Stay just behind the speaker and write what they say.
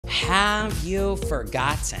Have you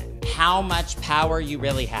forgotten how much power you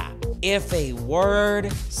really have? If a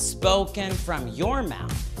word spoken from your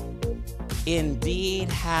mouth indeed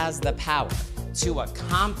has the power to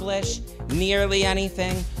accomplish nearly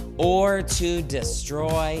anything or to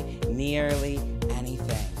destroy nearly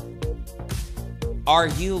anything. Are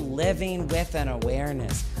you living with an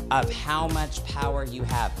awareness of how much power you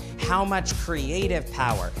have, how much creative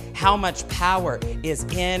power, how much power is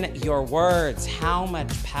in your words, how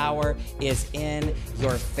much power is in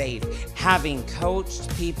your faith? Having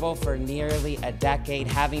coached people for nearly a decade,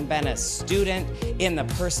 having been a student in the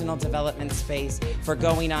personal development space for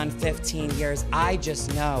going on 15 years, I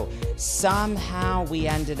just know somehow we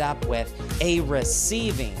ended up with a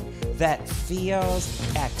receiving that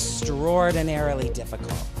feels extraordinarily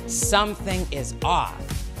difficult. Something is off.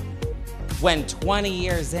 When 20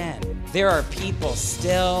 years in, there are people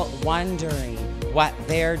still wondering what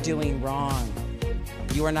they're doing wrong.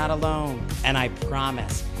 You are not alone, and I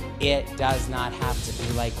promise it does not have to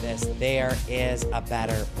be like this. There is a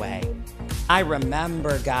better way. I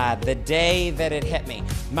remember, God, the day that it hit me.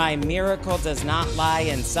 My miracle does not lie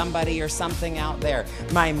in somebody or something out there.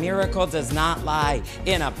 My miracle does not lie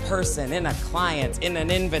in a person, in a client, in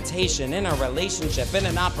an invitation, in a relationship, in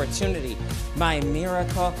an opportunity. My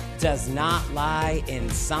miracle does not lie in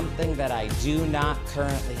something that I do not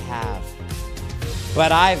currently have.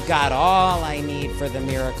 But I've got all I need for the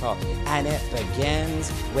miracle, and it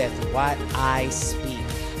begins with what I speak.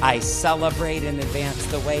 I celebrate in advance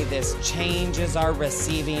the way this changes our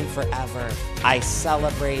receiving forever. I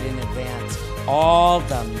celebrate in advance all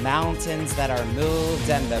the mountains that are moved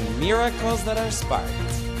and the miracles that are sparked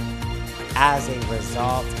as a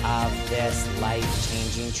result of this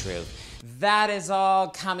life-changing truth. That is all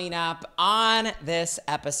coming up on this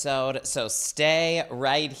episode, so stay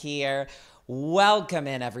right here. Welcome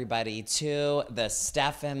in, everybody, to the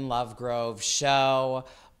Stephen Lovegrove Show.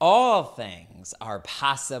 All things are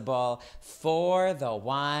possible for the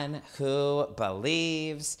one who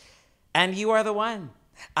believes, and you are the one.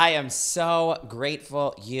 I am so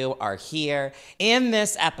grateful you are here. In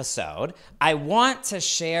this episode, I want to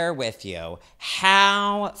share with you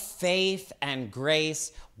how faith and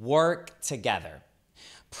grace work together.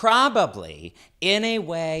 Probably in a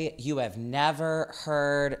way you have never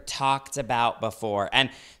heard talked about before. And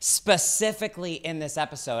specifically in this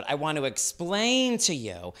episode, I want to explain to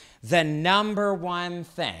you the number one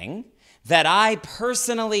thing that I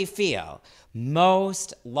personally feel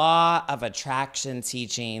most law of attraction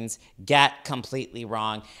teachings get completely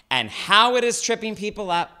wrong, and how it is tripping people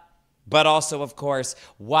up, but also, of course,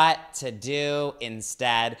 what to do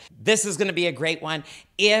instead. This is going to be a great one.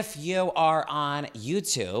 If you are on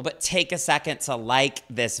YouTube, take a second to like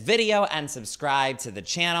this video and subscribe to the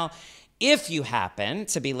channel. If you happen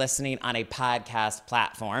to be listening on a podcast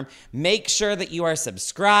platform, make sure that you are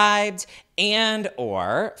subscribed and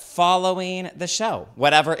or following the show,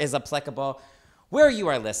 whatever is applicable where you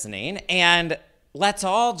are listening. And let's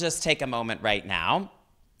all just take a moment right now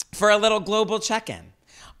for a little global check-in.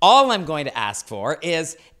 All I'm going to ask for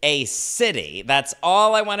is a city. That's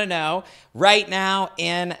all I want to know right now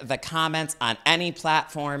in the comments on any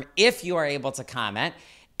platform. If you are able to comment,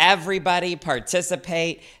 everybody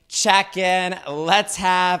participate, check in. Let's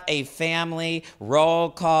have a family roll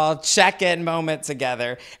call check-in moment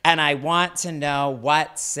together. And I want to know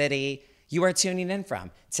what city you are tuning in from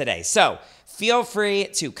today. So feel free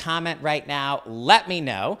to comment right now. Let me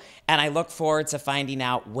know. And I look forward to finding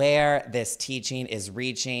out where this teaching is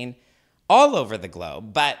reaching all over the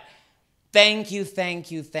globe. But thank you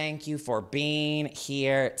for being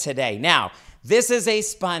here today. Now, this is a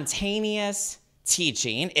spontaneous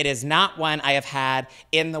teaching. It is not one I have had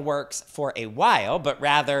in the works for a while, but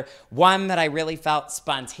rather one that I really felt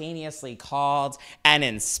spontaneously called and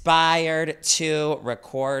inspired to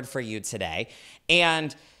record for you today.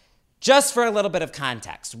 And just for a little bit of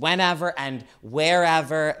context, whenever and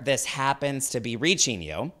wherever this happens to be reaching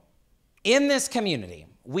you, in this community,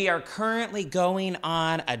 we are currently going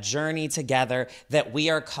on a journey together that we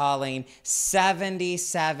are calling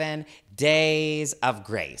 77 Days of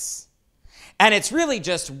Grace. And it's really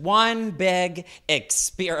just one big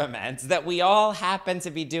experiment that we all happen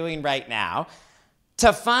to be doing right now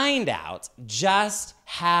to find out just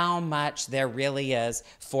how much there really is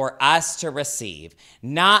for us to receive,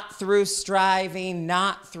 not through striving,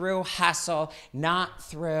 not through hustle, not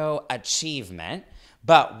through achievement,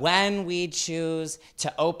 but when we choose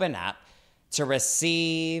to open up to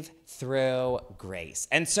receive through grace.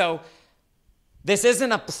 And so this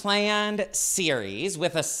isn't a planned series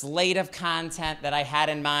with a slate of content that I had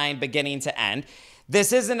in mind beginning to end.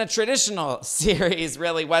 This isn't a traditional series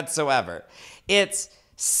really whatsoever. It's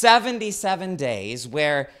 77 days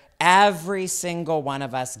where every single one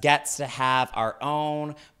of us gets to have our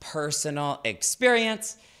own personal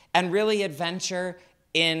experience and really adventure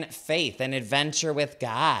in faith and adventure with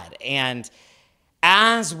God. And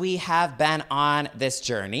as we have been on this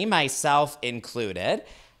journey, myself included,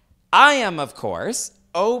 I am, of course,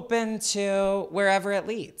 open to wherever it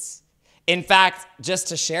leads. In fact, just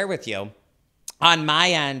to share with you, on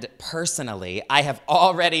my end, personally, I have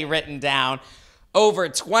already written down over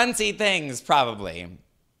 20 things probably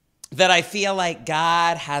that I feel like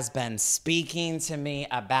God has been speaking to me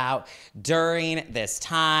about during this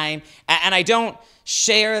time. And I don't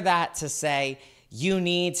share that to say you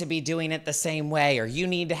need to be doing it the same way or you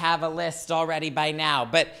need to have a list already by now,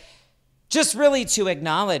 but just really to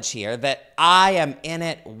acknowledge here that I am in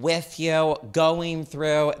it with you going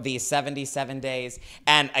through these 77 days.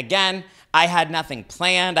 And again, I had nothing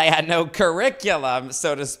planned. I had no curriculum,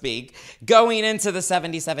 so to speak, going into the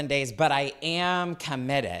 77 days, but I am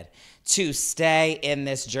committed to stay in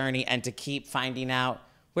this journey and to keep finding out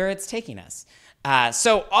where it's taking us.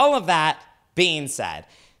 So all of that being said,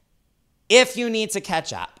 if you need to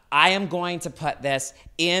catch up, I am going to put this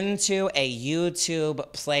into a YouTube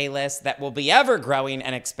playlist that will be ever growing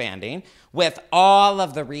and expanding with all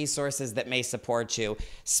of the resources that may support you,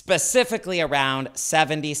 specifically around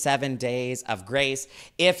 77 days of grace.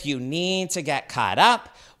 If you need to get caught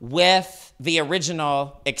up with the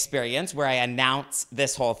original experience where I announce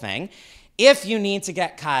this whole thing, if you need to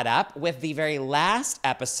get caught up with the very last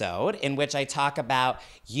episode in which I talk about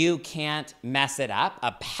you can't mess it up,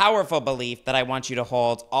 a powerful belief that I want you to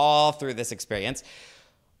hold all through this experience,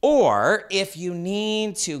 or if you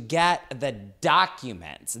need to get the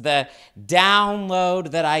documents, the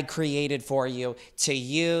download that I created for you to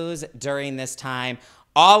use during this time,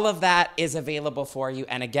 all of that is available for you.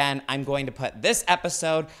 And again, I'm going to put this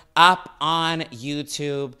episode up on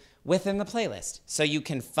YouTube within the playlist so you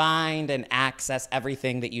can find and access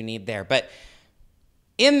everything that you need there. But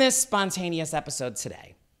in this spontaneous episode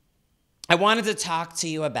today, I wanted to talk to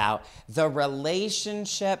you about the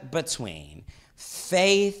relationship between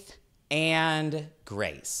faith and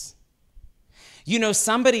grace. You know,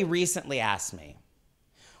 somebody recently asked me,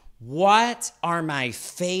 what are my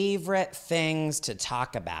favorite things to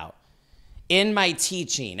talk about in my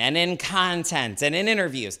teaching and in content and in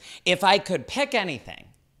interviews? If I could pick anything,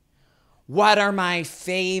 what are my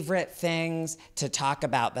favorite things to talk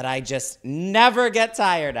about that I just never get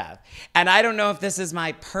tired of? And I don't know if this is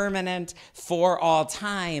my permanent for all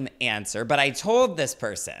time answer, but I told this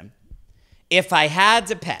person, if I had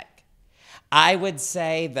to pick, I would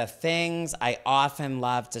say the things I often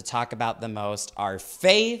love to talk about the most are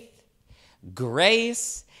faith,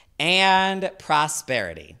 grace, and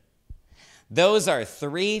prosperity. Those are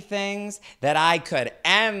three things that I could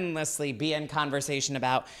endlessly be in conversation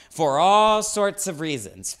about for all sorts of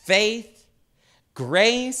reasons: faith,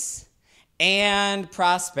 grace, and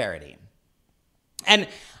prosperity. And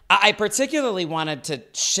I particularly wanted to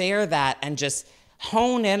share that and just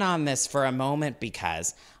hone in on this for a moment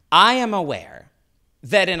because I am aware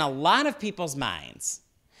that in a lot of people's minds,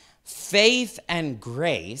 faith and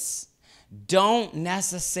grace don't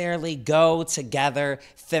necessarily go together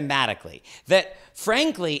thematically. That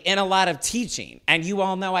frankly, in a lot of teaching, and you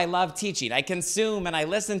all know I love teaching, I consume and I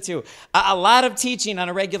listen to a lot of teaching on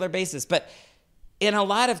a regular basis, but in a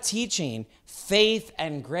lot of teaching, faith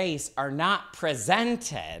and grace are not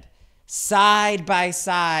presented side by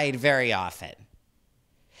side very often.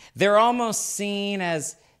 They're almost seen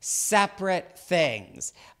as separate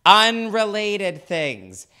things, unrelated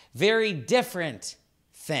things, very different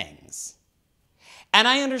things. And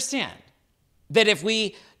I understand that if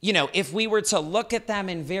we were to look at them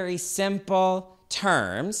in very simple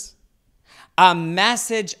terms, a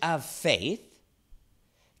message of faith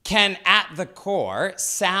can at the core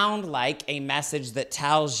sound like a message that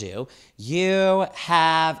tells you you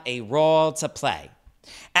have a role to play.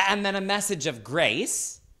 And then a message of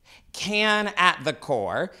grace can at the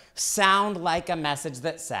core sound like a message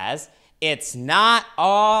that says it's not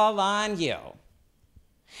all on you.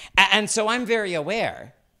 And so I'm very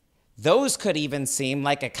aware those could even seem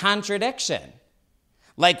like a contradiction.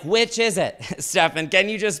 Like, which is it, Stefan? Can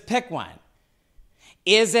you just pick one?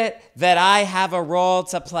 Is it that I have a role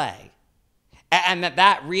to play and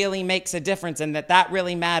that really makes a difference and that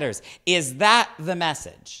really matters? Is that the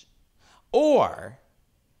message? Or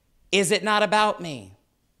is it not about me?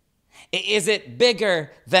 Is it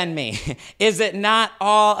bigger than me? Is it not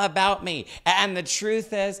all about me? And the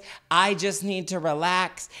truth is, I just need to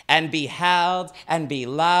relax and be held and be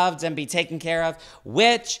loved and be taken care of.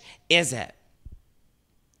 Which is it?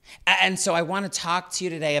 And so I want to talk to you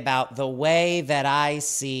today about the way that I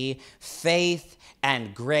see faith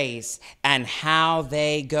and grace and how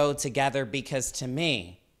they go together, because to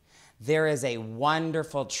me, there is a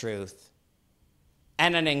wonderful truth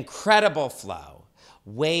and an incredible flow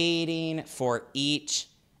waiting for each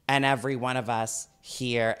and every one of us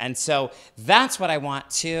here. And so that's what I want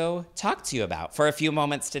to talk to you about for a few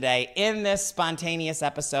moments today in this spontaneous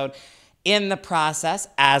episode. In the process,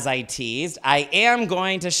 as I teased, I am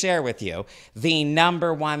going to share with you the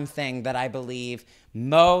number one thing that I believe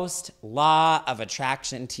most law of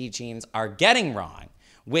attraction teachings are getting wrong,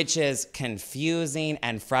 which is confusing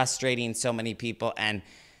and frustrating so many people. And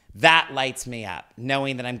that lights me up,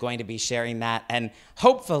 knowing that I'm going to be sharing that and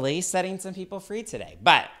hopefully setting some people free today.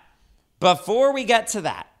 But before we get to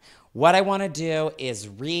that, what I want to do is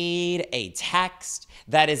read a text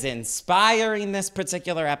that is inspiring this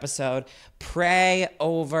particular episode, pray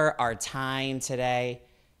over our time today,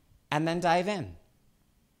 and then dive in.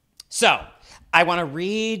 So, I want to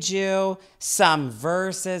read you some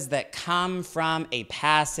verses that come from a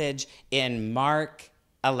passage in Mark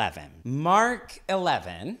 11. Mark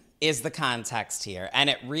 11 is the context here, and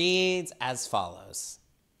it reads as follows.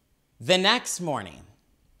 The next morning,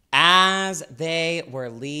 as they were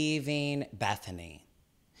leaving Bethany,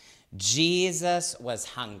 Jesus was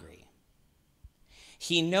hungry.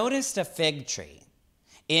 He noticed a fig tree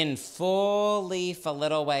in full leaf a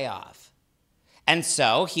little way off. And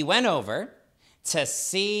so he went over to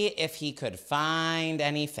see if he could find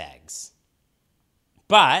any figs.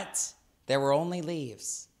 But there were only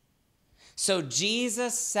leaves. So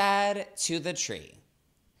Jesus said to the tree,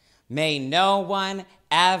 "May no one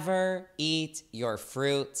ever eat your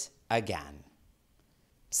fruit again."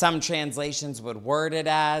 Some translations would word it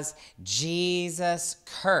as Jesus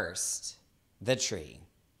cursed the tree.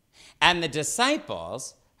 And the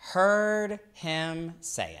disciples heard him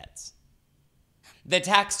say it. The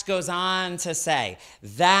text goes on to say,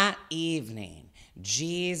 that evening,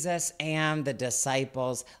 Jesus and the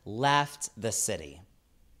disciples left the city.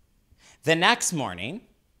 The next morning,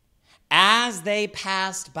 as they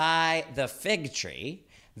passed by the fig tree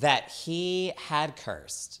that he had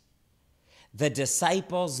cursed, the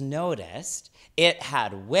disciples noticed it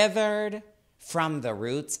had withered from the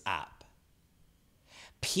roots up.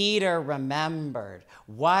 Peter remembered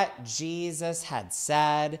what Jesus had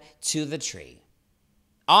said to the tree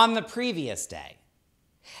on the previous day,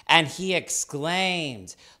 and he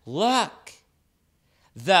exclaimed, "Look,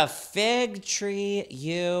 the fig tree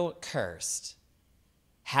you cursed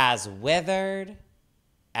has withered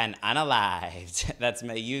and unalived." That's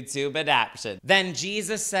my YouTube adaptation. Then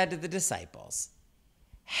Jesus said to the disciples,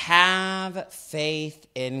 "Have faith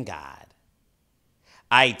in God.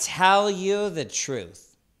 I tell you the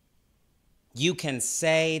truth. You can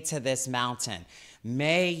say to this mountain,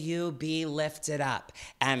 'May you be lifted up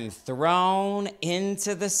and thrown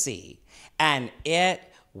into the sea,' and it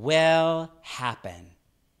will happen.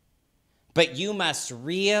 But you must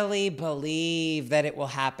really believe that it will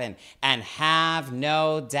happen and have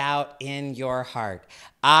no doubt in your heart.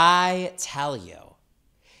 I tell you,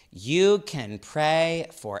 you can pray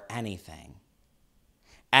for anything.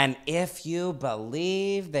 And if you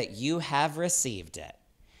believe that you have received it,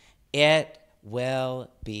 it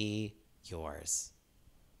will be yours."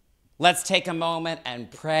 Let's take a moment and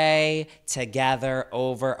pray together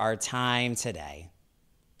over our time today.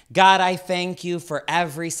 God, I thank you for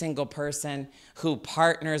every single person who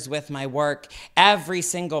partners with my work, every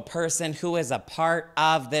single person who is a part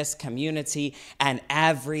of this community, and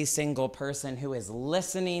every single person who is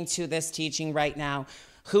listening to this teaching right now,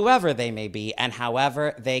 whoever they may be and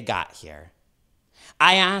however they got here.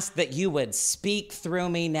 I ask that you would speak through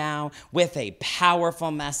me now with a powerful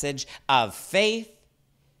message of faith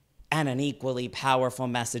and an equally powerful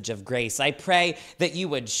message of grace. I pray that you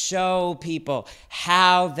would show people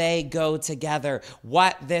how they go together,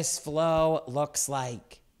 what this flow looks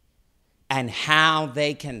like, and how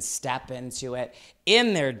they can step into it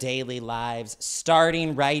in their daily lives,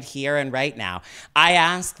 starting right here and right now. I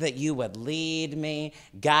ask that you would lead me,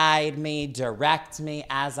 guide me, direct me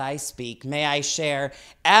as I speak. May I share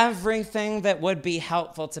everything that would be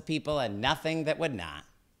helpful to people and nothing that would not.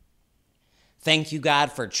 Thank you,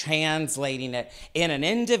 God, for translating it in an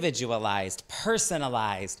individualized,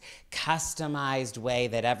 personalized, customized way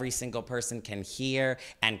that every single person can hear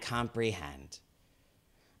and comprehend.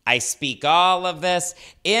 I speak all of this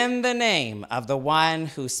in the name of the one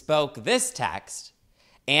who spoke this text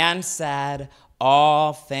and said,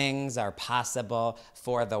 "All things are possible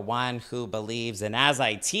for the one who believes." And as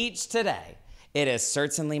I teach today, it is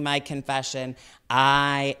certainly my confession,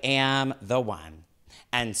 I am the one.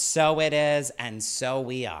 and so it is, and so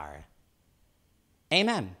we are.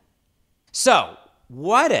 Amen. So,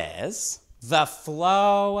 what is the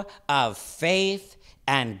flow of faith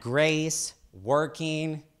and grace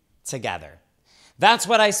working together? That's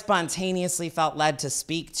what I spontaneously felt led to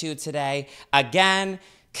speak to today. Again,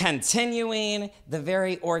 continuing the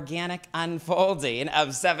very organic unfolding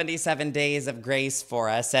of 77 days of grace for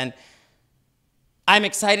us. And I'm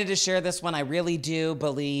excited to share this one. I really do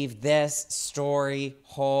believe this story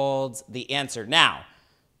holds the answer. Now,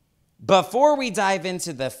 before we dive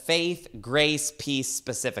into the faith grace piece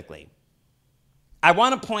specifically, I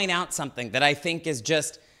want to point out something that I think is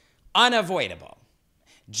just unavoidable,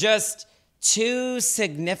 just too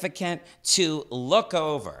significant to look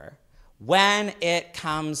over when it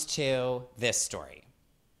comes to this story.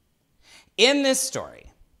 In this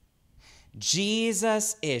story,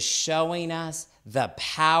 Jesus is showing us the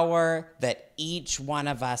power that each one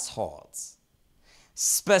of us holds.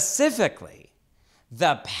 Specifically,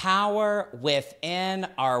 the power within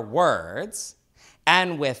our words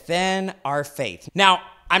and within our faith. Now,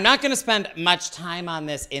 I'm not going to spend much time on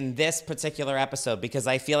this in this particular episode because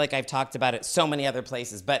I feel like I've talked about it so many other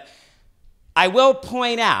places, but I will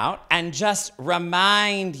point out and just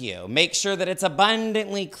remind you, make sure that it's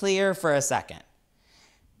abundantly clear for a second.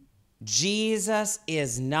 Jesus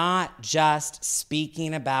is not just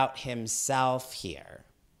speaking about himself here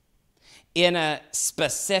in a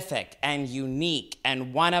specific and unique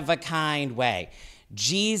and one-of-a-kind way.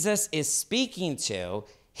 Jesus is speaking to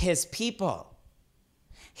his people,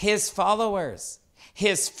 his followers,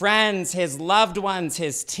 his friends, his loved ones,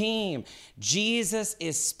 his team. Jesus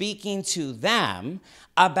is speaking to them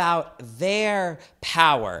about their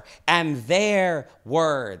power and their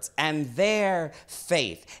words and their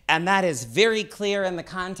faith. And that is very clear in the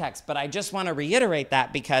context, but I just want to reiterate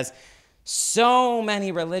that because so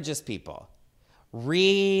many religious people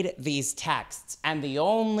read these texts and the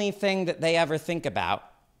only thing that they ever think about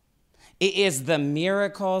is the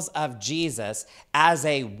miracles of Jesus as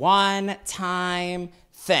a one-time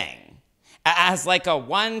thing, as like a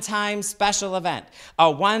one-time special event,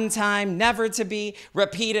 a one-time, never to be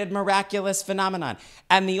repeated miraculous phenomenon.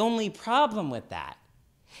 And the only problem with that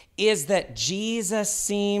is that Jesus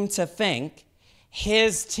seemed to think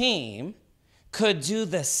his team could do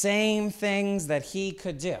the same things that he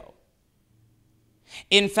could do.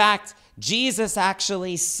 In fact, Jesus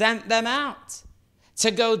actually sent them out to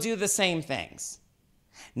go do the same things.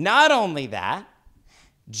 Not only that,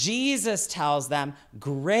 Jesus tells them,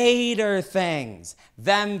 greater things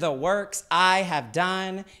than the works I have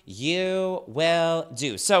done, you will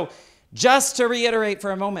do. So just to reiterate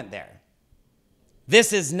for a moment there,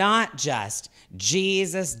 this is not just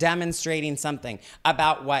Jesus demonstrating something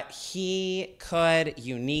about what he could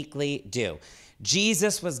uniquely do.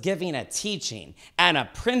 Jesus was giving a teaching and a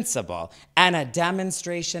principle and a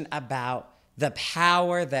demonstration about the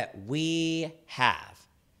power that we have,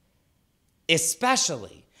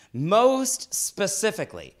 especially, most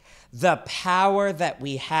specifically, the power that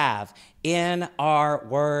we have in our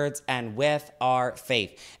words and with our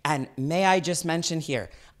faith. And may I just mention here,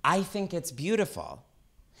 I think it's beautiful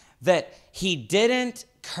that he didn't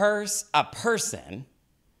curse a person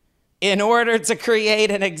in order to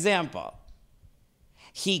create an example.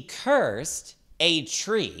 He cursed a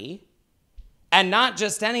tree, and not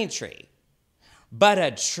just any tree, but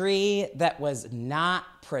a tree that was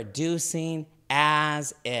not producing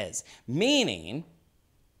as is. Meaning,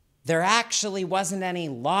 there actually wasn't any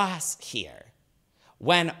loss here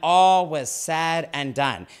when all was said and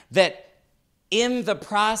done. That in the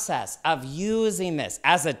process of using this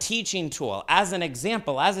as a teaching tool, as an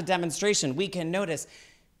example, as a demonstration, we can notice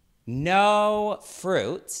no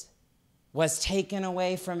fruit was taken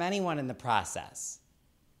away from anyone in the process.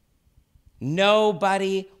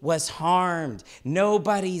 Nobody was harmed.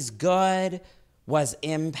 Nobody's good was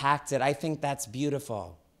impacted. I think that's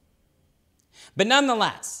beautiful. But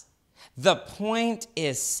nonetheless, the point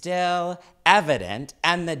is still evident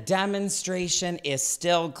and the demonstration is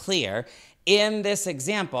still clear in this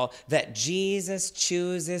example that Jesus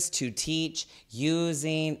chooses to teach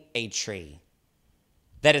using a tree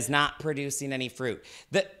that is not producing any fruit.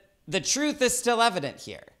 The truth is still evident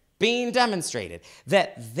here, being demonstrated,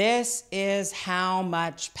 that this is how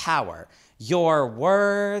much power your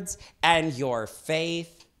words and your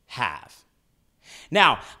faith have.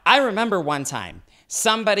 Now, I remember one time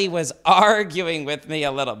somebody was arguing with me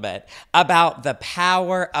a little bit about the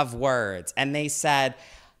power of words, and they said,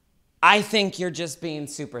 I think you're just being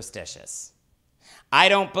superstitious. I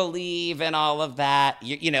don't believe in all of that.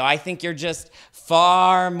 I think you're just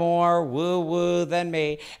far more woo-woo than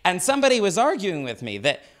me. And somebody was arguing with me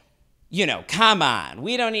that come on.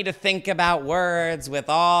 We don't need to think about words with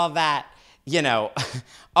all that,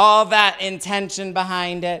 all that intention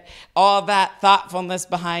behind it, all that thoughtfulness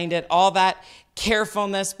behind it, all that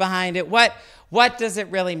carefulness behind it. What does it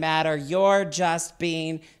really matter? You're just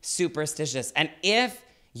being superstitious. And if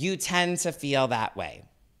you tend to feel that way,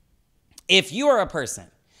 if you are a person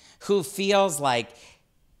who feels like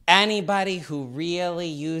anybody who really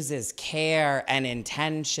uses care and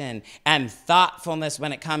intention and thoughtfulness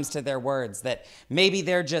when it comes to their words, that maybe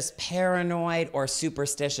they're just paranoid or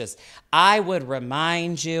superstitious, I would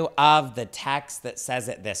remind you of the text that says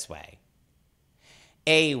it this way.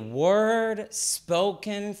 A word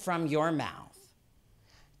spoken from your mouth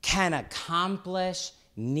can accomplish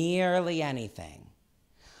nearly anything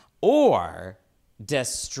or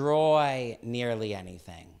destroy nearly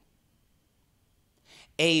anything.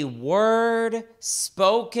 A word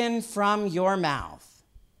spoken from your mouth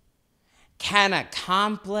can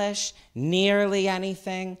accomplish nearly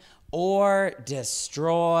anything or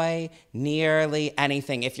destroy nearly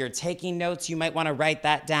anything. If you're taking notes, you might want to write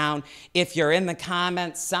that down. If you're in the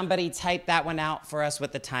comments, somebody type that one out for us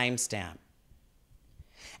with the timestamp.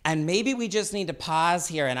 And maybe we just need to pause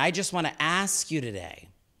here, and I just want to ask you today,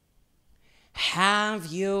 have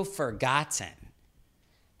you forgotten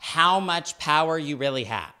how much power you really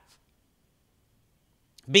have?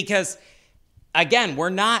 Because, again, we're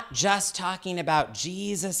not just talking about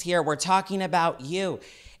Jesus here. We're talking about you.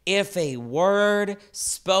 If a word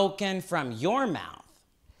spoken from your mouth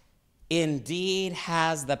indeed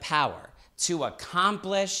has the power to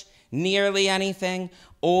accomplish nearly anything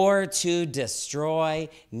or to destroy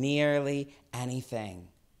nearly anything.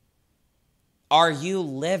 Are you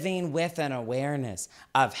living with an awareness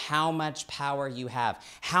of how much power you have,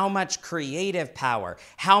 how much creative power,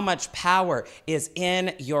 how much power is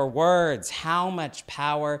in your words, how much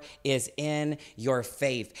power is in your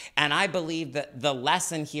faith? And I believe that the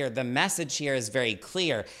lesson here, the message here is very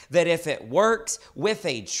clear, that if it works with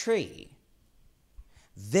a tree,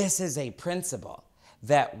 this is a principle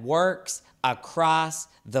that works across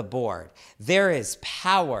the board. There is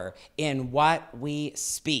power in what we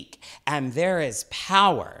speak, and there is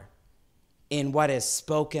power in what is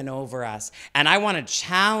spoken over us. And I want to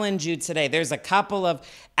challenge you today. There's a couple of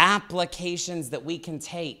applications that we can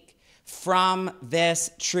take from this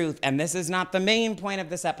truth. And this is not the main point of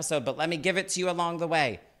this episode, but let me give it to you along the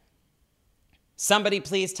way. Somebody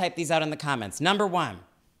please type these out in the comments. Number one,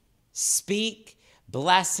 speak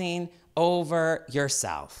blessing over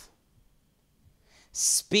yourself.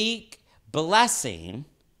 Speak blessing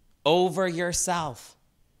over yourself.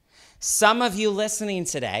 Some of you listening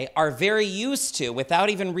today are very used to, without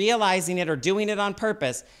even realizing it or doing it on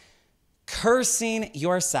purpose, cursing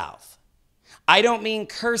yourself. I don't mean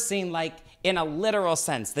cursing like in a literal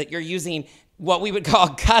sense that you're using what we would call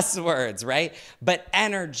cuss words, right? But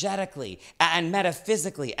energetically and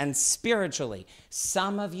metaphysically and spiritually,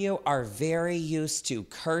 some of you are very used to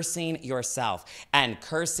cursing yourself and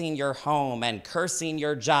cursing your home and cursing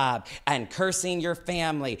your job and cursing your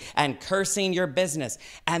family and cursing your business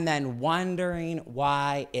and then wondering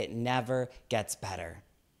why it never gets better.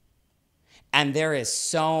 And there is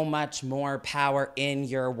so much more power in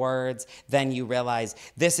your words than you realize.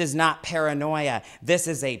 This is not paranoia. This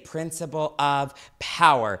is a principle of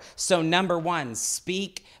power. So number one,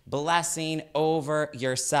 speak blessing over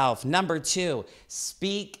yourself. Number two,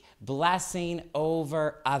 speak blessing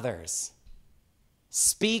over others.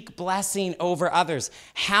 Speak blessing over others.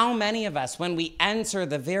 How many of us, when we enter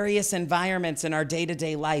the various environments in our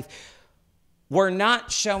day-to-day life, we're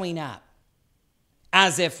not showing up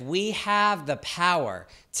as if we have the power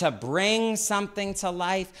to bring something to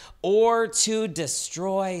life or to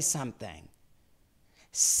destroy something,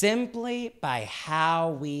 simply by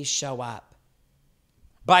how we show up,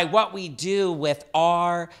 by what we do with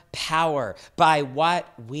our power, by what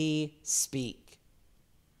we speak.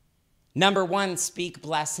 Number one, speak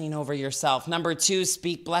blessing over yourself. Number two,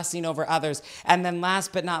 speak blessing over others. And then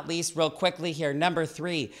last but not least, real quickly here, number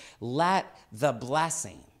three, let the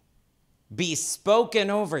blessing be spoken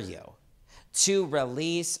over you to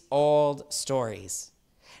release old stories.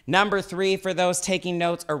 Number three, for those taking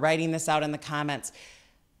notes or writing this out in the comments,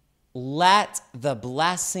 let the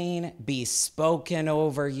blessing be spoken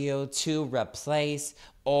over you to replace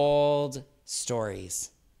old stories.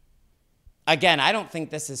 Again, I don't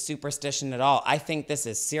think this is superstition at all. I think this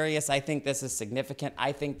is serious. I think this is significant.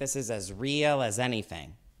 I think this is as real as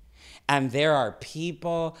anything. And there are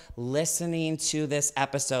people listening to this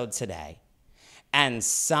episode today, and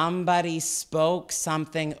somebody spoke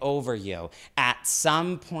something over you at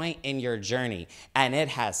some point in your journey, and it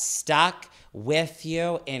has stuck with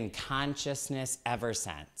you in consciousness ever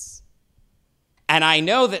since. And I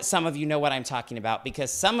know that some of you know what I'm talking about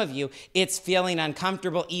because some of you, it's feeling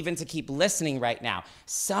uncomfortable even to keep listening right now.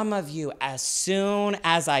 Some of you, as soon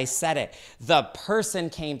as I said it, the person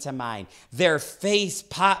came to mind. Their face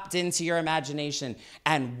popped into your imagination.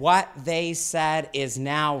 And what they said is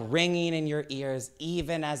now ringing in your ears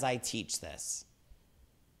even as I teach this.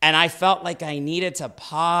 And I felt like I needed to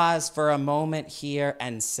pause for a moment here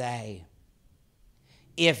and say,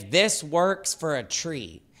 if this works for a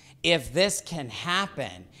tree, if this can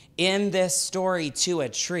happen in this story to a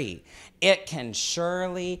tree, it can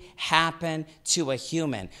surely happen to a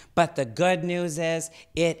human. But the good news is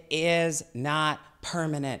it is not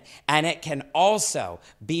permanent, and it can also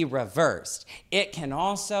be reversed. It can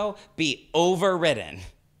also be overridden.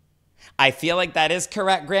 I feel like that is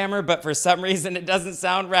correct grammar, but for some reason it doesn't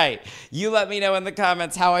sound right. You let me know in the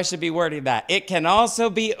comments how I should be wording that. It can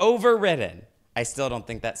also be overridden. I still don't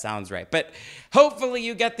think that sounds right, but hopefully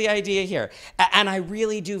you get the idea here. And I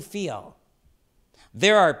really do feel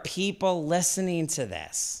there are people listening to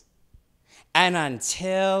this, and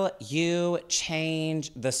until you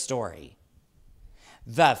change the story,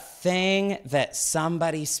 the thing that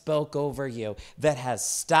somebody spoke over you that has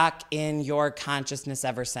stuck in your consciousness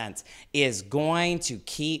ever since is going to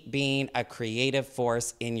keep being a creative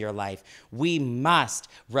force in your life. We must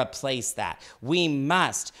replace that. We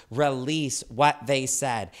must release what they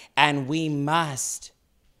said, and we must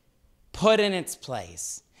put in its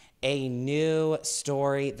place a new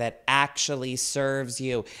story that actually serves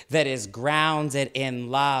you, that is grounded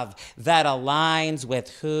in love, that aligns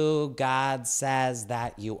with who God says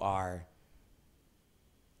that you are.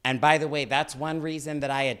 And by the way, that's one reason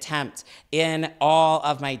that I attempt in all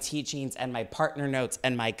of my teachings and my partner notes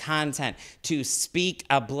and my content to speak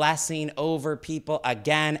a blessing over people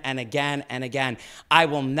again and again and again. I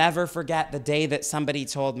will never forget the day that somebody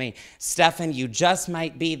told me, Stefan, you just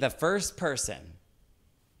might be the first person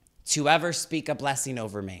to ever speak a blessing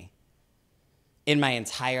over me in my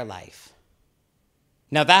entire life.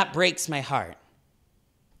 Now that breaks my heart.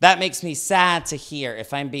 That makes me sad to hear,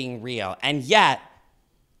 if I'm being real. And yet,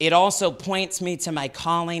 it also points me to my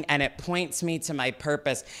calling, and it points me to my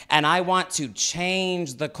purpose. And I want to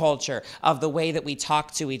change the culture of the way that we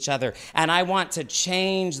talk to each other. And I want to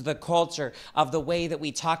change the culture of the way that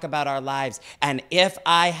we talk about our lives. And if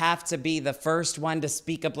I have to be the first one to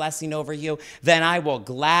speak a blessing over you, then I will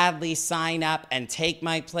gladly sign up and take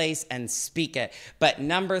my place and speak it. But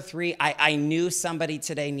number 3, I knew somebody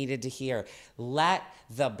today needed to hear, let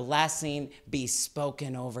the blessing be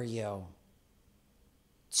spoken over you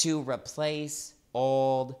to replace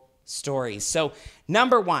old stories. So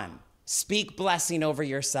number 1, speak blessing over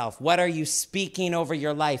yourself. What are you speaking over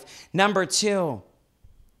your life? Number 2,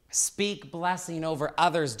 speak blessing over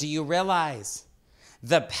others. Do you realize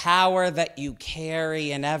the power that you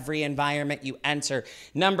carry in every environment you enter?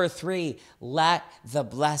 Number 3, let the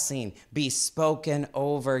blessing be spoken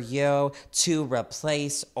over you to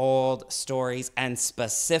replace old stories. And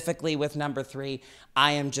specifically with number 3,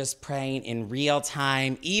 I am just praying in real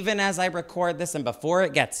time, even as I record this and before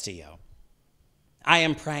it gets to you. I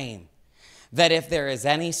am praying that if there is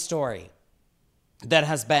any story that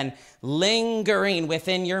has been lingering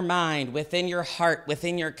within your mind, within your heart,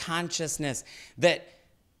 within your consciousness, that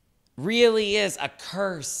really is a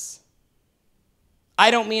curse. I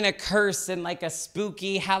don't mean a curse in like a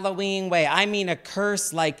spooky Halloween way. I mean a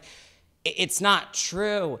curse like it's not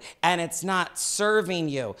true and it's not serving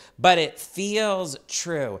you, but it feels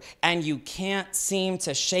true and you can't seem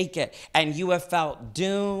to shake it and you have felt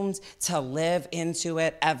doomed to live into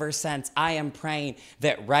it ever since. I am praying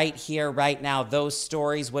that right here, right now, those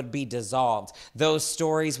stories would be dissolved. Those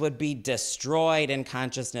stories would be destroyed in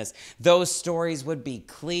consciousness. Those stories would be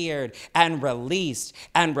cleared and released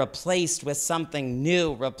and replaced with something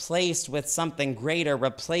new, replaced with something greater,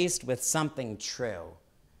 replaced with something true.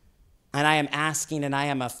 And I am asking and I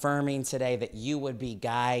am affirming today that you would be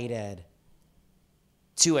guided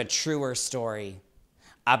to a truer story,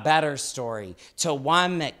 a better story, to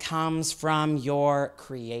one that comes from your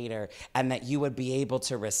Creator, and that you would be able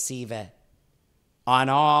to receive it on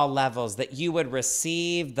all levels, that you would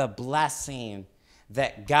receive the blessing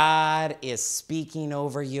that God is speaking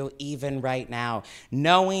over you even right now,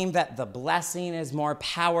 knowing that the blessing is more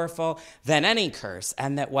powerful than any curse,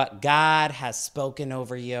 and that what God has spoken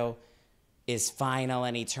over you is final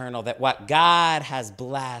and eternal, that what God has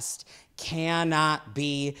blessed cannot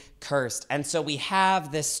be cursed. And so we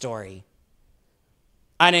have this story,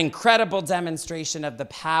 an incredible demonstration of the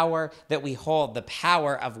power that we hold, the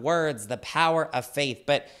power of words, the power of faith.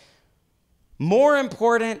 But more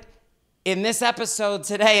important in this episode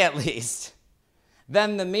today, at least,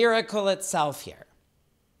 than the miracle itself here,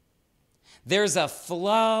 There's a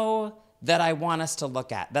flow that I want us to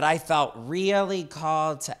look at that I felt really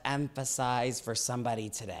called to emphasize for somebody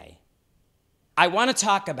today. I want to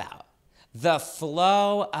talk about the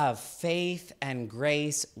flow of faith and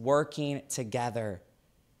grace working together,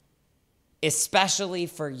 especially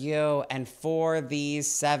for you and for these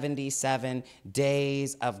 77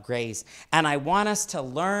 days of grace. And I want us to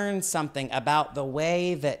learn something about the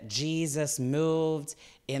way that Jesus moved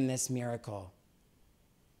in this miracle.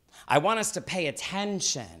 I want us to pay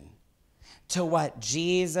attention to what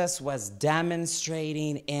Jesus was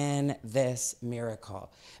demonstrating in this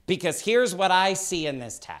miracle. Because here's what I see in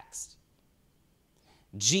this text.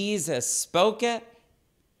 Jesus spoke it,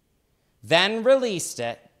 then released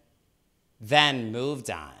it, then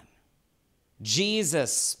moved on.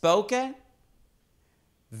 Jesus spoke it,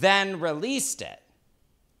 then released it,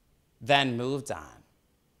 then moved on.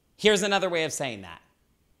 Here's another way of saying that.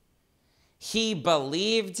 He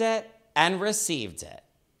believed it and received it,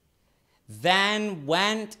 then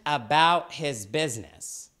went about his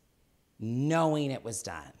business, knowing it was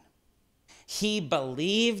done. He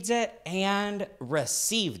believed it and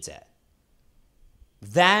received it,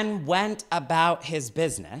 then went about his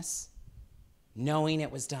business, knowing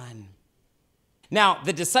it was done. Now,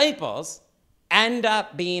 the disciples end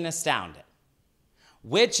up being astounded,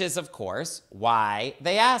 which is, of course, why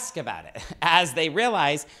they ask about it, as they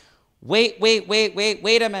realize, wait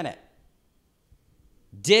a minute.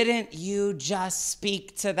 Didn't you just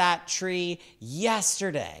speak to that tree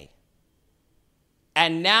yesterday?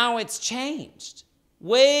 And now it's changed.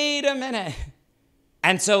 Wait a minute.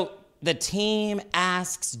 And so the team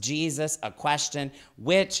asks Jesus a question,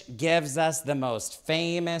 which gives us the most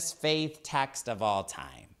famous faith text of all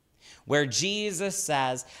time, where Jesus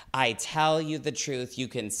says, I tell you the truth, you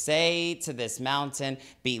can say to this mountain,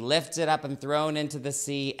 be lifted up and thrown into the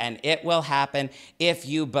sea, and it will happen if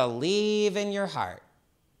you believe in your heart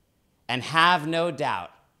and have no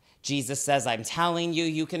doubt. Jesus says, I'm telling you,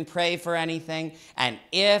 you can pray for anything, and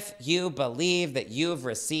if you believe that you've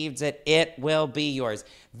received it, it will be yours.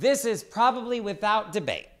 This is probably without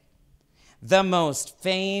debate the most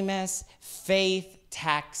famous faith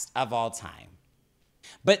text of all time.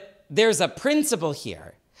 But there's a principle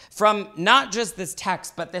here from not just this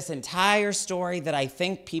text, but this entire story that I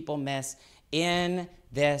think people miss in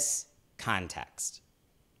this context.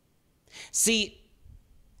 See,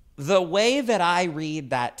 the way that I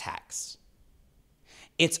read that text,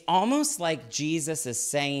 it's almost like Jesus is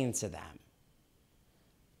saying to them,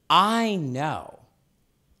 I know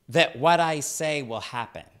that what I say will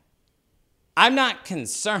happen. I'm not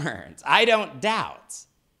concerned. I don't doubt.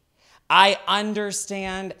 I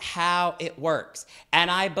understand how it works,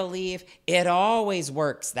 and I believe it always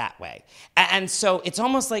works that way. And so it's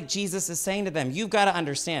almost like Jesus is saying to them, you've got to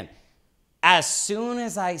understand, as soon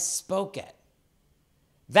as I spoke it,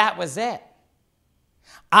 that was it.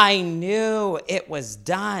 I knew it was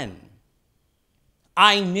done.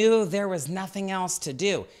 I knew there was nothing else to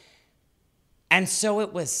do. And so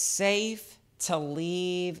it was safe to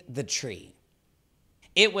leave the tree.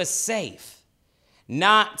 It was safe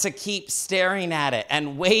not to keep staring at it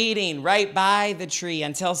and waiting right by the tree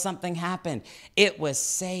until something happened. It was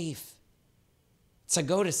safe to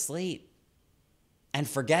go to sleep and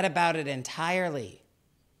forget about it entirely,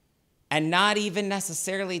 and not even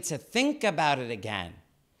necessarily to think about it again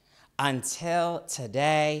until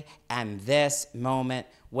today and this moment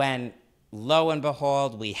when, lo and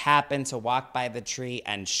behold, we happen to walk by the tree,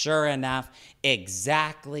 and sure enough,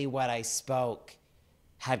 exactly what I spoke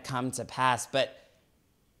had come to pass. But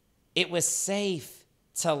it was safe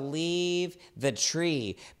to leave the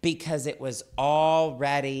tree because it was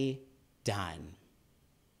already done.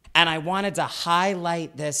 And I wanted to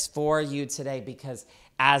highlight this for you today because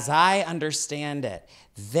as I understand it,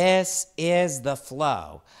 this is the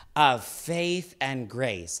flow of faith and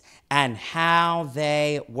grace and how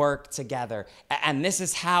they work together. And this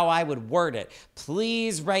is how I would word it.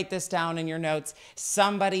 Please write this down in your notes.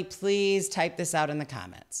 Somebody please type this out in the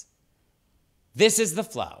comments. This is the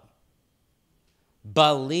flow.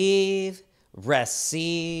 Believe,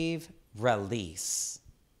 receive, release.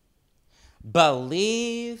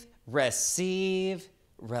 Believe, receive,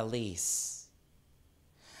 release.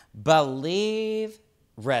 Believe,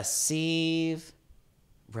 receive,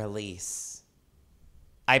 release.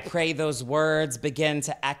 I pray those words begin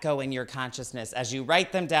to echo in your consciousness as you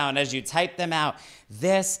write them down, as you type them out.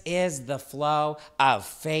 This is the flow of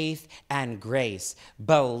faith and grace.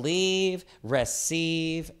 Believe,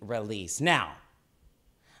 receive, release. Now,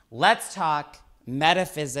 let's talk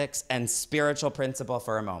metaphysics and spiritual principle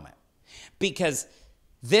for a moment, because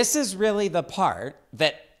this is really the part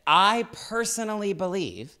that I personally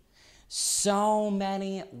believe so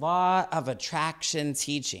many law of attraction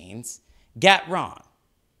teachings get wrong.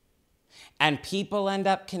 And people end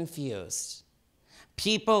up confused.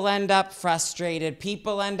 People end up frustrated.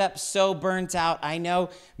 People end up so burnt out. I know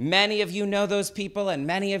many of you know those people, and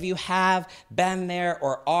many of you have been there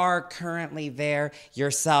or are currently there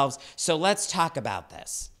yourselves. So let's talk about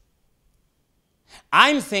this.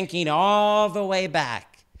 I'm thinking all the way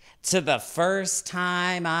back to the first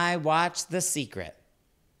time I watched The Secret.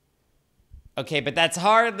 Okay, but that's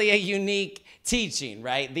hardly a unique teaching,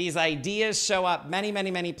 right? These ideas show up many,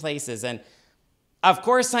 many, many places. And of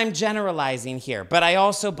course, I'm generalizing here, but I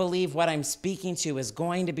also believe what I'm speaking to is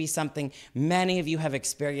going to be something many of you have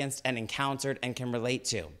experienced and encountered and can relate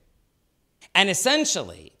to. And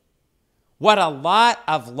essentially, what a lot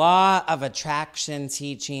of law of attraction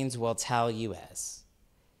teachings will tell you is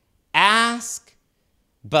ask,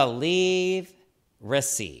 believe,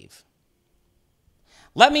 receive.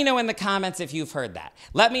 Let me know in the comments if you've heard that.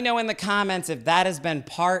 Let me know in the comments if that has been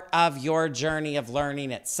part of your journey of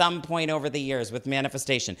learning at some point over the years with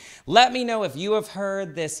manifestation. Let me know if you have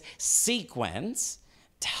heard this sequence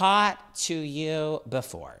taught to you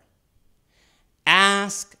before.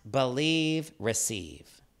 Ask, believe,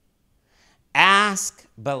 receive. Ask,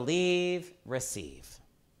 believe, receive.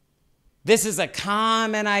 This is a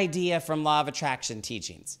common idea from law of attraction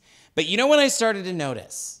teachings. But you know what I started to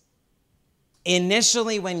notice?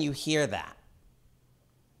 Initially, when you hear that,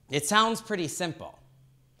 it sounds pretty simple.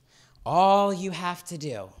 All you have to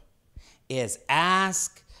do is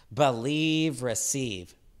ask, believe,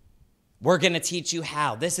 receive. We're going to teach you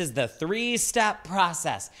how. This is the 3-step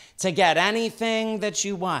process to get anything that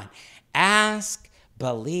you want. Ask,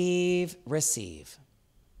 believe, receive.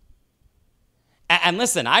 And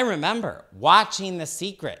listen, I remember watching The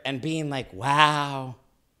Secret and being like, wow,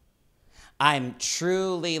 I'm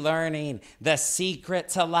truly learning the secret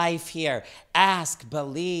to life here. Ask,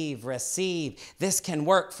 believe, receive. This can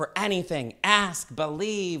work for anything. Ask,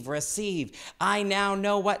 believe, receive. I now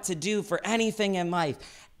know what to do for anything in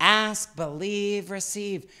life. Ask, believe,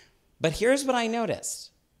 receive. But here's what I noticed.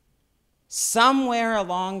 Somewhere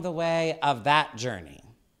along the way of that journey,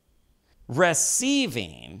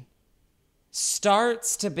 receiving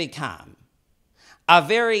starts to become a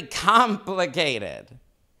very complicated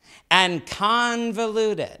and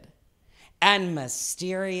convoluted and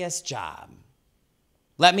mysterious job.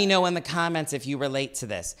 Let me know in the comments if you relate to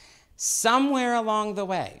this. Somewhere along the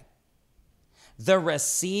way, the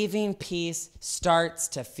receiving piece starts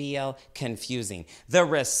to feel confusing. The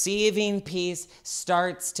receiving piece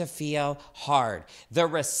starts to feel hard. The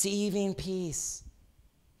receiving piece,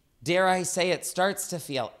 dare I say it, starts to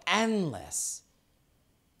feel endless.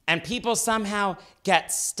 And people somehow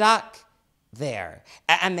get stuck there.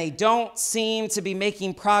 And they don't seem to be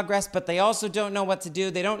making progress, but they also don't know what to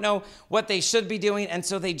do. They don't know what they should be doing. And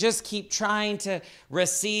so they just keep trying to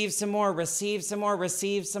receive some more, receive some more,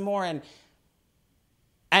 receive some more. And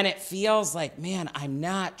it feels like, man, I'm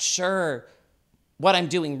not sure what I'm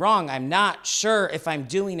doing wrong. I'm not sure if I'm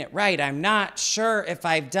doing it right. I'm not sure if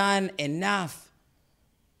I've done enough.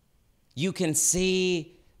 You can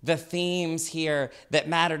see the themes here that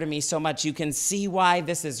matter to me so much. You can see why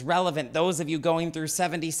this is relevant. Those of you going through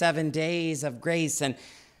 77 days of grace, and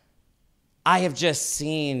I have just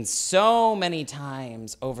seen so many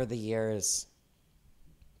times over the years,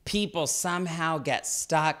 people somehow get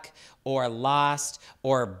stuck or lost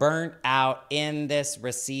or burnt out in this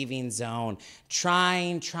receiving zone,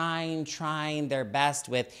 trying their best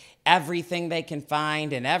with everything they can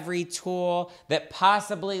find and every tool that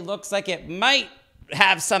possibly looks like it might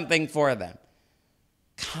have something for them.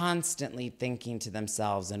 Constantly thinking to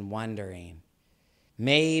themselves and wondering,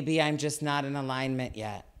 maybe I'm just not in alignment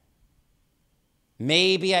yet.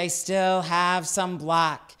 Maybe I still have some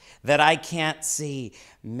block that I can't see.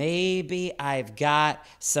 Maybe I've got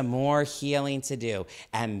some more healing to do,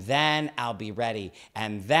 and then I'll be ready,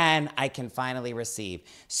 and then I can finally receive.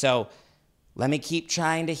 So let me keep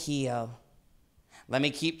trying to heal. Let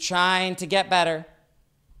me keep trying to get better.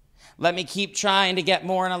 Let me keep trying to get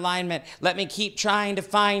more in alignment. Let me keep trying to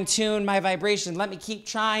fine-tune my vibration. Let me keep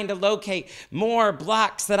trying to locate more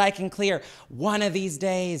blocks that I can clear. One of these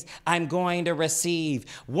days, I'm going to receive.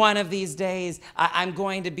 One of these days, I'm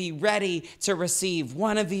going to be ready to receive.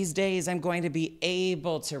 One of these days, I'm going to be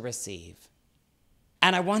able to receive.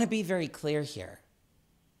 And I want to be very clear here.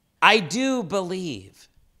 I do believe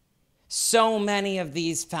so many of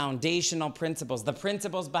these foundational principles, the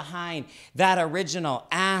principles behind that original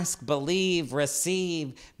ask, believe,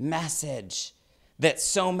 receive message that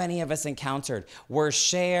so many of us encountered were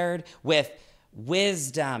shared with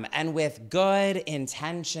wisdom and with good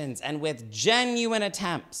intentions and with genuine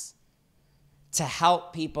attempts to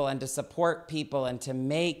help people and to support people and to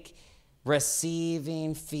make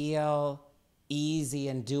receiving feel easy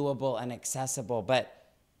and doable and accessible. But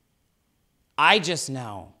I just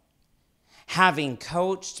know, having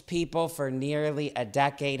coached people for nearly a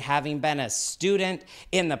decade, having been a student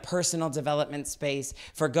in the personal development space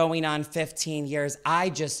for going on 15 years, I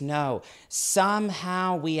just know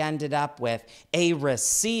somehow we ended up with a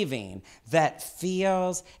receiving that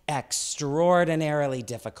feels extraordinarily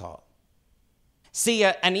difficult. See,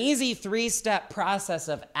 an easy 3-step process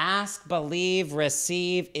of ask, believe,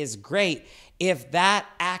 receive is great if that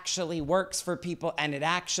actually works for people and it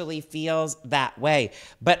actually feels that way.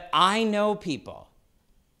 But I know people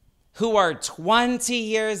who are 20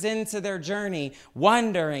 years into their journey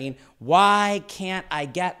wondering, why can't I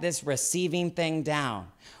get this receiving thing down?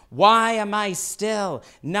 Why am I still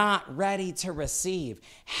not ready to receive?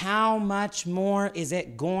 How much more is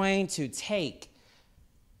it going to take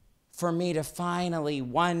for me to finally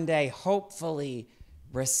one day, hopefully,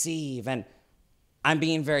 receive? And I'm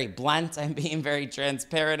being very blunt, I'm being very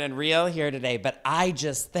transparent and real here today, but I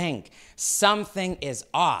just think something is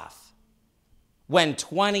off when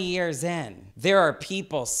 20 years in, there are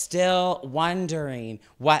people still wondering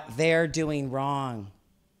what they're doing wrong.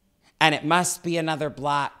 And it must be another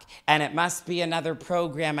block, and it must be another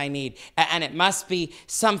program I need, and it must be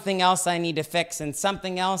something else I need to fix, and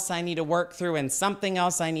something else I need to work through, and something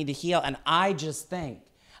else I need to heal. And I just think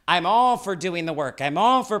I'm all for doing the work. I'm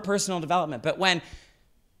all for personal development. But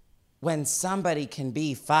when somebody can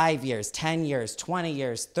be 5 years, 10 years, 20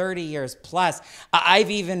 years, 30 years plus, I've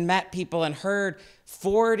even met people and heard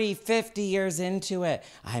 40, 50 years into it,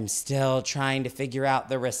 I'm still trying to figure out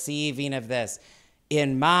the receiving of this.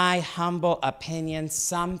 In my humble opinion,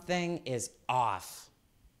 something is off.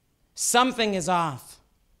 Something is off.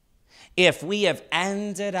 If we have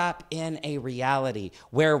ended up in a reality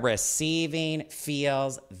where receiving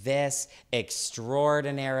feels this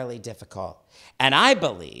extraordinarily difficult, and I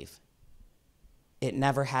believe it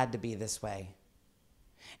never had to be this way.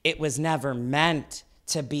 It was never meant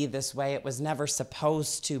to be this way. It was never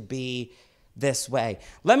supposed to be this way.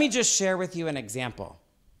 Let me just share with you an example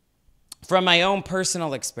from my own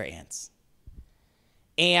personal experience.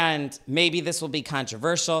 And maybe this will be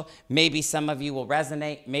controversial. Maybe some of you will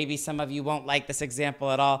resonate. Maybe some of you won't like this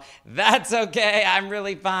example at all. That's okay. I'm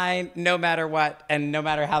really fine no matter what and no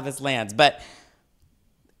matter how this lands. But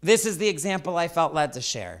this is the example I felt led to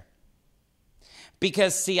share.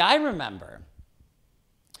 Because, see, I remember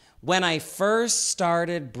when I first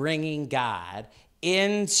started bringing God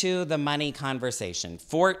into the money conversation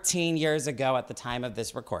 14 years ago at the time of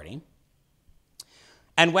this recording,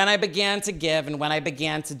 and when I began to give and when I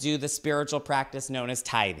began to do the spiritual practice known as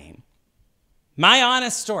tithing, my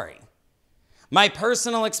honest story, my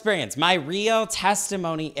personal experience, my real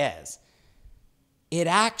testimony is it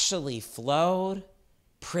actually flowed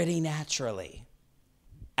pretty naturally.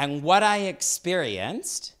 And what I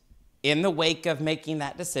experienced in the wake of making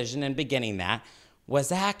that decision and beginning that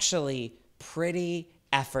was actually pretty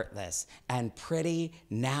effortless and pretty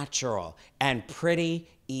natural and pretty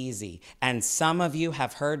easy. And some of you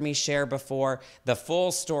have heard me share before the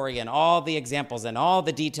full story and all the examples and all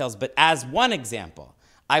the details. But as one example,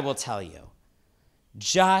 I will tell you,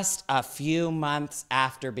 just a few months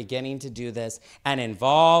after beginning to do this and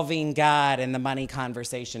involving God in the money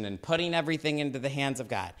conversation and putting everything into the hands of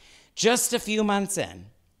God, just a few months in,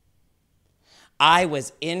 I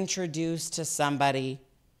was introduced to somebody.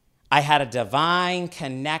 I had a divine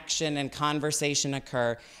connection and conversation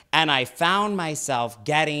occur, and I found myself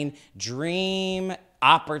getting dream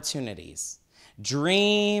opportunities,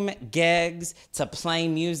 dream gigs to play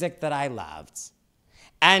music that I loved,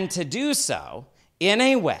 and to do so in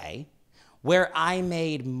a way where I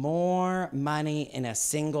made more money in a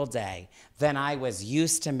single day than I was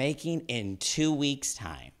used to making in 2 weeks'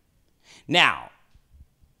 time. Now,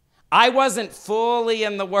 I wasn't fully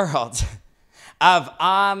in the world of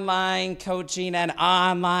online coaching and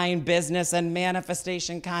online business and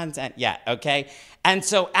manifestation content yet, okay? And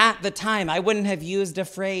so at the time, I wouldn't have used a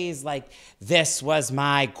phrase like, this was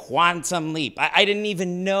my quantum leap. I didn't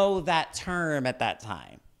even know that term at that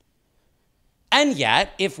time. And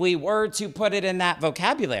yet, if we were to put it in that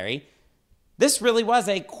vocabulary, this really was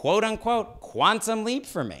a quote-unquote quantum leap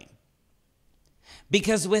for me.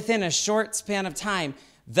 Because within a short span of time,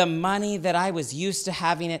 the money that I was used to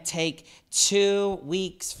having it take 2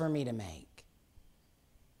 weeks for me to make,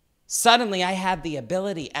 suddenly I had the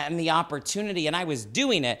ability and the opportunity, and I was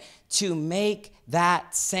doing it, to make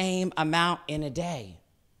that same amount in a day.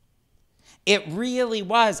 It really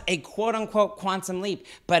was a quote-unquote quantum leap,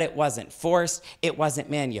 but it wasn't forced. It wasn't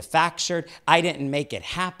manufactured. I didn't make it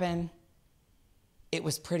happen. it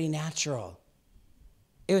was pretty natural.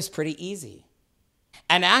 It was pretty easy.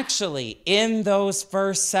 And actually, in those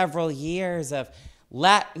first several years of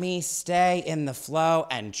let me stay in the flow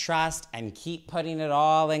and trust and keep putting it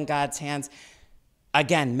all in God's hands,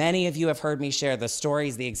 again, many of you have heard me share the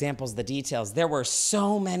stories, the examples, the details. There were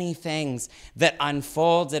so many things that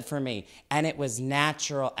unfolded for me, and it was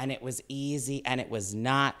natural, and it was easy, and it was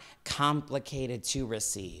not complicated to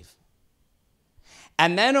receive.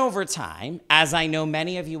 And then over time, as I know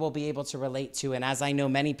many of you will be able to relate to, and as I know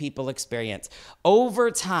many people experience, over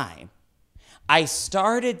time, I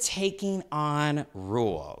started taking on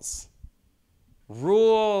rules.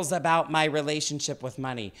 Rules about my relationship with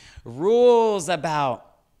money. Rules about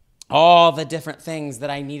all the different things that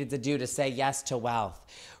I needed to do to say yes to wealth.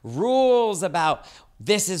 Rules about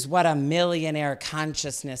this is what a millionaire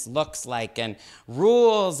consciousness looks like, and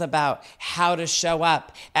rules about how to show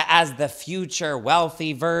up as the future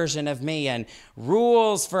wealthy version of me, and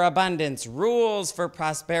rules for abundance, rules for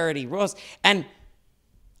prosperity, rules. And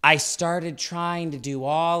I started trying to do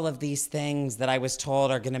all of these things that I was told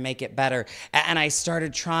are going to make it better. And I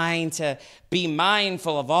started trying to be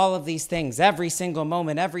mindful of all of these things every single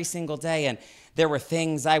moment, every single day. And there were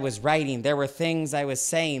things I was writing. There were things I was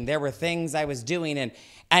saying. There were things I was doing.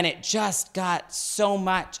 And it just got so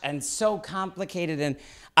much and so complicated. And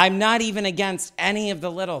I'm not even against any of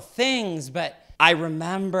the little things, but I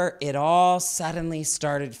remember it all suddenly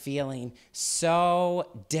started feeling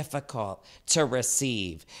so difficult to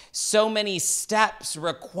receive. So many steps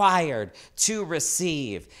required to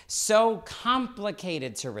receive. So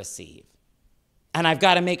complicated to receive. And I've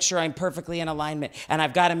got to make sure I'm perfectly in alignment. And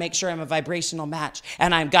I've got to make sure I'm a vibrational match.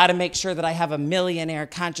 And I've got to make sure that I have a millionaire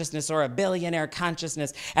consciousness or a billionaire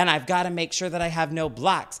consciousness. And I've got to make sure that I have no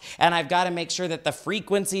blocks. And I've got to make sure that the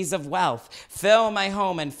frequencies of wealth fill my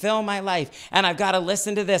home and fill my life. And I've got to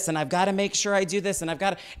listen to this. And I've got to make sure I do this. And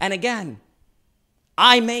and again,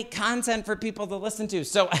 I make content for people to listen to.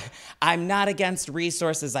 So I'm not against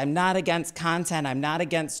resources. I'm not against content. I'm not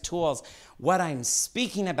against tools. What I'm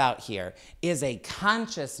speaking about here is a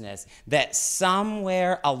consciousness that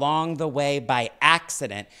somewhere along the way by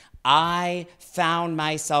accident, I found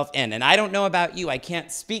myself in. And I don't know about you. I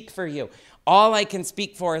can't speak for you. All I can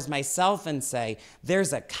speak for is myself and say,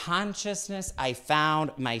 there's a consciousness I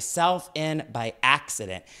found myself in by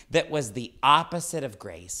accident that was the opposite of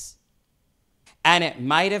grace. And it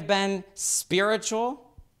might have been spiritual,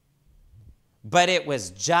 but it was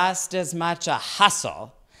just as much a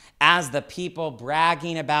hustle as the people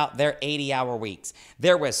bragging about their 80-hour weeks.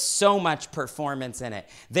 There was so much performance in it.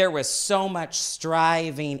 There was so much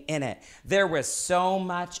striving in it. There was so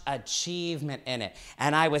much achievement in it.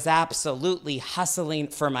 And I was absolutely hustling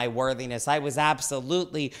for my worthiness. I was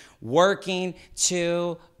absolutely working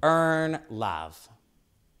to earn love.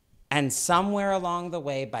 And somewhere along the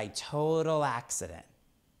way, by total accident,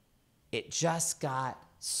 it just got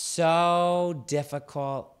so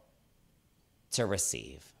difficult to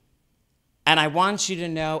receive. And I want you to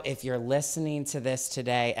know, if you're listening to this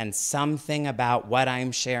today and something about what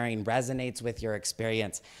I'm sharing resonates with your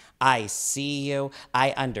experience, I see you,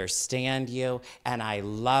 I understand you, and I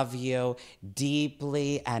love you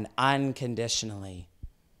deeply and unconditionally.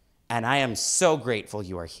 And I am so grateful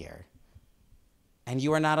you are here. And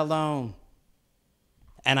you are not alone.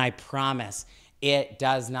 And I promise it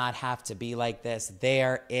does not have to be like this.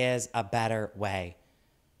 There is a better way.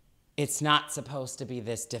 It's not supposed to be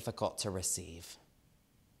this difficult to receive.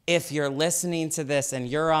 If you're listening to this and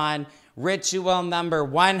you're on ritual number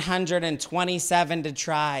 127 to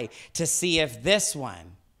try to see if this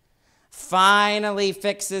one finally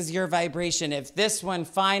fixes your vibration, if this one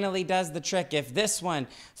finally does the trick, if this one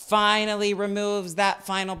finally removes that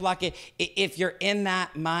final block, if you're in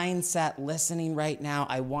that mindset listening right now,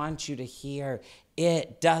 I want you to hear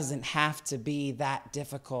it doesn't have to be that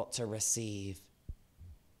difficult to receive.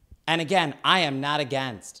 And again, I am not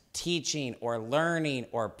against teaching or learning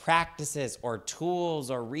or practices or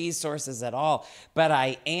tools or resources at all, but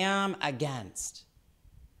I am against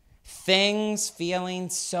things feeling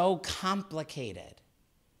so complicated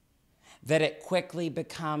that it quickly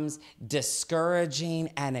becomes discouraging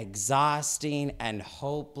and exhausting and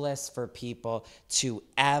hopeless for people to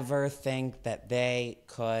ever think that they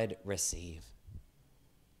could receive.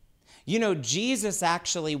 You know, Jesus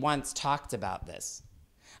actually once talked about this.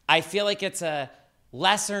 I feel like it's a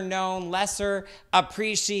lesser known, lesser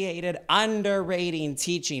appreciated, underrated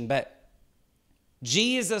teaching, but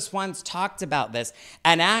Jesus once talked about this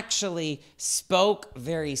and actually spoke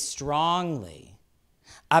very strongly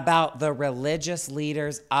about the religious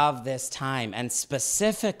leaders of this time, and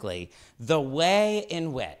specifically the way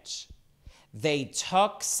in which They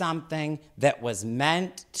took something that was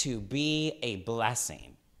meant to be a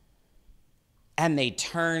blessing and they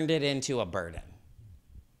turned it into a burden.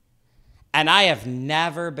 And I have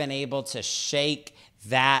never been able to shake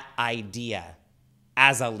that idea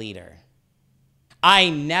as a leader. I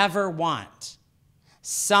never want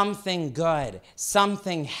something good,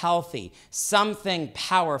 something healthy, something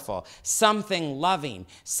powerful, something loving,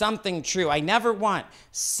 something true. I never want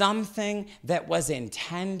something that was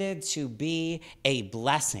intended to be a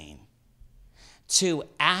blessing to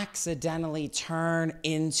accidentally turn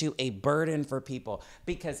into a burden for people.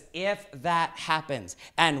 Because if that happens,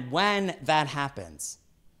 and when that happens,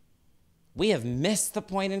 we have missed the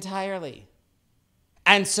point entirely.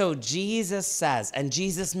 And so Jesus says, and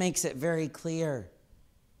Jesus makes it very clear,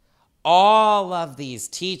 all of these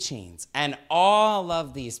teachings and all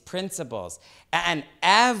of these principles and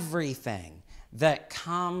everything that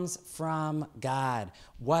comes from God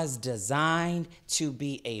was designed to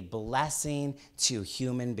be a blessing to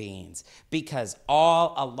human beings. Because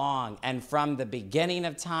all along and from the beginning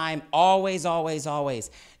of time, always, always, always,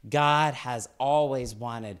 God has always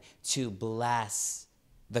wanted to bless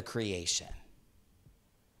the creation.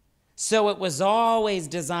 So it was always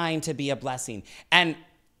designed to be a blessing. And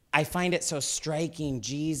I find it so striking.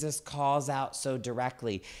 Jesus calls out so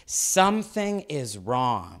directly, something is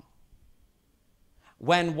wrong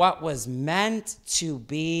when what was meant to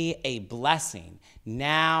be a blessing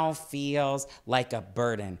now feels like a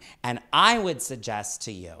burden. And I would suggest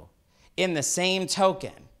to you, in the same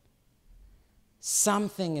token,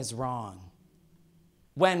 something is wrong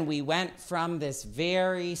when we went from this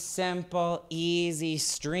very simple, easy,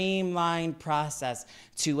 streamlined process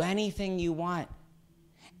to anything you want.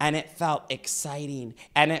 And it felt exciting,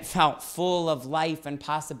 and it felt full of life and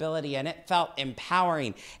possibility, and it felt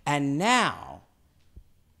empowering. And now,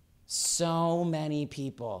 so many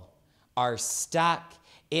people are stuck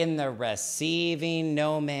in the receiving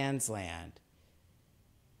no man's land,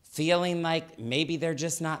 feeling like maybe they're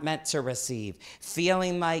just not meant to receive,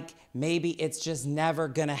 feeling like maybe it's just never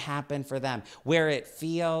gonna happen for them, where it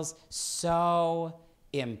feels so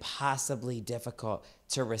impossibly difficult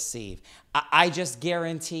to receive. I just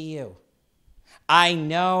guarantee you, I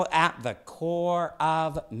know at the core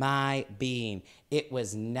of my being, it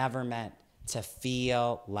was never meant to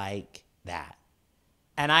feel like that.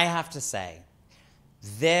 And I have to say,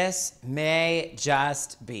 this may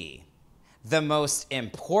just be the most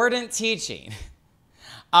important teaching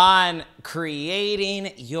on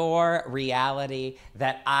creating your reality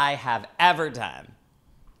that I have ever done.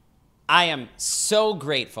 I am so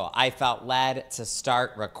grateful I felt led to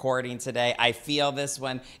start recording today. I feel this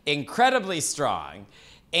one incredibly strong.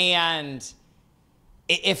 And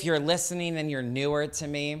if you're listening and you're newer to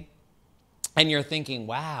me and you're thinking,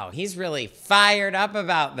 wow, he's really fired up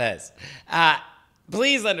about this,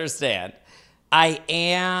 please understand, I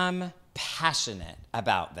am passionate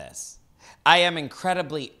about this. I am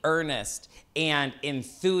incredibly earnest and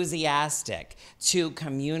enthusiastic to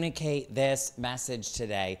communicate this message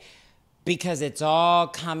today, because it's all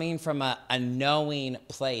coming from a knowing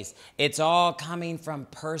place. It's all coming from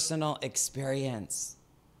personal experience.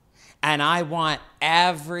 And I want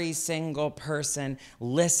every single person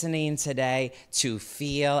listening today to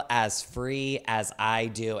feel as free as I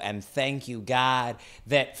do. And thank you, God,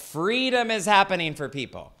 that freedom is happening for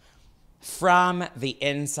people from the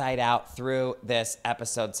inside out through this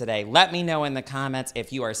episode today. Let me know in the comments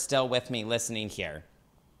if you are still with me listening here.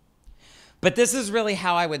 But this is really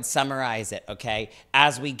how I would summarize it, okay?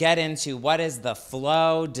 As we get into what is the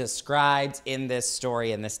flow described in this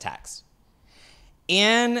story, in this text.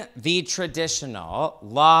 In the traditional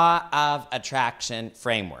law of attraction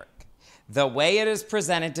framework, the way it is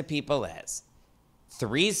presented to people is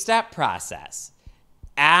three-step process: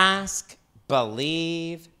 ask,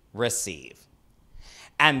 believe, receive.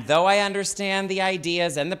 And though I understand the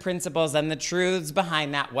ideas and the principles and the truths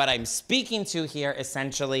behind that, what I'm speaking to here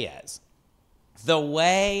essentially is the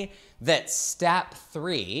way that step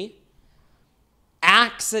 3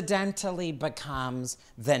 accidentally becomes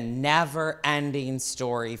the never-ending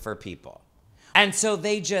story for people. And so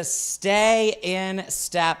they just stay in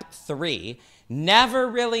step 3, never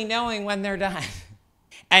really knowing when they're done.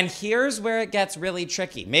 And here's where it gets really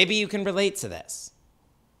tricky. Maybe you can relate to this.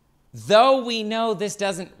 Though we know this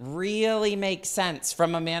doesn't really make sense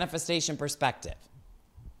from a manifestation perspective,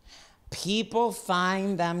 people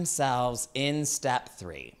find themselves in step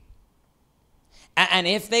 3. And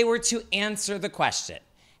if they were to answer the question,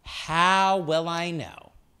 how will I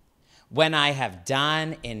know when I have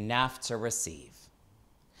done enough to receive?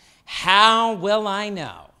 How will I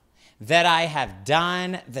know that I have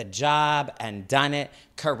done the job and done it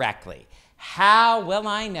correctly? How will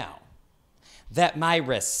I know that my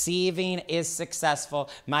receiving is successful,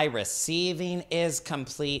 my receiving is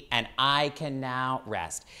complete, and I can now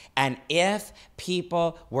rest? And if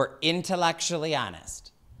people were intellectually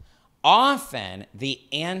honest, often the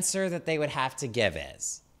answer that they would have to give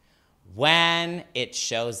is when it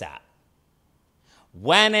shows up,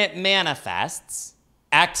 when it manifests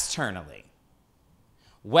externally.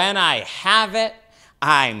 When I have it,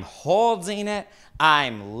 I'm holding it,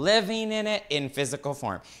 I'm living in it in physical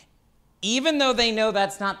form. Even though they know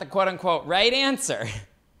that's not the quote unquote right answer,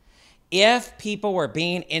 if people were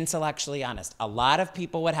being intellectually honest, a lot of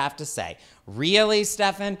people would have to say, really,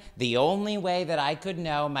 Stefan, the only way that I could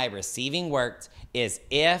know my receiving worked is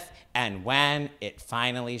if and when it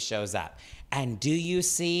finally shows up. And do you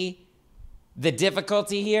see the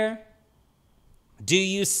difficulty here? Do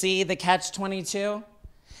you see the catch-22?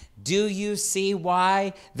 Do you see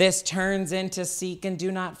why this turns into seek and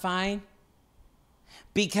do not find?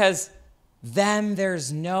 Because then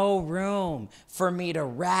there's no room for me to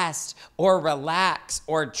rest or relax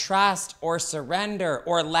or trust or surrender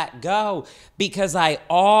or let go, because I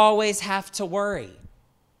always have to worry.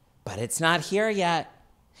 But it's not here yet.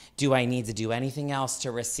 Do I need to do anything else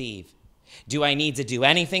to receive? Do I need to do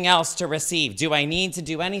anything else to receive? Do I need to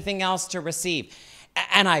do anything else to receive?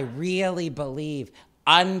 And I really believe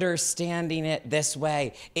understanding it this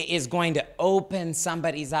way is going to open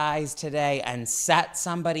somebody's eyes today and set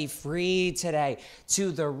somebody free today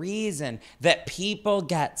to the reason that people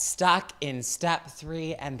get stuck in step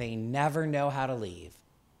 3 and they never know how to leave.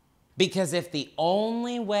 Because if the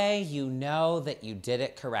only way you know that you did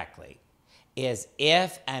it correctly is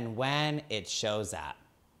if and when it shows up,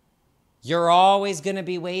 you're always going to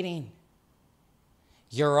be waiting.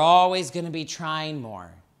 You're always going to be trying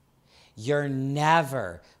more. You're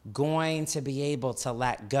never going to be able to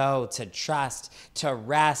let go, to trust, to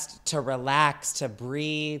rest, to relax, to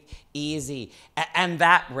breathe easy. And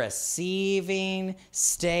that receiving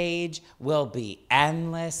stage will be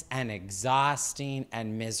endless and exhausting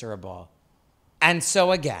and miserable. And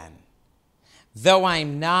so again, though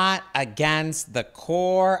I'm not against the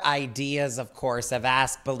core ideas, of course, of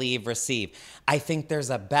ask, believe, receive, I think there's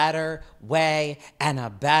a better way and a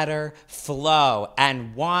better flow,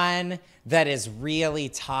 and one that is really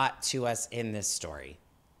taught to us in this story.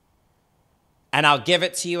 And I'll give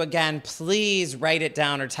it to you again. Please write it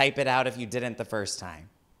down or type it out if you didn't the first time.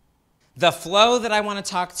 The flow that I want to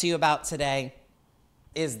talk to you about today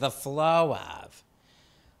is the flow of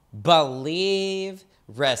believe,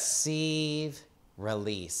 receive,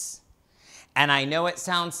 release. And I know it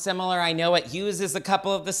sounds similar. I know it uses a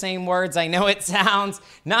couple of the same words. I know it sounds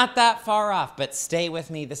not that far off, but stay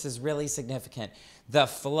with me. This is really significant. The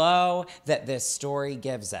flow that this story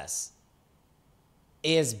gives us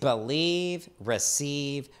is believe,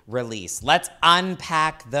 receive, release. Let's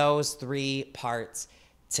unpack those 3 parts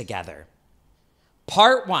together.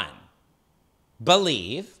 Part 1,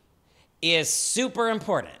 believe, is super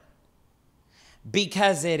important,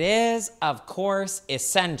 because it is, of course,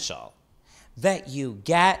 essential that you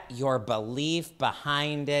get your belief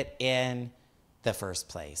behind it in the first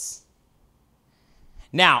place.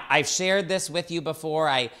 Now, I've shared this with you before.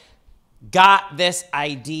 I got this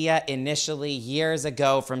idea initially years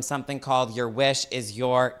ago from something called Your Wish is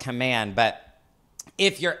Your Command. But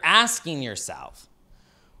if you're asking yourself,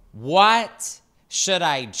 what should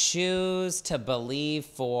I choose to believe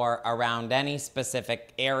for around any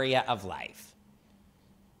specific area of life?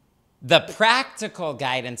 The practical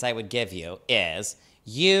guidance I would give you is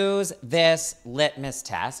use this litmus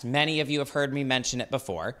test. Many of you have heard me mention it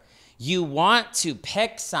before. You want to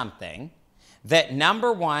pick something that,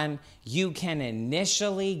 number 1, you can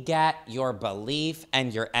initially get your belief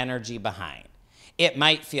and your energy behind. It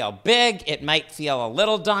might feel big, it might feel a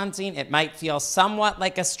little daunting, it might feel somewhat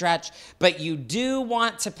like a stretch, but you do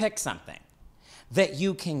want to pick something that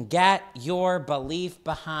you can get your belief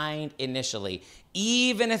behind initially,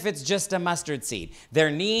 even if it's just a mustard seed. There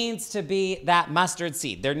needs to be that mustard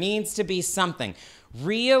seed. There needs to be something.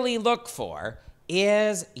 Really look for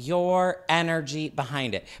is your energy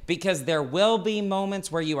behind it, because there will be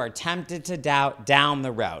moments where you are tempted to doubt down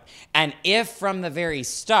the road. And if from the very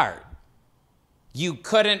start you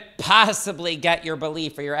couldn't possibly get your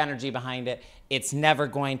belief or your energy behind it, it's never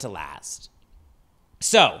going to last.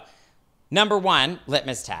 So, number 1,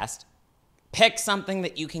 litmus test, pick something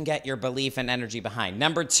that you can get your belief and energy behind.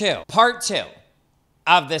 Number 2, part 2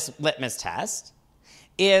 of this litmus test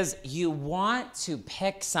is you want to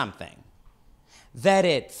pick something that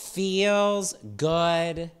it feels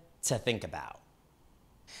good to think about.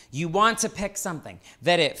 You want to pick something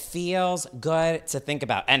that it feels good to think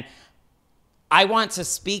about. And I want to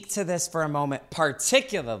speak to this for a moment,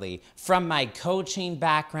 particularly from my coaching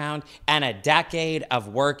background and a decade of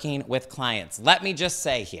working with clients. Let me just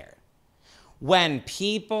say here, when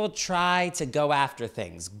people try to go after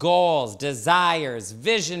things, goals, desires,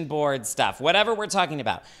 vision board stuff, whatever we're talking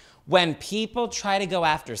about, when people try to go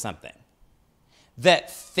after something that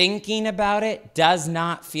thinking about it does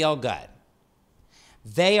not feel good,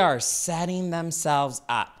 they are setting themselves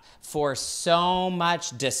up for so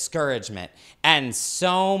much discouragement and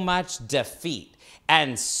so much defeat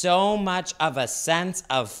and so much of a sense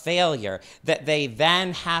of failure that they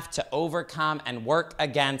then have to overcome and work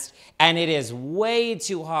against, and it is way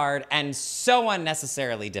too hard and so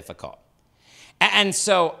unnecessarily difficult. And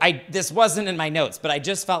so this wasn't in my notes, but I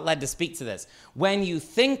just felt led to speak to this. When you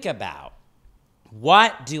think about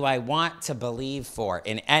what do I want to believe for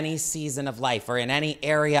in any season of life or in any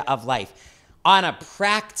area of life, on a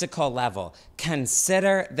practical level,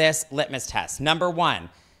 consider this litmus test. Number one,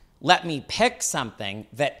 let me pick something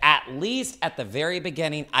that at least at the very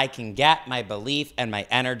beginning I can get my belief and my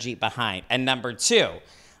energy behind. And number two,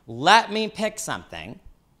 let me pick something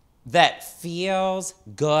that feels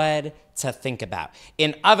good to think about.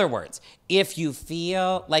 In other words, if you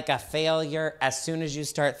feel like a failure as soon as you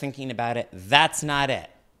start thinking about it, that's not it.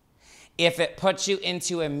 If it puts you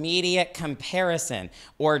into immediate comparison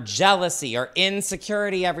or jealousy or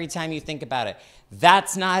insecurity every time you think about it,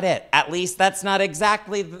 that's not it. At least that's not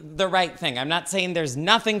exactly the right thing. I'm not saying there's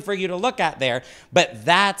nothing for you to look at there, but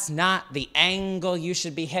that's not the angle you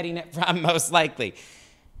should be hitting it from, most likely.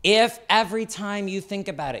 If every time you think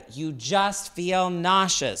about it, you just feel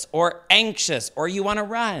nauseous or anxious or you want to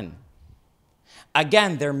run,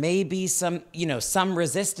 again, there may be some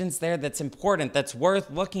resistance there that's important, that's worth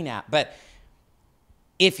looking at. But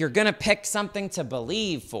if you're going to pick something to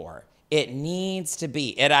believe for, it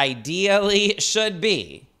ideally should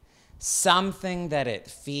be something that it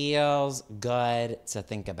feels good to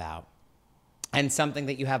think about and something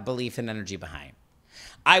that you have belief and energy behind.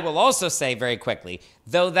 I will also say very quickly,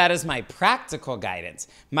 though that is my practical guidance,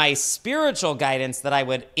 my spiritual guidance that I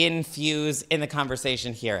would infuse in the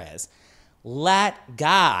conversation here is, let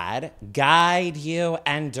God guide you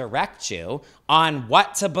and direct you on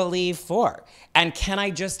what to believe for. And can I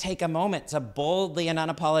just take a moment to boldly and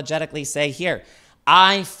unapologetically say here,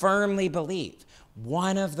 I firmly believe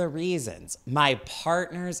one of the reasons my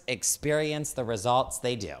partners experience the results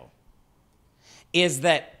they do is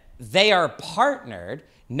that they are partnered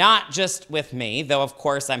not just with me, though of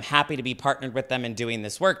course I'm happy to be partnered with them in doing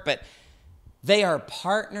this work, but they are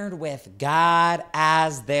partnered with God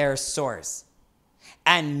as their source.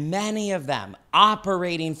 And many of them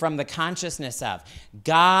operating from the consciousness of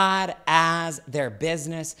God as their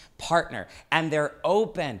business partner. And they're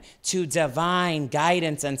open to divine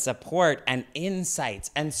guidance and support and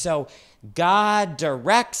insights. And so God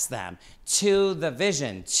directs them to the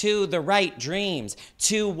vision, to the right dreams,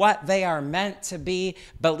 to what they are meant to be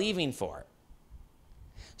believing for.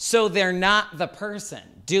 So they're not the person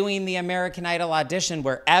doing the American Idol audition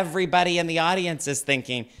where everybody in the audience is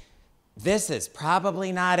thinking, this is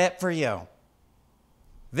probably not it for you.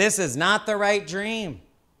 This is not the right dream.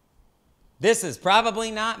 This is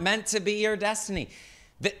probably not meant to be your destiny.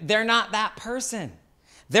 They're not that person.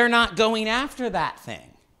 They're not going after that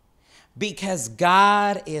thing because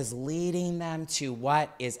God is leading them to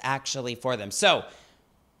what is actually for them. So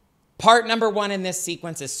part number one in this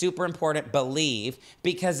sequence is super important, believe,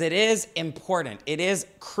 because it is important. It is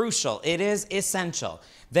crucial. It is essential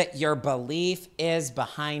that your belief is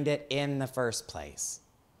behind it in the first place.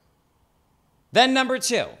 Then number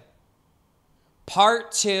two,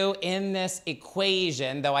 part two in this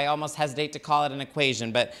equation, though I almost hesitate to call it an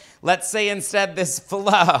equation, but let's say instead this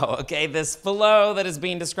flow, okay, this flow that is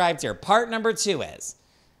being described here. Part number two is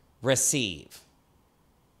receive.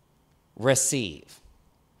 Receive.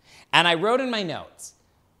 And I wrote in my notes,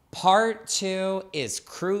 part two is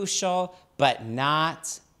crucial, but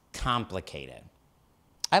not complicated.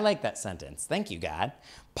 I like that sentence. Thank you, God.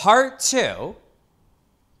 Part two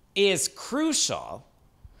is crucial,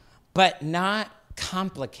 but not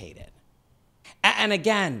complicated. And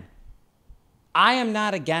again, I am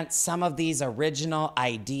not against some of these original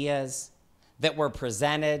ideas that were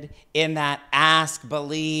presented in that ask,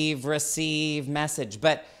 believe, receive message,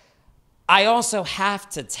 but I also have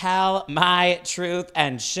to tell my truth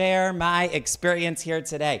and share my experience here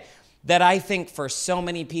today. that I think for so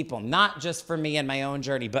many people, not just for me and my own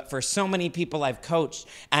journey, but for so many people I've coached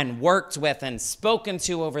and worked with and spoken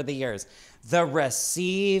to over the years, the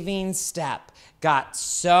receiving step got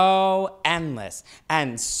so endless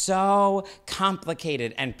and so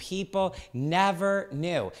complicated, and people never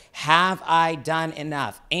knew. Have I done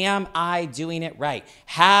enough? Am I doing it right?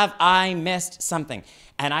 Have I missed something?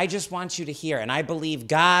 And I just want you to hear, and I believe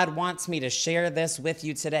God wants me to share this with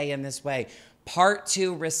you today in this way. Part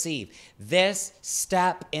 2, receive. This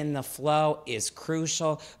step in the flow is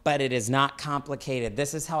crucial, but it is not complicated.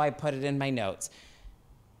 This is how I put it in my notes.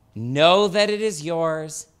 Know that it is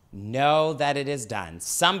yours. Know that it is done.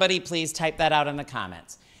 Somebody please type that out in the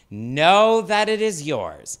comments. Know that it is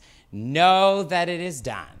yours. Know that it is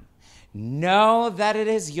done. Know that it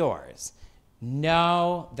is yours.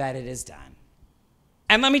 Know that it is done.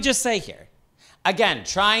 And let me just say here, again,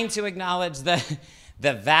 trying to acknowledge the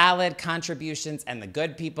valid contributions and the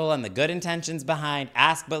good people and the good intentions behind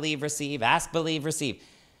ask, believe, receive, ask, believe, receive.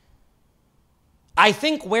 I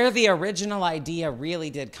think where the original idea really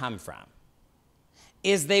did come from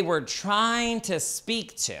is they were trying to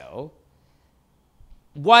speak to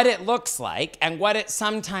what it looks like and what it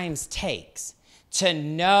sometimes takes to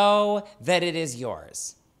know that it is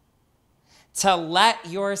yours, to let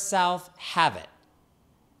yourself have it,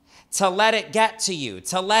 to let it get to you,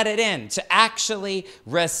 to let it in, to actually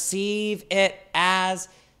receive it as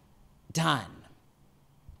done.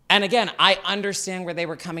 And again, I understand where they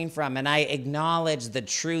were coming from, and I acknowledge the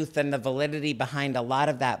truth and the validity behind a lot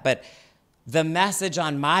of that. But the message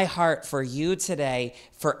on my heart for you today,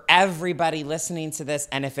 for everybody listening to this,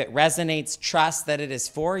 and if it resonates, trust that it is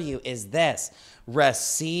for you, is this.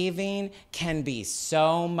 Receiving can be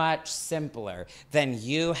so much simpler than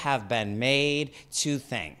you have been made to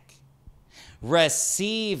think.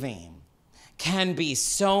 Receiving can be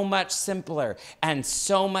so much simpler and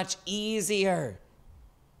so much easier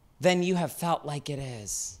than you have felt like it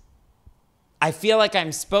is. I feel like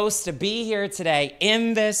I'm supposed to be here today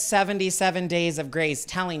in this 77 days of grace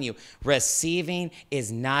telling you receiving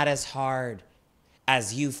is not as hard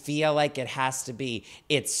as you feel like it has to be.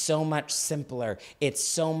 It's so much simpler. It's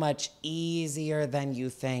so much easier than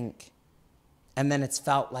you think. And then it's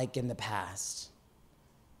felt like in the past.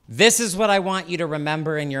 This is what I want you to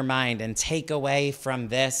remember in your mind and take away from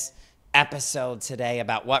this episode today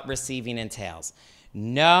about what receiving entails.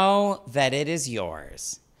 Know that it is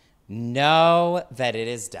yours. Know that it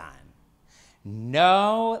is done.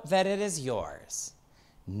 Know that it is yours.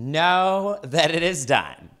 Know that it is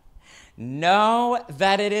done. Know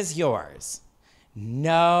that it is yours.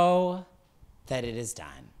 Know that it is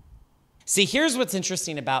done. See, here's what's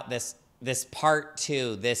interesting about this part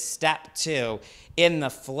 2, this step 2 in the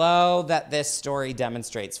flow that this story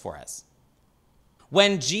demonstrates for us.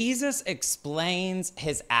 When Jesus explains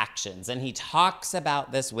his actions, and he talks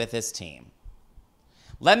about this with his team,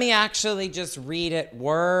 let me actually just read it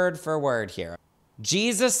word for word here.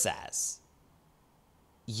 Jesus says,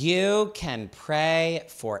 you can pray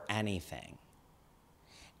for anything.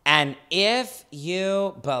 And if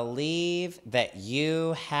you believe that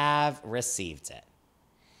you have received it,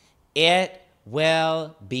 it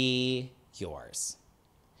will be yours.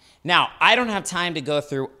 Now, I don't have time to go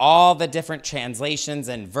through all the different translations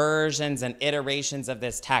and versions and iterations of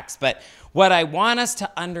this text, but what I want us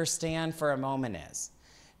to understand for a moment is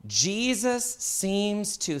Jesus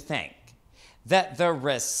seems to think that the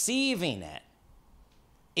receiving it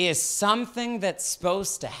is something that's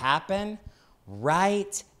supposed to happen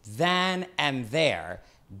right then and there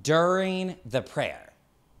during the prayer.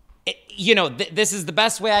 This is the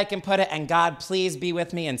best way I can put it, and God, please be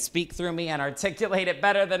with me and speak through me and articulate it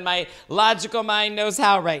better than my logical mind knows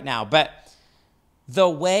how right now. But the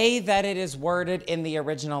way that it is worded in the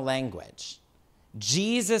original language,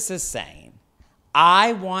 Jesus is saying,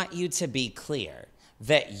 I want you to be clear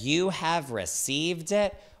that you have received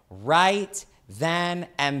it right then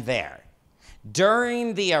and there.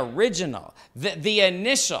 During the original, the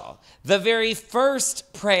initial, the very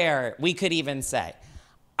first prayer, we could even say,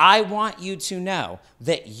 I want you to know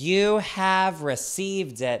that you have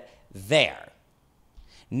received it there.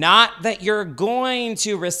 Not that you're going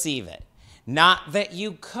to receive it. Not that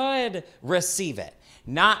you could receive it.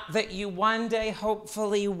 Not that you one day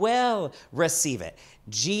hopefully will receive it.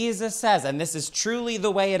 Jesus says, and this is truly the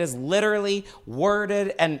way it is literally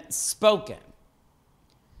worded and spoken,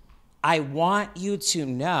 I want you to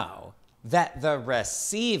know that the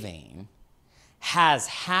receiving has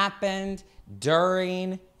happened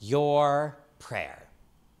during your prayer.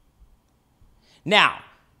 Now,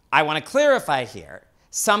 I want to clarify here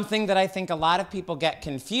something that I think a lot of people get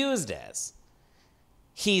confused is,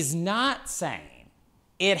 he's not saying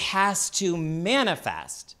it has to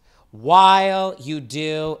manifest while you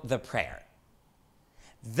do the prayer.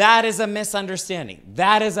 That is a misunderstanding.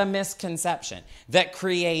 That is a misconception that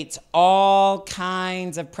creates all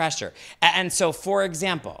kinds of pressure. And so, for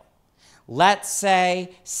example, let's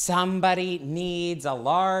say somebody needs a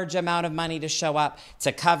large amount of money to show up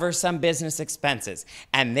to cover some business expenses,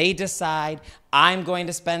 and they decide, I'm going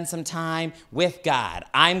to spend some time with God.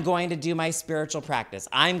 I'm going to do my spiritual practice.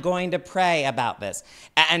 I'm going to pray about this.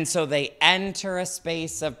 And so they enter a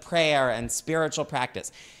space of prayer and spiritual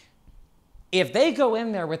practice. If they go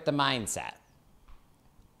in there with the mindset,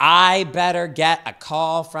 I better get a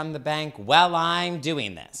call from the bank while I'm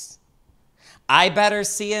doing this. I better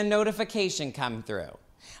see a notification come through.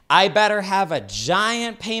 I better have a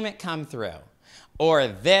giant payment come through. Or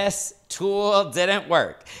this tool didn't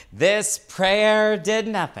work. This prayer did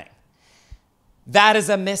nothing. That is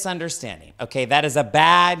a misunderstanding, okay? That is a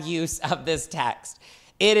bad use of this text.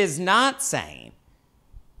 It is not saying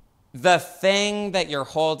the thing that you're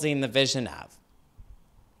holding the vision of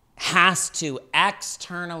has to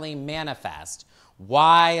externally manifest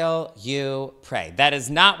while you pray. That is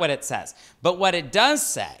not what it says. But what it does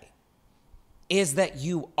say is that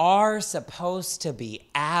you are supposed to be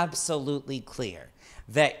absolutely clear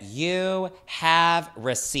that you have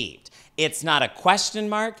received. It's not a question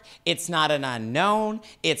mark. It's not an unknown.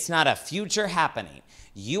 It's not a future happening.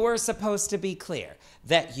 You are supposed to be clear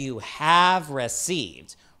that you have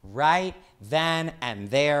received right then and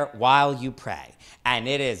there while you pray. And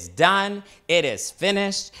it is done, it is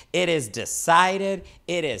finished, it is decided,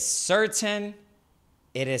 it is certain,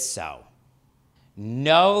 it is so.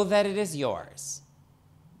 Know that it is yours.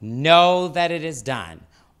 Know that it is done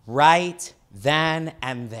right then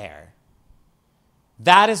and there.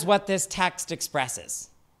 That is what this text expresses.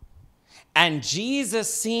 And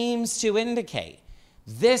Jesus seems to indicate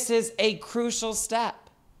this is a crucial step.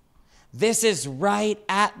 This is right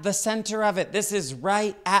at the center of it. This is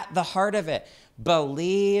right at the heart of it.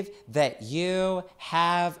 Believe that you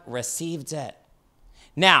have received it.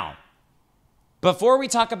 Now, before we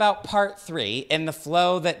talk about part 3 in the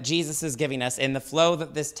flow that Jesus is giving us, in the flow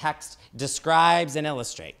that this text describes and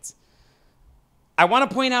illustrates, I want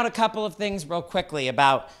to point out a couple of things real quickly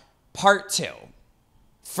about part 2.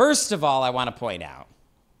 First of all, I want to point out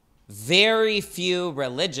very few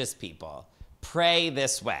religious people pray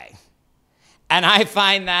this way. And I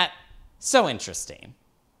find that so interesting.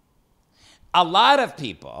 A lot of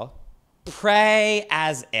people pray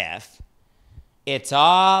as if it's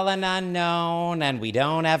all an unknown and we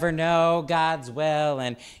don't ever know God's will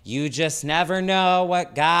and you just never know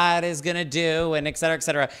what God is going to do and et cetera, et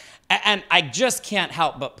cetera. And I just can't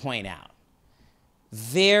help but point out,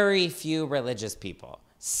 very few religious people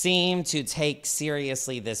seem to take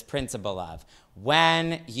seriously this principle of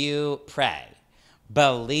when you pray,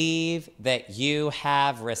 believe that you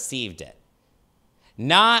have received it.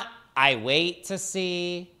 Not, I wait to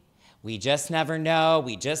see. We just never know.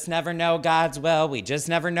 We just never know God's will. We just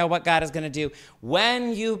never know what God is going to do.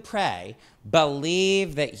 When you pray,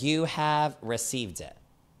 believe that you have received it.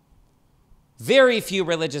 Very few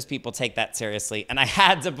religious people take that seriously, and I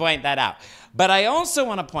had to point that out. But I also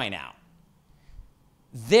want to point out,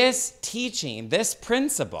 this teaching, this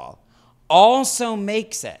principle, also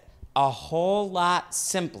makes it a whole lot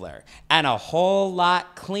simpler and a whole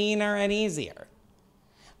lot cleaner and easier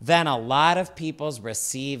than a lot of people's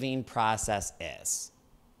receiving process is.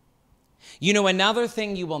 You know, another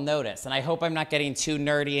thing you will notice, and I hope I'm not getting too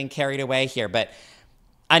nerdy and carried away here, but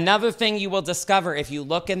another thing you will discover if you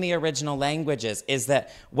look in the original languages is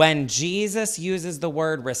that when Jesus uses the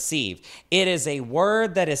word receive, it is a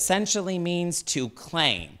word that essentially means to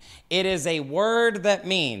claim. It is a word that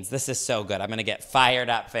means, this is so good, I'm going to get fired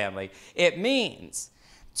up, family. It means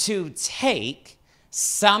to take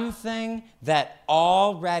something that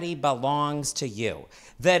already belongs to you,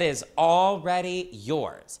 that is already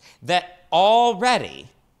yours, that already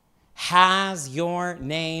has your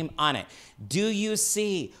name on it. Do you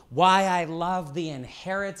see why I love the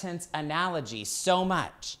inheritance analogy so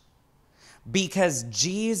much? Because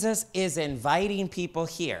Jesus is inviting people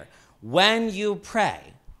here. When you pray,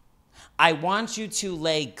 I want you to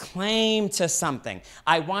lay claim to something.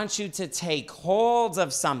 I want you to take hold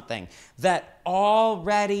of something that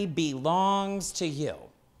already belongs to you.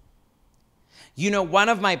 You know, one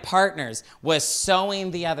of my partners was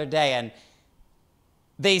sewing the other day, and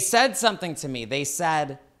they said something to me. They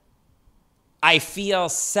said, I feel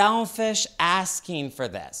selfish asking for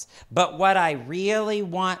this, but what I really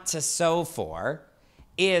want to sew for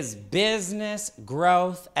is business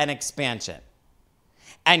growth and expansion.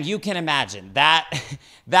 And you can imagine that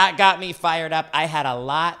that got me fired up. I had a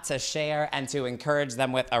lot to share and to encourage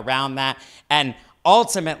them with around that. And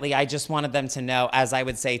ultimately, I just wanted them to know, as I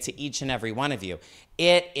would say to each and every one of you,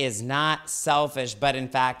 it is not selfish, but in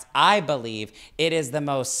fact, I believe it is the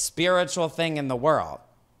most spiritual thing in the world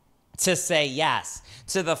to say yes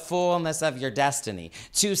to the fullness of your destiny,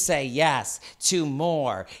 to say yes to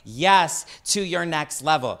more, yes to your next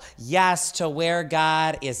level, yes to where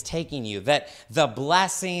God is taking you, that the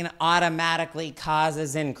blessing automatically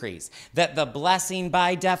causes increase, that the blessing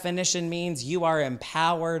by definition means you are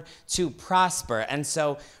empowered to prosper. And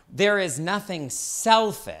so there is nothing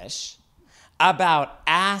selfish about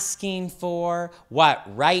asking for what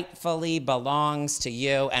rightfully belongs to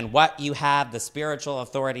you and what you have the spiritual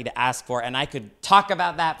authority to ask for. And I could talk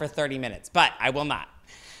about that for 30 minutes, but I will not.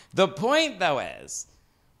 The point, though, is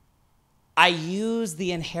I use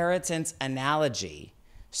the inheritance analogy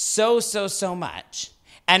so much.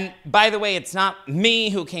 And by the way, it's not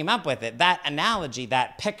me who came up with it. That analogy,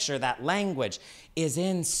 that picture, that language is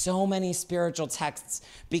in so many spiritual texts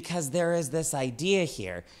because there is this idea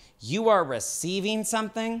here. You are receiving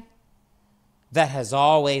something that has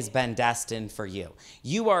always been destined for you.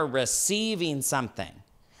 You are receiving something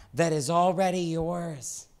that is already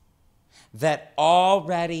yours, that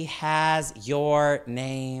already has your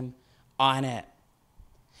name on it.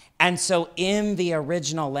 And so in the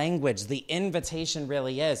original language, the invitation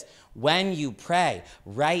really is, when you pray,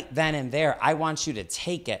 right then and there, I want you to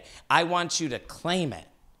take it. I want you to claim it.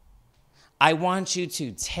 I want you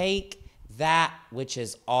to take that which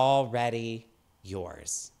is already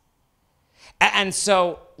yours. And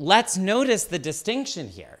so let's notice the distinction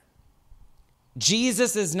here.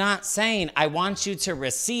 Jesus is not saying, I want you to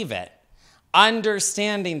receive it,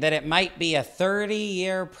 understanding that it might be a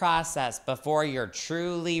 30-year process before you're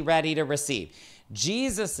truly ready to receive.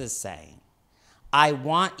 Jesus is saying, I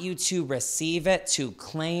want you to receive it, to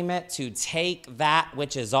claim it, to take that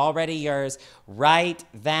which is already yours right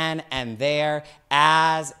then and there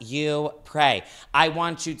as you pray. I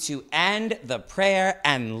want you to end the prayer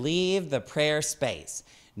and leave the prayer space,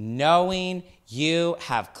 knowing you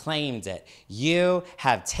have claimed it, you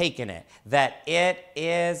have taken it, that it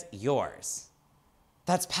is yours.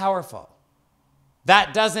 That's powerful.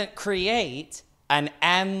 That doesn't create an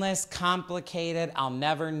endless, complicated, I'll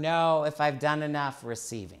never know if I've done enough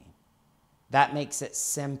receiving. That makes it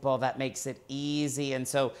simple. That makes it easy. And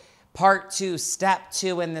so part 2, step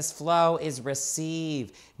 2 in this flow is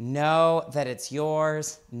receive. Know that it's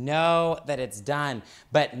yours. Know that it's done.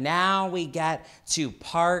 But now we get to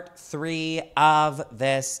part 3 of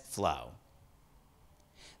this flow.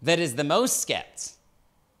 That is the most skipped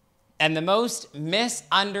and the most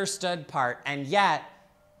misunderstood part, and yet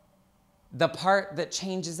the part that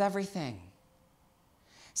changes everything.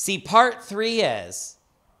 See, part 3 is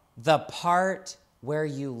the part where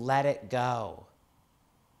you let it go.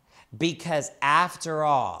 Because after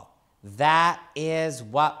all, that is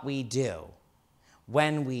what we do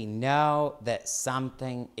when we know that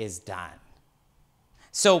something is done.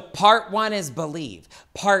 So part 1 is believe,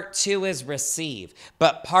 part 2 is receive,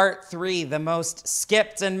 but part 3, the most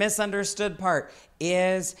skipped and misunderstood part,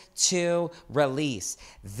 is to release.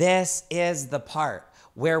 This is the part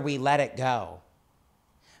where we let it go,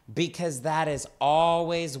 because that is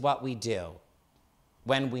always what we do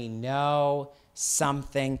when we know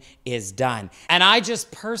something is done. And I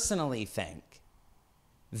just personally think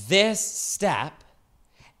this step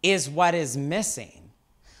is what is missing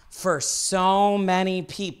for so many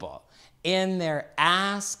people in their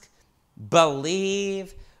ask,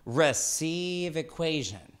 believe, receive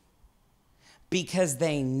equation, because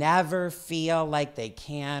they never feel like they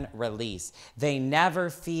can release. They never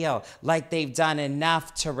feel like they've done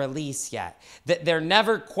enough to release yet. That they're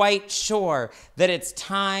never quite sure that it's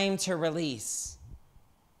time to release.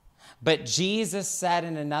 But Jesus said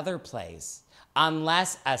in another place,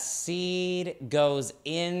 unless a seed goes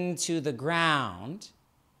into the ground,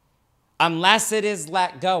 unless it is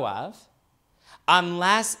let go of,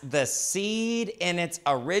 unless the seed in its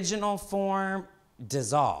original form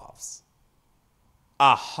dissolves,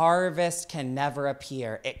 a harvest can never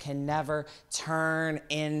appear. It can never turn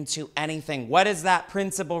into anything. What is that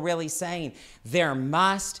principle really saying? There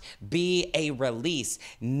must be a release.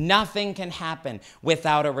 Nothing can happen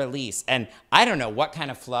without a release. And I don't know what kind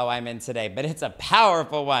of flow I'm in today, but it's a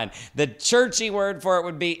powerful one. The churchy word for it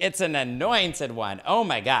would be, it's an anointed one. Oh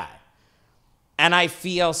my God. And I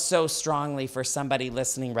feel so strongly for somebody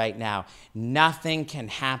listening right now. Nothing can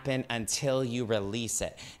happen until you release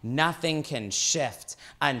it. Nothing can shift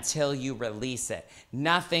until you release it.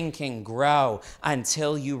 Nothing can grow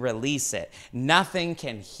until you release it. Nothing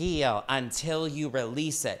can heal until you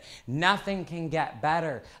release it. Nothing can get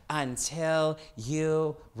better until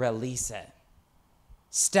you release it.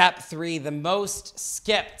 Step 3, the most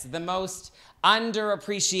skipped, the most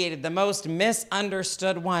underappreciated, the most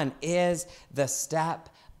misunderstood one is the step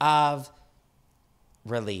of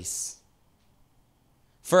release.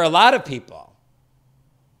 For a lot of people,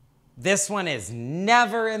 this one is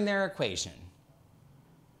never in their equation.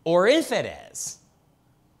 Or if it is,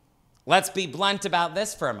 let's be blunt about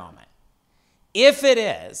this for a moment. If it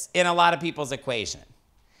is in a lot of people's equation,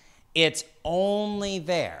 it's only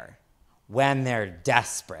there when they're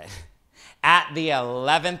desperate. At the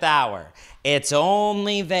 11th hour, it's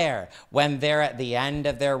only there when they're at the end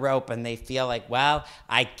of their rope and they feel like, well,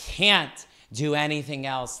 I can't do anything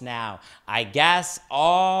else now. I guess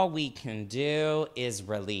all we can do is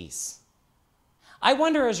release. I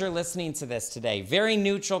wonder, as you're listening to this today, very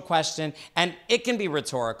neutral question, and it can be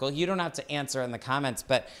rhetorical. You don't have to answer in the comments,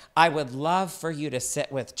 but I would love for you to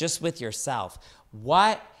sit with, just with yourself.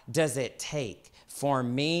 What does it take for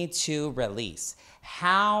me to release?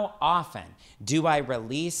 How often do I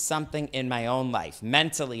release something in my own life,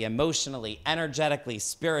 mentally, emotionally, energetically,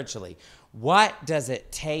 spiritually? What does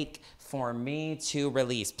it take for me to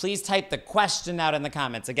release? Please type the question out in the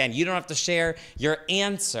comments. Again, you don't have to share your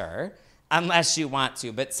answer unless you want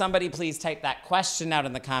to, but somebody please type that question out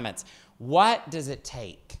in the comments. What does it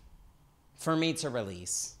take for me to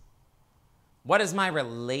release? What is my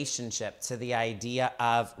relationship to the idea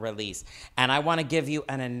of release? And I want to give you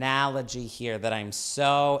an analogy here that I'm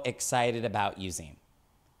so excited about using.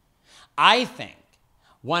 I think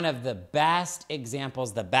one of the best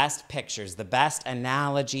examples, the best pictures, the best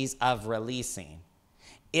analogies of releasing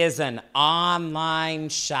is an online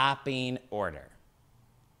shopping order.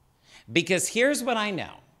 Because here's what I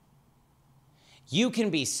know. You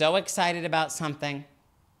can be so excited about something.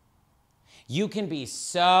 You can be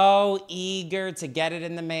so eager to get it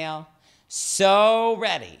in the mail, so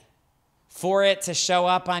ready for it to show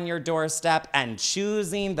up on your doorstep and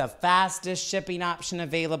choosing the fastest shipping option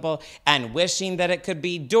available and wishing that it could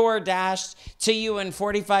be door dashed to you in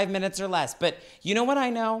 45 minutes or less. But you know what I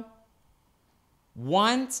know?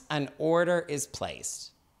 Once an order is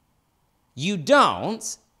placed, you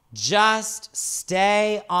don't just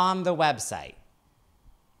stay on the website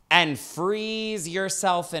and freeze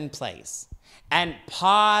yourself in place and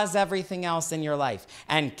pause everything else in your life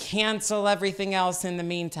and cancel everything else in the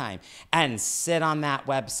meantime and sit on that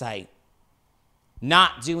website,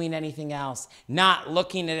 not doing anything else, not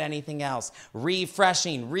looking at anything else,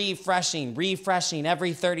 refreshing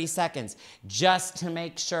every 30 seconds just to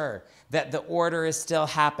make sure that the order is still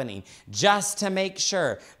happening, just to make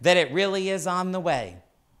sure that it really is on the way,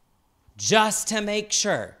 just to make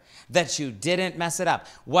sure that you didn't mess it up.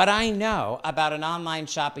 What I know about an online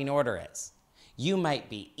shopping order is you might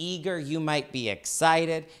be eager, you might be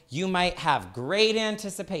excited, you might have great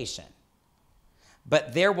anticipation,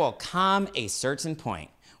 but there will come a certain point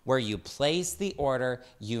where you place the order,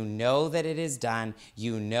 you know that it is done,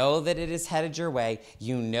 you know that it is headed your way,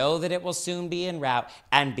 you know that it will soon be en route,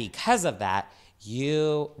 and because of that,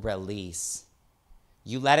 you release.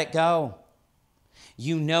 You let it go.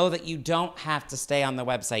 You know that you don't have to stay on the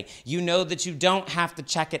website. You know that you don't have to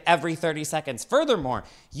check it every 30 seconds. Furthermore,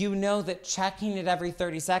 you know that checking it every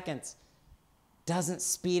 30 seconds doesn't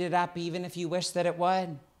speed it up even if you wish that it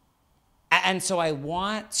would. And so I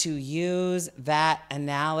want to use that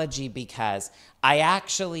analogy because I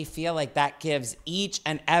actually feel like that gives each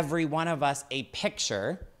and every one of us a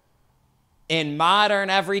picture in modern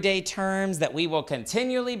everyday terms that we will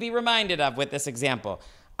continually be reminded of with this example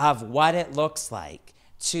of what it looks like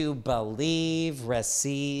to believe,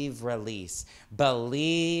 receive, release.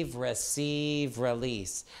 Believe, receive,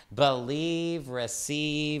 release. Believe,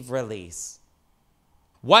 receive, release.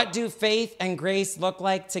 What do faith and grace look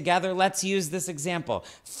like together? Let's use this example.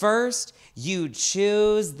 First, you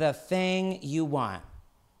choose the thing you want.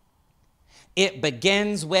 It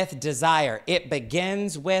begins with desire. It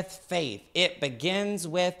begins with faith. It begins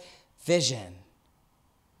with vision.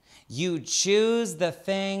 You choose the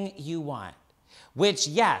thing you want, which,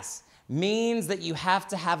 yes, means that you have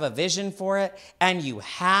to have a vision for it and you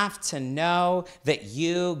have to know that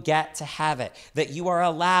you get to have it, that you are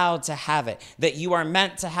allowed to have it, that you are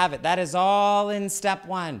meant to have it. That is all in step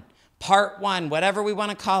one, part one, whatever we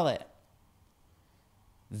want to call it.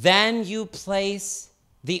 Then you place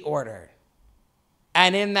the order.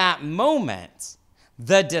 And in that moment,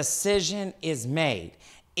 The decision is made.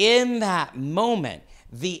 In that moment,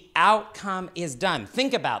 the outcome is done.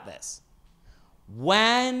 Think about this.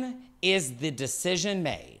 When is the decision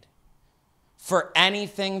made for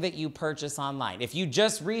anything that you purchase online? If you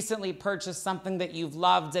just recently purchased something that you've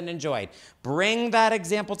loved and enjoyed, bring that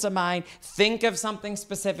example to mind. Think of something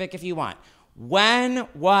specific if you want. When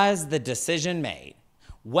was the decision made?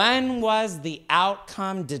 When was the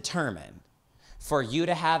outcome determined for you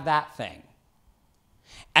to have that thing?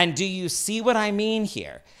 And do you see what I mean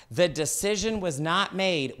here? The decision was not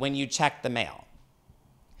made when you checked the mail.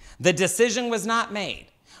 The decision was not made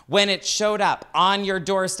when it showed up on your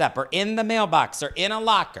doorstep or in the mailbox or in a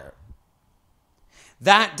locker.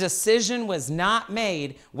 That decision was not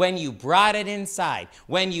made when you brought it inside,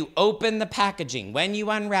 when you opened the packaging, when you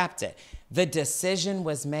unwrapped it. The decision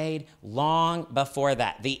was made long before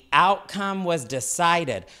that. The outcome was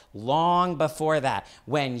decided long before that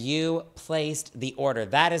when you placed the order.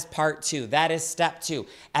 That is part 2. That is step 2.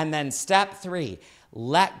 And then step 3,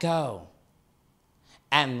 let go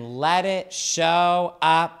and let it show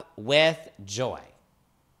up with joy.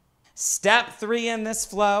 Step 3 in this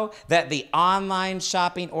flow that the online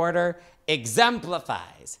shopping order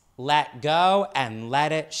exemplifies. Let go and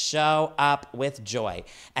let it show up with joy.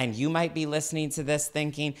 And you might be listening to this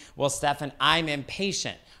thinking, well, Stefan, I'm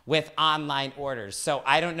impatient with online orders, so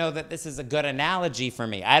I don't know that this is a good analogy for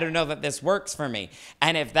me. I don't know that this works for me.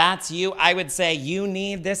 And if that's you, I would say you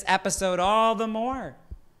need this episode all the more.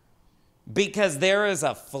 Because there is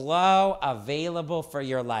a flow available for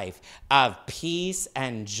your life of peace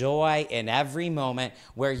and joy in every moment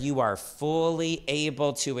where you are fully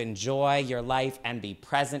able to enjoy your life and be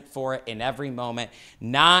present for it in every moment,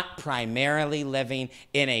 not primarily living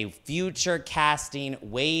in a future casting,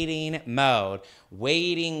 waiting mode,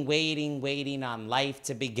 waiting on life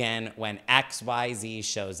to begin when XYZ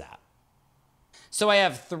shows up. So I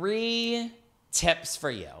have 3 tips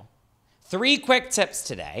for you, 3 quick tips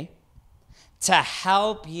today to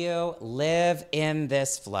help you live in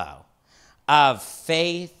this flow of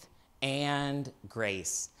faith and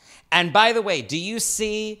grace. And by the way, do you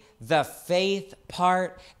see the faith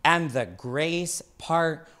part and the grace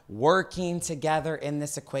part working together in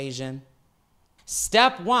this equation?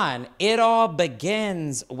 Step 1, it all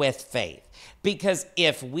begins with faith. Because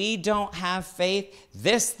if we don't have faith,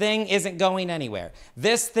 this thing isn't going anywhere.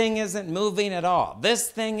 This thing isn't moving at all. This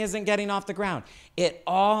thing isn't getting off the ground. It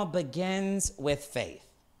all begins with faith.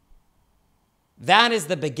 That is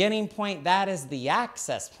the beginning point. That is the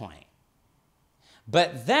access point.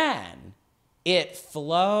 But then it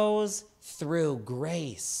flows through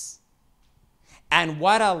grace. And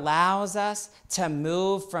what allows us to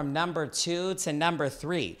move from number 2 to number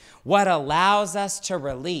 3, what allows us to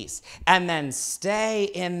release and then stay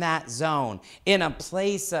in that zone, in a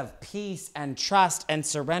place of peace and trust and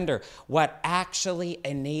surrender, what actually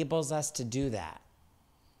enables us to do that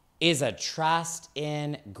is a trust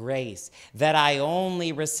in grace that I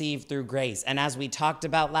only receive through grace. And as we talked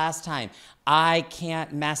about last time, I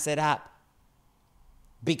can't mess it up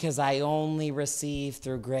because I only receive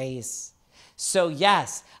through grace. So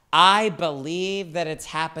yes, I believe that it's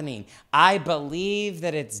happening. I believe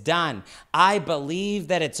that it's done. I believe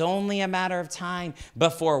that it's only a matter of time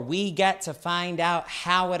before we get to find out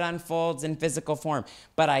how it unfolds in physical form.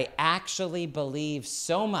 But I actually believe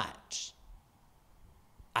so much,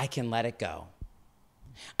 I can let it go.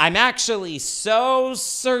 I'm actually so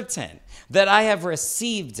certain that I have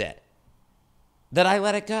received it that I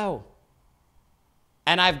let it go.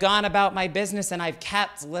 And I've gone about my business and I've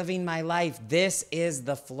kept living my life. This is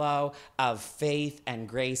the flow of faith and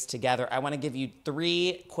grace together. I want to give you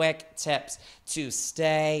 3 quick tips to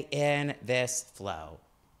stay in this flow.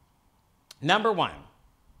 Number 1,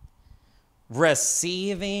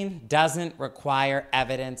 receiving doesn't require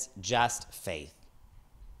evidence, just faith.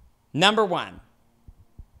 Number 1,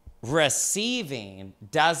 receiving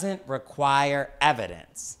doesn't require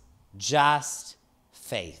evidence, just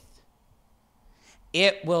faith.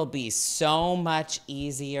 It will be so much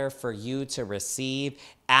easier for you to receive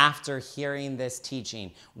after hearing this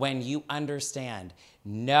teaching when you understand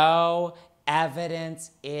no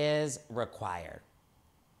evidence is required.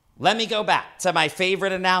 Let me go back to my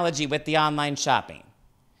favorite analogy with the online shopping.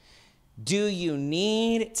 Do you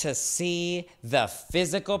need to see the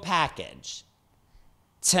physical package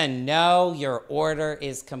to know your order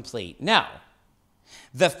is complete? No.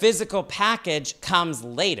 The physical package comes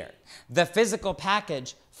later. The physical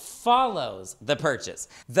package follows the purchase.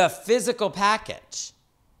 The physical package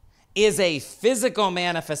is a physical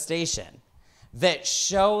manifestation that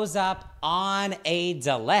shows up on a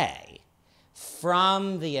delay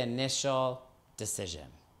from the initial decision.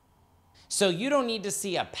 So you don't need to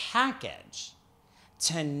see a package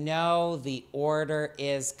to know the order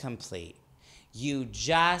is complete. You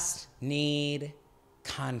just need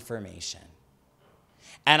confirmation.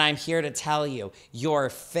 And I'm here to tell you, your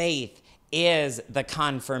faith is the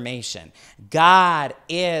confirmation. God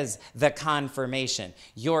is the confirmation.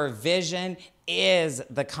 Your vision is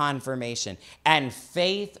the confirmation. And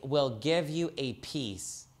faith will give you a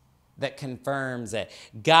peace that confirms it.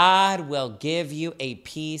 God will give you a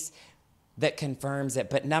peace that confirms it.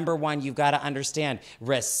 But number one, you've got to understand,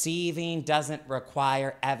 receiving doesn't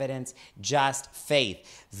require evidence, just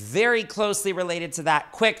faith. Very closely related to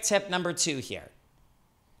that, quick tip number two here.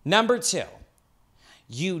 Number two,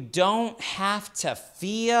 you don't have to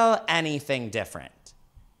feel anything different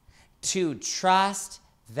to trust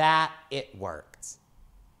that it worked.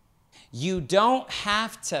 You don't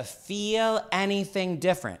have to feel anything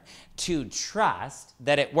different to trust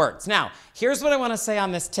that it works. Now, here's what I want to say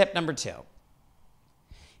on this tip number two.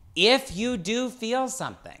 If you do feel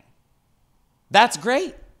something, that's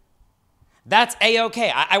great. That's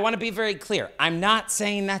A-okay. I want to be very clear. I'm not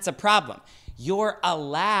saying that's a problem. You're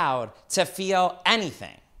allowed to feel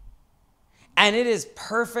anything. And it is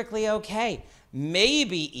perfectly okay,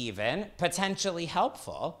 maybe even potentially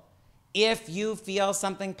helpful, if you feel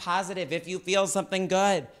something positive, if you feel something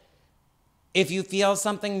good, if you feel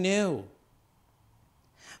something new.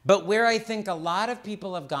 But where I think a lot of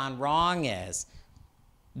people have gone wrong is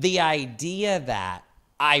the idea that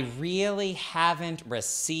I really haven't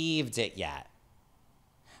received it yet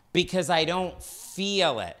because I don't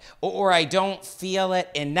feel it, or I don't feel it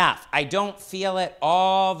enough. I don't feel it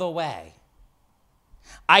all the way.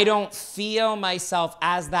 I don't feel myself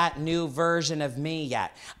as that new version of me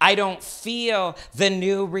yet. I don't feel the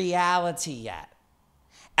new reality yet.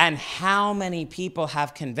 And how many people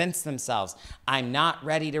have convinced themselves, I'm not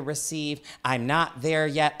ready to receive, I'm not there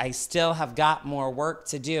yet, I still have got more work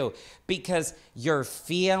to do, because your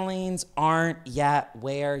feelings aren't yet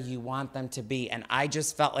where you want them to be. And I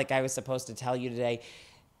just felt like I was supposed to tell you today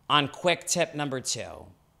on quick tip number two,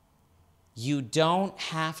 you don't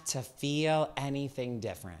have to feel anything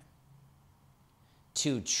different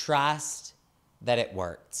to trust that it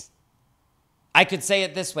worked. I could say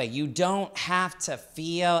it this way. You don't have to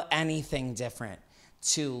feel anything different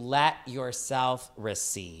to let yourself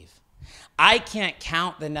receive. I can't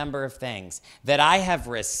count the number of things that I have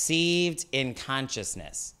received in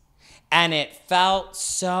consciousness, and it felt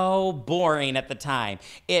so boring at the time.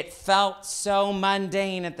 It felt so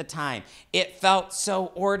mundane at the time. It felt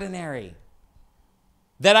so ordinary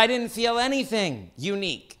that I didn't feel anything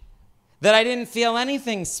unique, that I didn't feel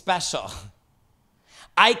anything special.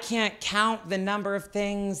 I can't count the number of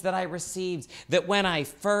things that I received that when I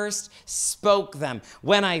first spoke them,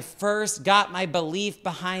 when I first got my belief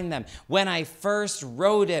behind them, when I first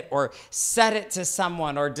wrote it or said it to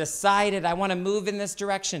someone or decided I want to move in this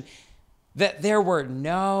direction, that there were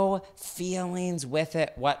no feelings with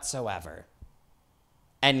it whatsoever.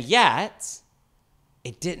 And yet,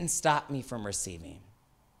 it didn't stop me from receiving.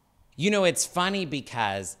 You know, it's funny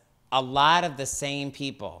because a lot of the same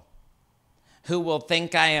people who will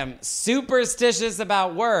think I am superstitious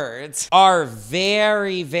about words are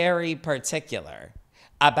very, very particular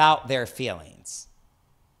about their feelings.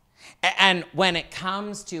 And when it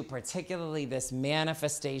comes to particularly this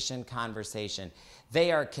manifestation conversation,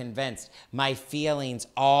 they are convinced my feelings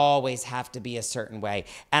always have to be a certain way,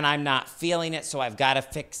 and I'm not feeling it, so I've got to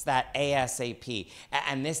fix that ASAP.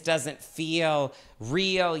 And this doesn't feel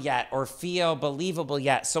real yet or feel believable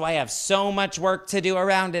yet, so I have so much work to do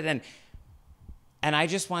around it. And I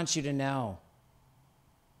just want you to know,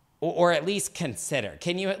 or at least consider.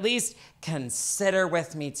 Can you at least consider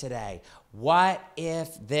with me today, what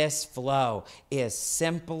if this flow is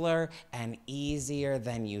simpler and easier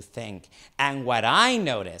than you think? And what I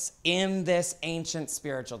notice in this ancient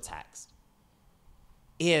spiritual text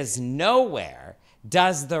is nowhere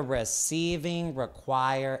does the receiving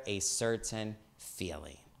require a certain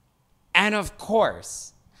feeling. And of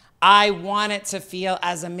course, I want it to feel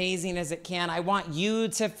as amazing as it can. I want you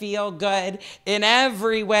to feel good in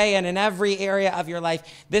every way and in every area of your life.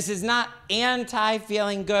 This is not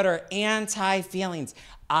anti-feeling good or anti-feelings.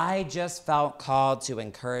 I just felt called to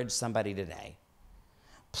encourage somebody today.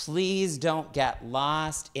 Please don't get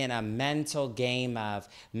lost in a mental game of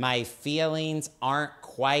my feelings aren't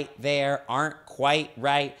quite there, aren't quite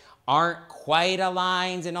right, aren't quite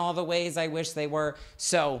aligned in all the ways I wish they were.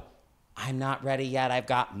 So I'm not ready yet. I've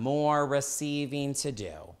got more receiving to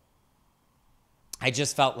do. I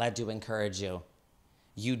just felt led to encourage you.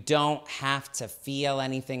 You don't have to feel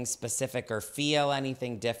anything specific or feel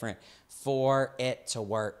anything different for it to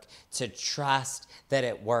work, to trust that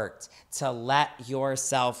it worked, to let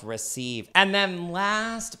yourself receive. And then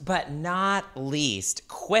last but not least,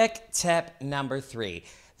 quick tip number 3,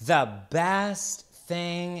 the best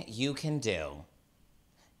thing you can do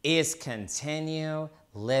is continue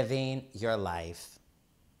living your life.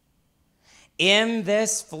 In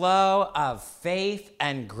this flow of faith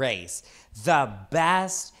and grace, the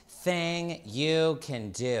best thing you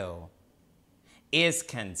can do is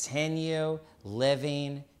continue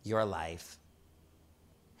living your life.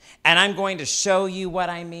 And I'm going to show you what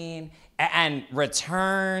I mean and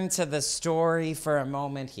return to the story for a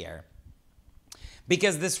moment here.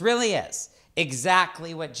 Because this really is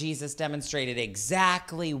exactly what Jesus demonstrated,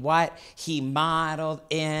 exactly what he modeled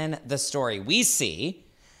in the story. We see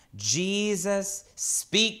Jesus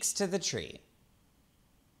speaks to the tree.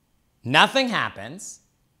 Nothing happens,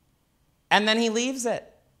 and then he leaves it.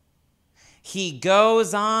 He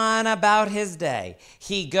goes on about his day.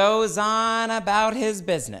 He goes on about his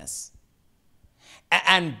business.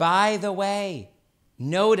 And by the way,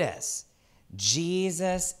 notice,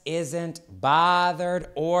 Jesus isn't bothered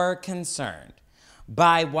or concerned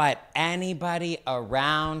by what anybody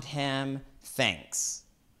around him thinks.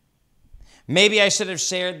 Maybe I should have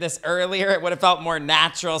shared this earlier. It would have felt more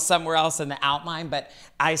natural somewhere else in the outline, but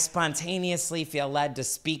I spontaneously feel led to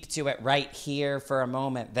speak to it right here for a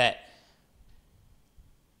moment. That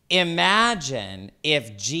imagine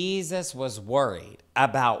if Jesus was worried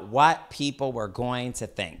about what people were going to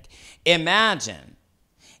think. Imagine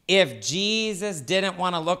if Jesus didn't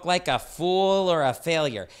want to look like a fool or a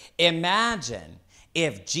failure. Imagine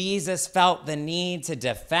if Jesus felt the need to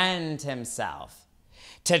defend himself,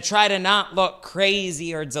 to try to not look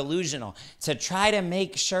crazy or delusional, to try to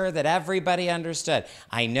make sure that everybody understood.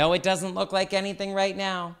 I know it doesn't look like anything right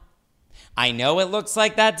now. I know it looks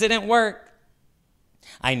like that didn't work.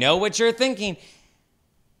 I know what you're thinking.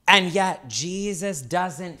 And yet Jesus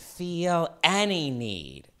doesn't feel any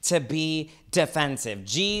need to be defensive.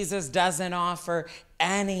 Jesus doesn't offer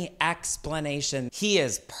any explanation. He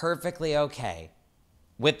is perfectly okay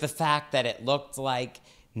with the fact that it looked like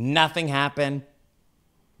nothing happened.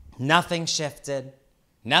 Nothing shifted,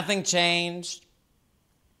 nothing changed,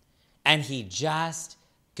 and he just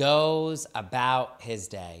goes about his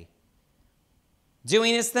day,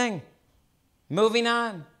 doing his thing, moving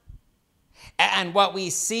on. And what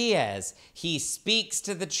we see is he speaks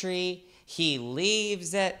to the tree, he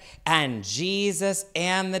leaves it, and Jesus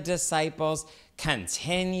and the disciples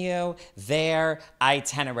continue their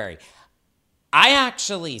itinerary. I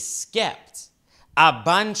actually skipped a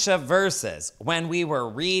bunch of verses when we were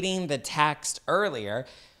reading the text earlier,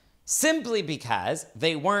 simply because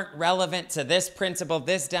they weren't relevant to this principle,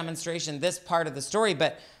 this demonstration, this part of the story.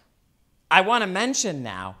 But I want to mention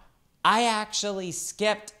now, I actually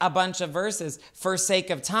skipped a bunch of verses for sake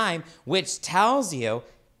of time, which tells you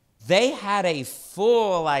they had a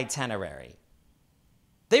full itinerary.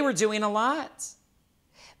 They were doing a lot.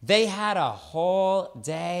 They had a whole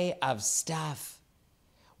day of stuff.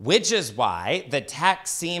 Which is why the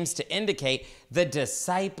text seems to indicate the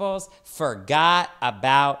disciples forgot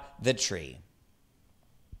about the tree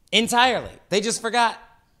entirely. They just forgot.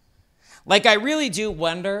 Like, I really do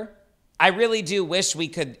wonder, I really do wish we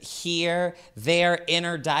could hear their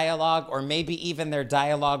inner dialogue, or maybe even their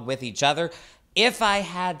dialogue with each other. If I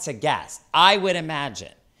had to guess, I would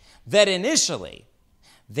imagine that initially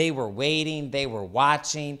they were waiting, they were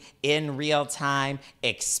watching in real time,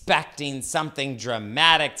 expecting something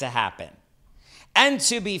dramatic to happen. And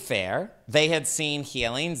to be fair, they had seen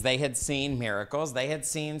healings, they had seen miracles, they had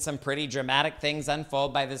seen some pretty dramatic things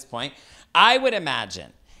unfold by this point. I would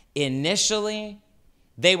imagine initially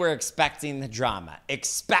they were expecting the drama,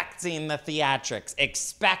 expecting the theatrics,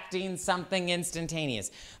 expecting something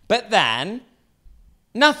instantaneous. But then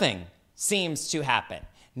nothing seems to happen.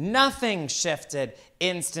 Nothing shifted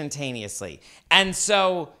instantaneously. And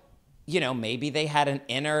so, maybe they had an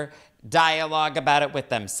inner dialogue about it with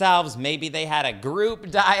themselves. Maybe they had a group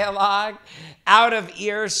dialogue out of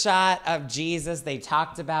earshot of Jesus. They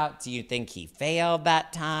talked about, do you think he failed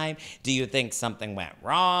that time? Do you think something went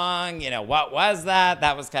wrong? What was that?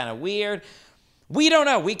 That was kind of weird. We don't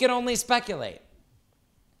know. We can only speculate.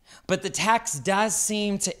 But the text does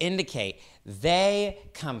seem to indicate they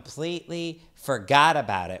completely forgot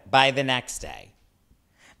about it by the next day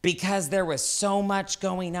because there was so much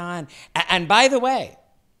going on. And by the way,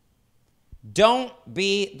 don't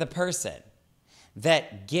be the person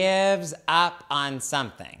that gives up on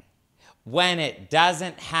something when it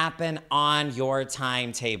doesn't happen on your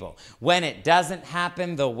timetable, when it doesn't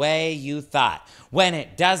happen the way you thought, when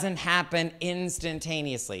it doesn't happen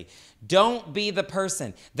instantaneously. Don't be the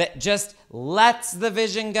person that just lets the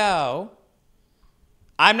vision go.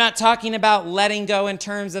 I'm not talking about letting go in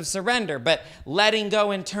terms of surrender, but letting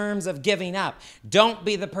go in terms of giving up. Don't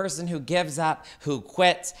be the person who gives up, who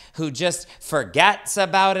quits, who just forgets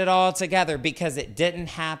about it altogether because it didn't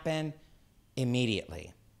happen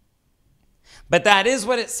immediately. But that is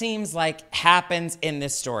what it seems like happens in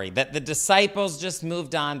this story, that the disciples just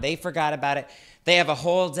moved on. They forgot about it. They have a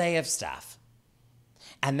whole day of stuff.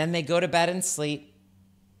 And then they go to bed and sleep.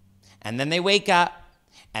 And then they wake up.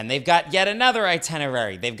 And they've got yet another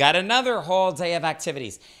itinerary. They've got another whole day of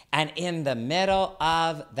activities. And in the middle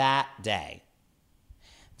of that day,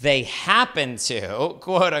 they happen to,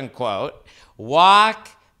 quote unquote, walk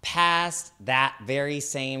past that very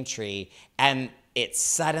same tree, and it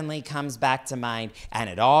suddenly comes back to mind, and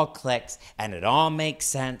it all clicks, and it all makes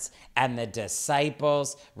sense, and the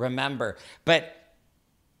disciples remember. But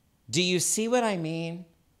do you see what I mean?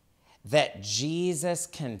 That Jesus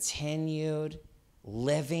continued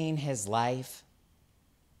living his life.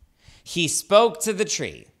 He spoke to the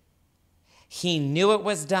tree. He knew it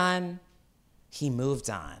was done. He moved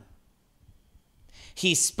on.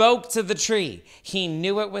 He spoke to the tree. He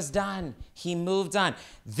knew it was done. He moved on.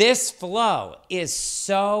 This flow is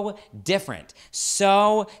so different,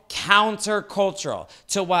 so countercultural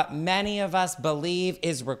to what many of us believe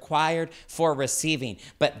is required for receiving.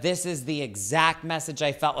 But this is the exact message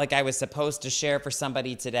I felt like I was supposed to share for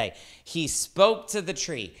somebody today. He spoke to the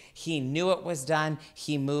tree. He knew it was done.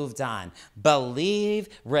 He moved on. Believe,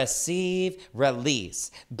 receive, release.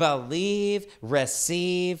 Believe,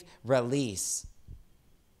 receive, release.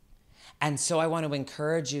 And so I want to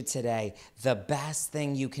encourage you today, the best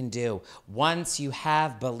thing you can do once you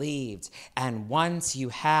have believed and once you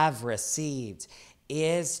have received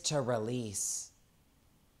is to release,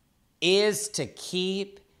 is to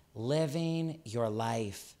keep living your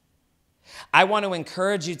life. I want to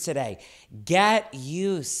encourage you today, get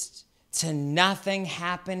used to nothing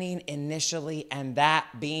happening initially and that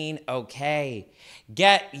being okay.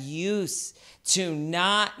 Get used to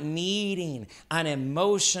not needing an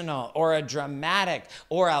emotional or a dramatic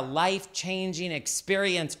or a life-changing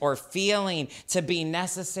experience or feeling to be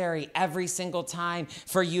necessary every single time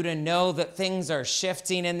for you to know that things are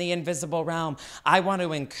shifting in the invisible realm. I want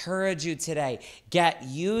to encourage you today, get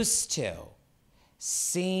used to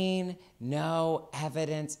seeing no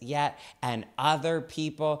evidence yet, and other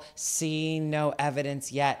people seeing no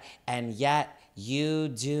evidence yet, and yet you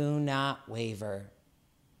do not waver.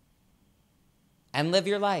 And live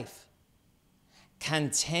your life.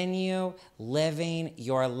 Continue living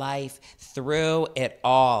your life through it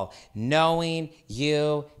all, knowing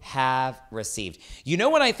you have received. You know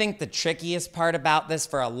what I think the trickiest part about this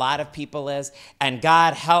for a lot of people is? And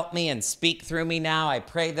God help me and speak through me now. I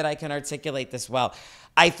pray that I can articulate this well.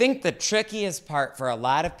 I think the trickiest part for a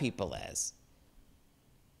lot of people is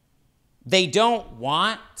they don't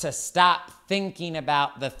want to stop thinking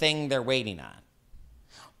about the thing they're waiting on.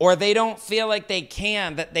 Or they don't feel like they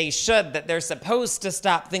can, that they should, that they're supposed to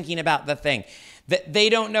stop thinking about the thing. That they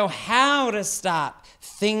don't know how to stop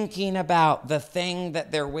thinking about the thing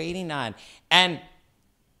that they're waiting on. And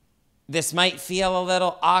this might feel a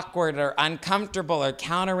little awkward or uncomfortable or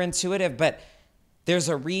counterintuitive, but there's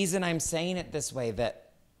a reason I'm saying it this way, that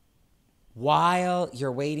while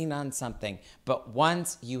you're waiting on something, but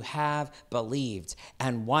once you have believed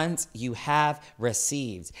and once you have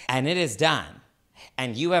received and it is done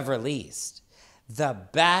and you have released, the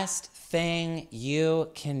best thing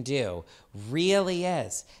you can do really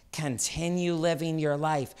is continue living your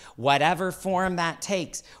life, whatever form that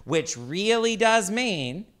takes, which really does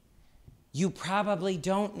mean you probably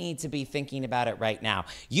don't need to be thinking about it right now.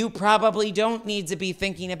 You probably don't need to be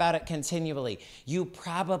thinking about it continually. You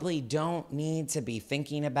probably don't need to be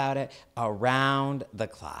thinking about it around the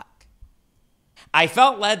clock. I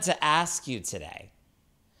felt led to ask you today,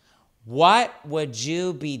 what would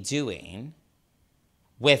you be doing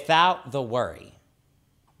without the worry?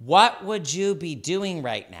 What would you be doing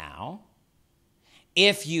right now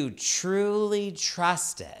if you truly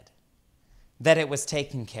trusted that it was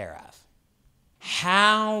taken care of?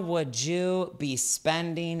 How would you be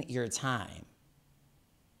spending your time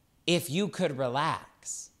if you could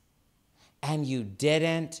relax and you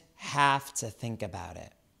didn't have to think about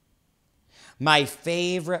it? My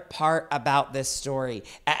favorite part about this story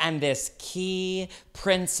and this key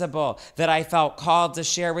principle that I felt called to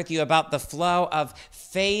share with you about the flow of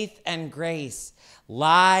faith and grace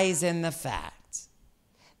lies in the fact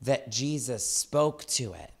that Jesus spoke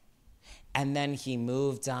to it And then he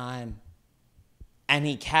moved on and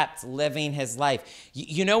he kept living his life.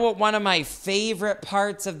 You know what one of my favorite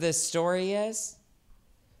parts of this story is?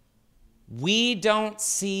 We don't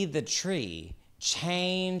see the tree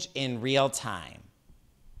change in real time.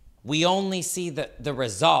 We only see the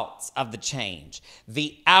results of the change,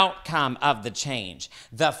 the outcome of the change,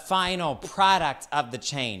 the final product of the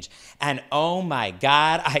change. And oh my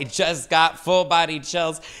God, I just got full body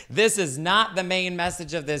chills. This is not the main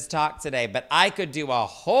message of this talk today, but I could do a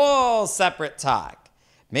whole separate talk.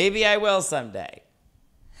 Maybe I will someday,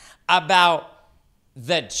 about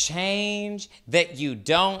the change that you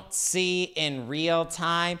don't see in real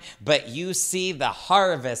time, but you see the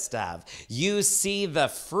harvest of, you see the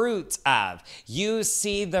fruit of, you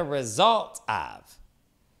see the result of.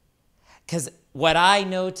 Because what I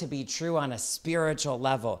know to be true on a spiritual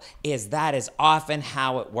level is that is often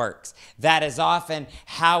how it works. That is often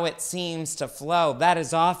how it seems to flow. That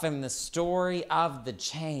is often the story of the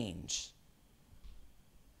change.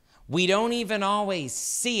 We don't even always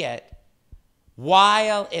see it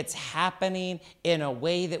while it's happening in a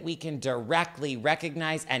way that we can directly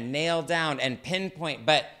recognize and nail down and pinpoint,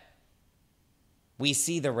 but we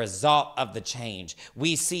see the result of the change.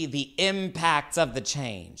 We see the impacts of the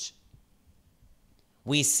change.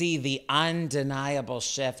 We see the undeniable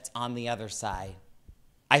shift on the other side.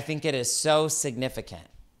 I think it is so significant.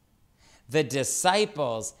 The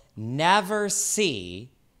disciples never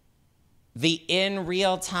see the in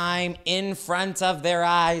real time, in front of their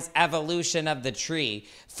eyes evolution of the tree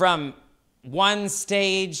from one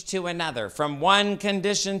stage to another, from one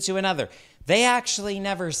condition to another. They actually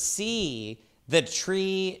never see the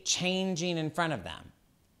tree changing in front of them.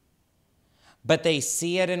 But they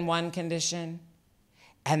see it in one condition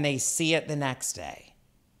and they see it the next day.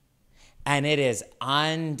 And it is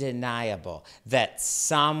undeniable that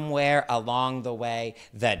somewhere along the way,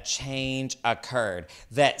 the change occurred.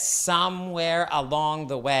 That somewhere along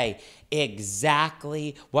the way,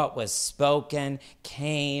 exactly what was spoken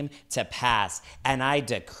came to pass. And I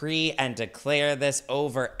decree and declare this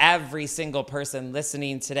over every single person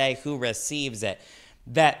listening today who receives it,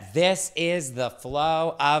 that this is the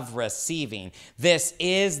flow of receiving. This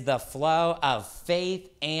is the flow of faith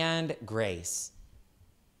and grace.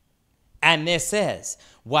 And this is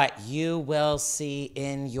what you will see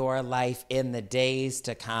in your life in the days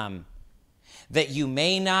to come. That you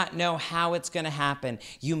may not know how it's going to happen.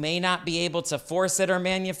 You may not be able to force it or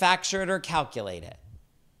manufacture it or calculate it.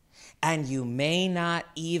 And you may not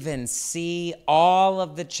even see all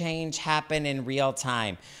of the change happen in real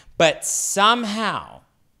time. But somehow,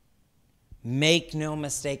 make no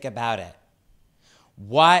mistake about it,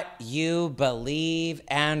 what you believe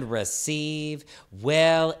and receive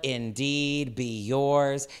will indeed be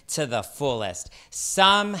yours to the fullest.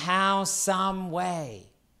 Somehow, some way,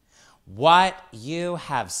 what you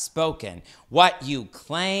have spoken, what you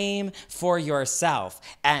claim for yourself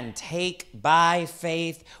and take by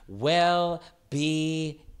faith will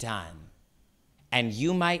be done. And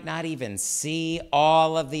you might not even see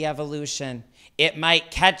all of the evolution. It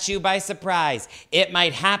might catch you by surprise. It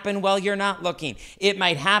might happen while you're not looking. It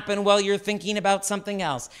might happen while you're thinking about something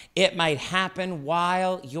else. It might happen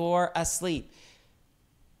while you're asleep.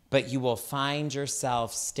 But you will find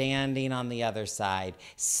yourself standing on the other side,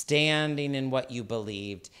 standing in what you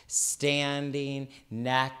believed, standing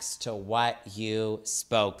next to what you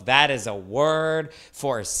spoke. That is a word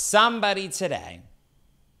for somebody today.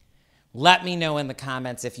 Let me know in the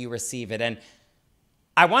comments if you receive it. And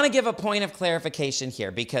I want to give a point of clarification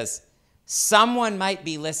here because someone might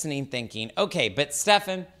be listening thinking, okay, but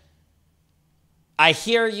Stefan, I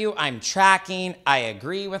hear you, I'm tracking, I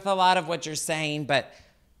agree with a lot of what you're saying, but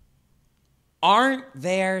aren't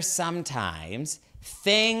there sometimes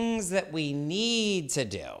things that we need to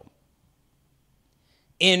do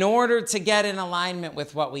in order to get in alignment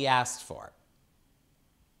with what we asked for?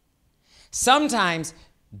 Sometimes,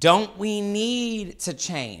 don't we need to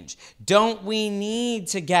change? Don't we need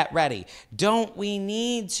to get ready? Don't we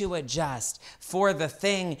need to adjust for the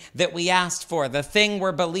thing that we asked for, the thing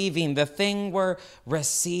we're believing, the thing we're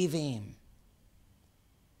receiving?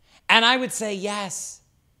 And I would say yes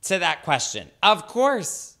to that question. Of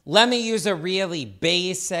course. Let me use a really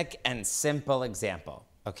basic and simple example,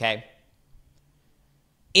 okay?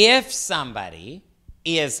 If somebody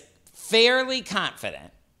is fairly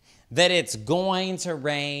confident that it's going to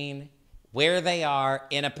rain where they are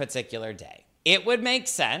in a particular day, it would make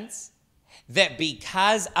sense that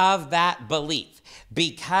because of that belief,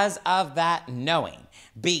 because of that knowing,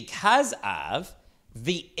 because of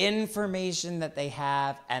the information that they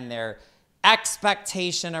have and their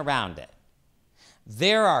expectation around it,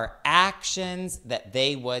 there are actions that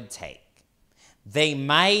they would take. They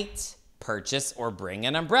might purchase or bring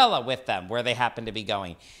an umbrella with them where they happen to be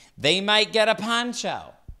going. They might get a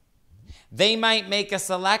poncho. They might make a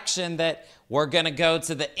selection that we're going to go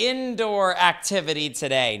to the indoor activity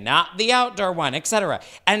today, not the outdoor one, etc.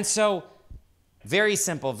 And so, very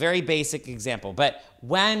simple, very basic example. But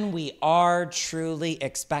when we are truly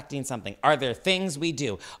expecting something, are there things we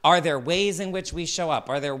do? Are there ways in which we show up?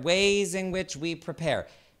 Are there ways in which we prepare?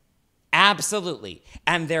 Absolutely.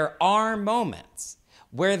 And there are moments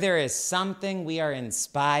where there is something we are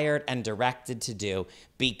inspired and directed to do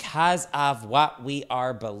because of what we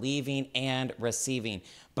are believing and receiving.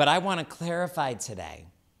 But I want to clarify today.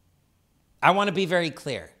 I want to be very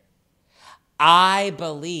clear. I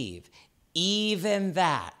believe even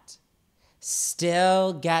that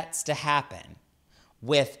still gets to happen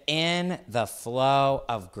within the flow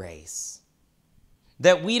of grace.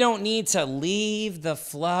 That we don't need to leave the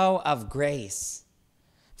flow of grace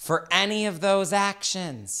for any of those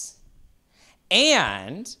actions.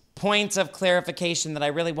 And points of clarification that I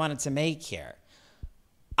really wanted to make here.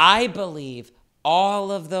 I believe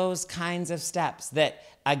all of those kinds of steps that,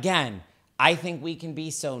 again, I think we can be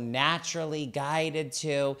so naturally guided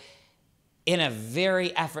to in a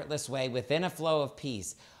very effortless way within a flow of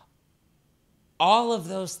peace. All of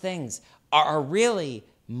those things are really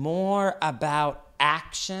more about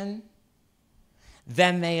action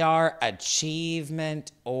than they are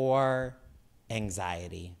achievement or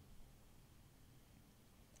anxiety.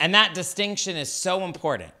 And that distinction is so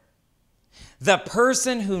important. The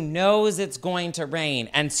person who knows it's going to rain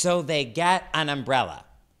and so they get an umbrella,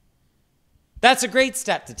 that's a great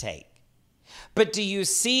step to take. But do you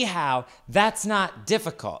see how that's not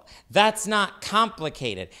difficult? That's not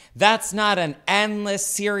complicated. That's not an endless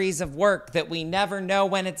series of work that we never know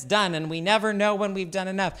when it's done and we never know when we've done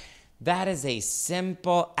enough. That is a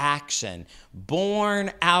simple action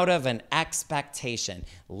born out of an expectation.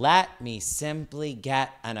 Let me simply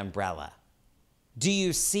get an umbrella. Do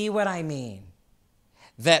you see what I mean?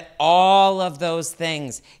 That all of those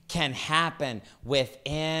things can happen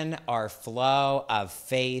within our flow of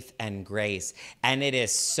faith and grace. And it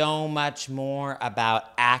is so much more about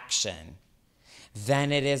action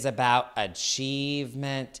than it is about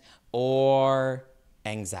achievement or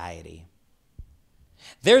anxiety.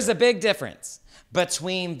 There's a big difference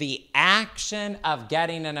between the action of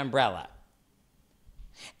getting an umbrella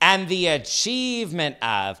and the achievement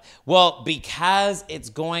of, well, because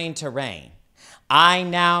it's going to rain, I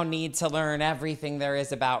now need to learn everything there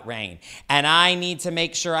is about rain. And I need to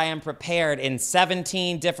make sure I am prepared in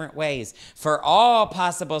 17 different ways for all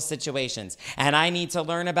possible situations. And I need to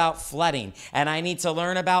learn about flooding. And I need to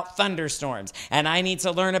learn about thunderstorms. And I need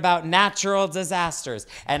to learn about natural disasters.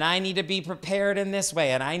 And I need to be prepared in this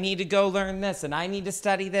way. And I need to go learn this. And I need to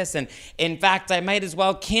study this. And in fact, I might as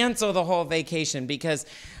well cancel the whole vacation because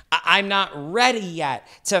I'm not ready yet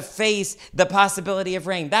to face the possibility of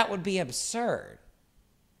rain. That would be absurd.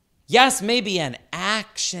 Yes, maybe an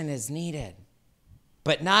action is needed,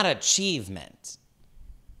 but not achievement.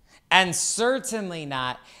 And certainly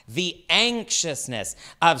not the anxiousness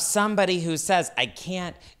of somebody who says, I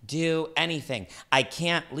can't do anything. I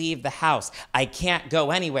can't leave the house. I can't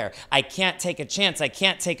go anywhere. I can't take a chance. I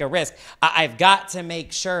can't take a risk. I've got to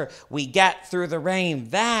make sure we get through the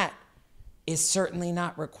rain. That is certainly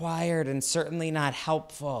not required and certainly not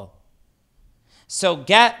helpful. So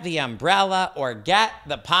get the umbrella or get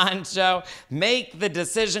the poncho, make the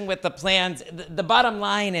decision with the plans. The bottom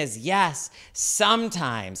line is, yes,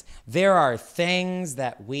 sometimes there are things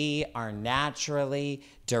that we are naturally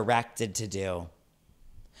directed to do,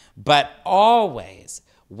 but always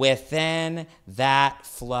within that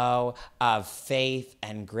flow of faith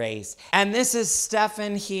and grace. And this is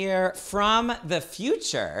Stefan here from the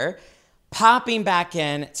future, popping back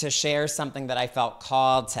in to share something that I felt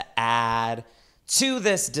called to add to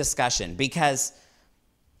this discussion, because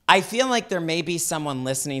I feel like there may be someone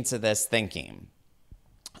listening to this thinking,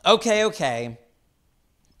 okay,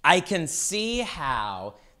 I can see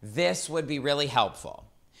how this would be really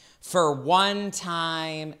helpful for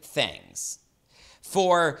one-time things,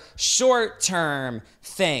 for short-term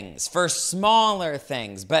things, for smaller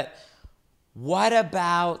things, but what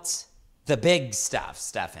about the big stuff,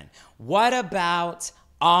 Stefan? What about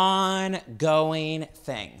ongoing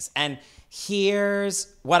things? And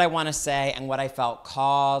here's what I want to say and what I felt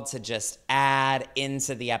called to just add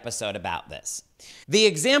into the episode about this. The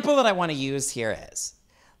example that I want to use here is,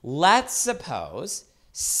 let's suppose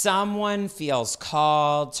someone feels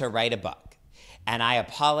called to write a book And I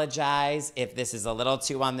apologize if this is a little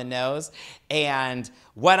too on the nose. And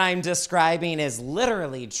what I'm describing is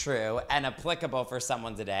literally true and applicable for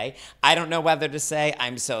someone today. I don't know whether to say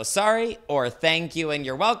I'm so sorry or thank you and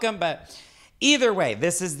you're welcome, but either way,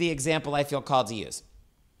 this is the example I feel called to use.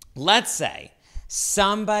 Let's say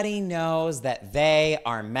somebody knows that they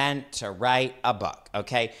are meant to write a book,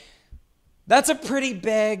 okay? That's a pretty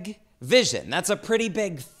big vision. That's a pretty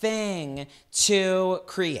big thing to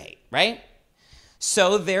create, right?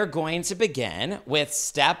 So they're going to begin with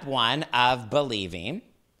step 1 of believing,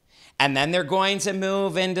 and then they're going to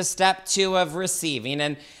move into step 2 of receiving.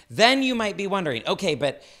 And then you might be wondering, okay,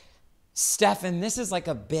 but Stefan, this is like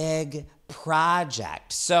a big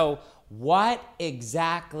project. So what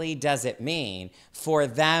exactly does it mean for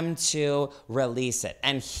them to release it?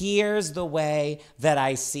 And here's the way that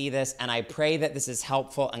I see this, and I pray that this is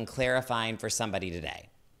helpful and clarifying for somebody today.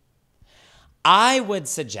 I would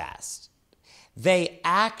suggest they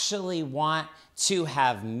actually want to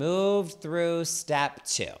have moved through step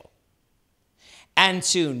 2 and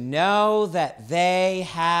to know that they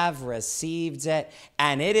have received it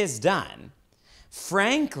and it is done.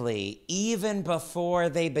 Frankly, even before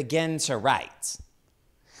they begin to write.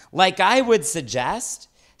 Like I would suggest,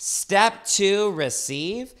 step 2,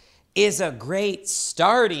 receive, is a great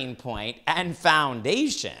starting point and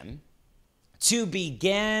foundation to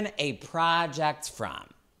begin a project from.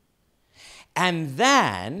 And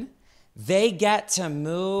then they get to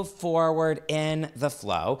move forward in the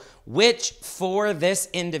flow, which for this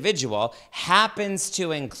individual happens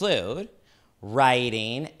to include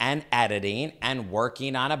writing and editing and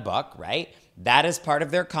working on a book, right? That is part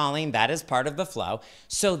of their calling. That is part of the flow.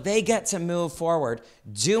 So they get to move forward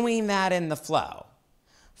doing that in the flow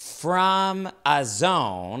from a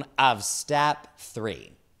zone of step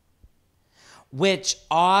 3, which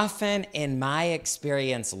often in my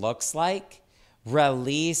experience looks like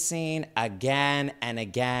releasing again and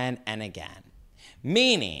again and again.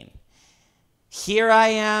 Meaning, here I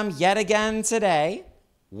am yet again today,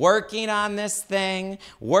 working on this thing,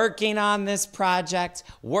 working on this project,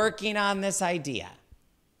 working on this idea.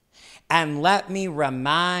 And let me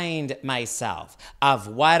remind myself of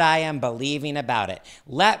what I am believing about it.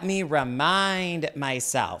 Let me remind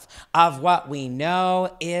myself of what we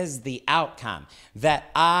know is the outcome that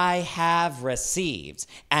I have received.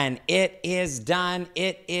 And it is done,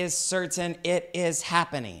 it is certain, it is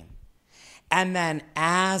happening. And then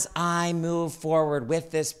as I move forward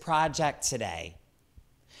with this project today,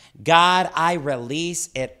 God, I release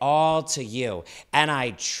it all to you, and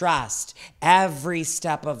I trust every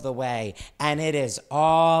step of the way, and it is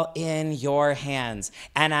all in your hands.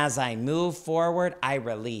 And as I move forward, I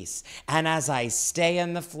release. And as I stay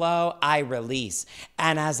in the flow, I release.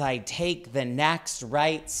 And as I take the next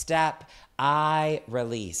right step, I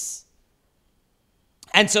release.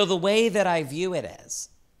 And so the way that I view it is,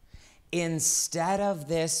 instead of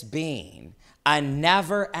this being a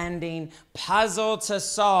never-ending puzzle to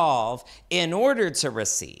solve in order to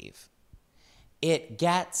receive, it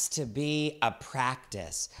gets to be a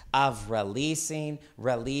practice of releasing,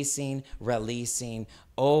 releasing, releasing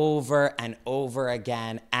over and over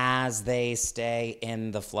again as they stay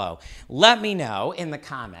in the flow. Let me know in the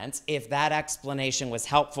comments if that explanation was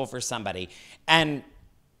helpful for somebody. And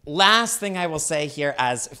last thing I will say here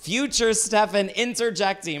as future Stefan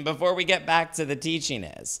interjecting before we get back to the teaching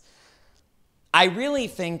is, I really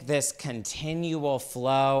think this continual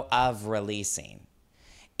flow of releasing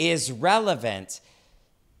is relevant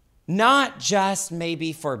not just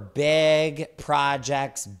maybe for big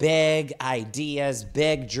projects, big ideas,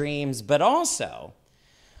 big dreams, but also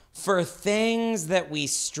for things that we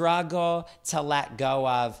struggle to let go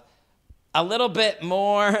of a little bit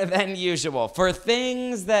more than usual, for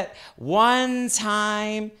things that one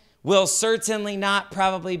time will certainly not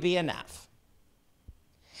probably be enough.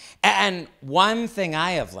 And one thing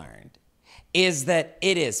I have learned is that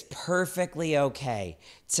it is perfectly okay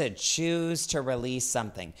to choose to release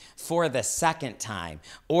something for the second time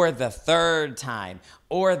or the third time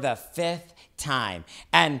or the fifth time.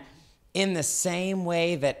 And in the same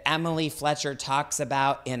way that Emily Fletcher talks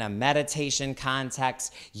about in a meditation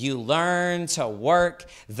context, you learn to work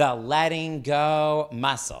the letting go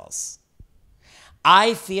muscles.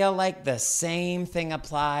 I feel like the same thing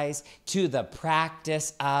applies to the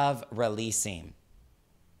practice of releasing.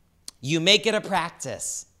 You make it a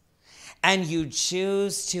practice and you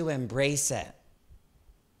choose to embrace it.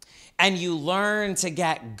 And you learn to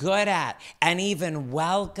get good at and even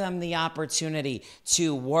welcome the opportunity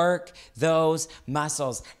to work those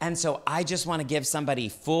muscles. And so I just want to give somebody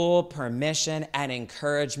full permission and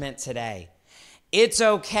encouragement today. It's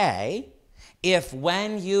okay If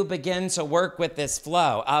when you begin to work with this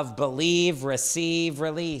flow of believe, receive,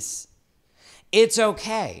 release, it's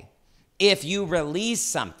okay if you release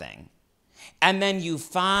something and then you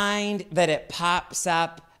find that it pops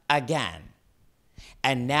up again.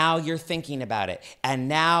 And now you're thinking about it, and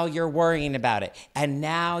now you're worrying about it, and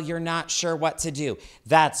now you're not sure what to do.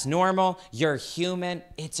 That's normal. You're human.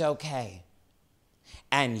 It's okay.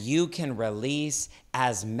 And you can release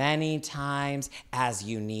as many times as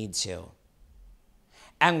you need to.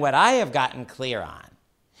 And what I have gotten clear on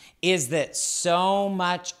is that so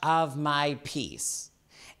much of my peace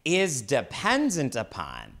is dependent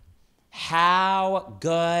upon how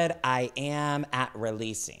good I am at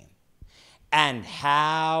releasing and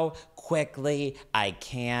how quickly I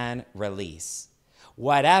can release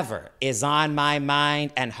whatever is on my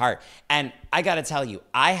mind and heart. And I got to tell you,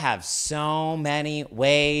 I have so many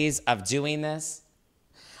ways of doing this.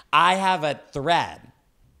 I have a thread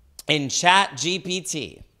in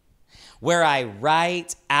ChatGPT where I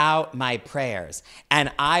write out my prayers,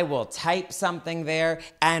 and I will type something there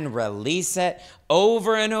and release it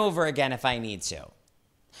over and over again if I need to.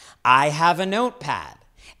 I have a notepad.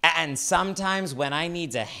 And sometimes when I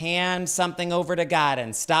need to hand something over to God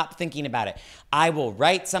and stop thinking about it, I will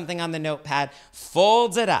write something on the notepad,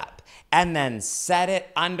 fold it up, and then set it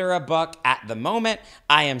under a book. At the moment,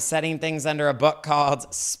 I am setting things under a book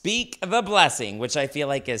called Speak the Blessing, which I feel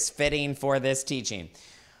like is fitting for this teaching.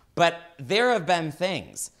 But there have been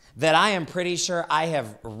things that I am pretty sure I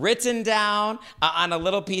have written down on a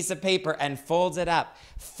little piece of paper and folded up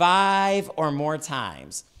 5 or more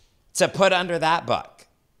times to put under that book,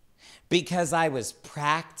 because I was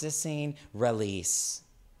practicing release.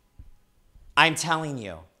 I'm telling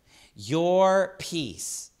you, your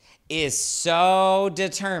peace is so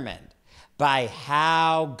determined by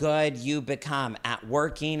how good you become at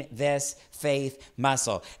working this faith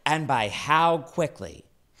muscle and by how quickly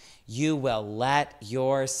you will let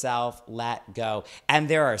yourself let go. And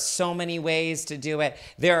there are so many ways to do it.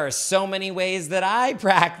 There are so many ways that I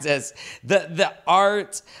practice the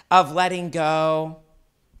art of letting go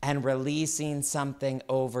and releasing something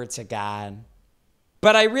over to God.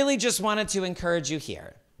 But I really just wanted to encourage you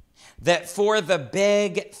here that for the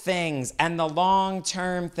big things and the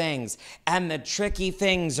long-term things and the tricky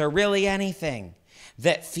things, or really anything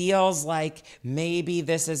that feels like maybe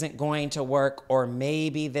this isn't going to work or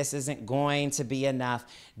maybe this isn't going to be enough,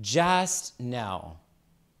 just know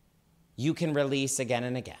you can release again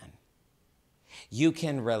and again. You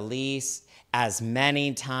can release as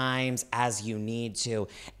many times as you need to.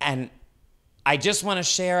 And I just want to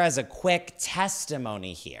share as a quick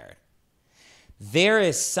testimony here. There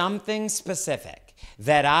is something specific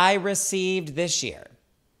that I received this year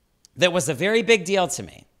that was a very big deal to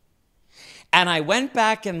me. And I went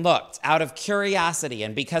back and looked out of curiosity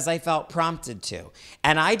and because I felt prompted to.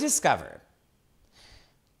 And I discovered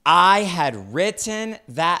I had written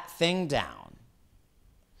that thing down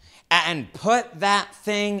and put that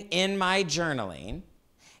thing in my journaling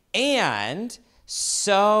and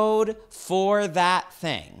sowed for that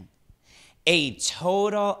thing a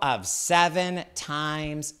total of 7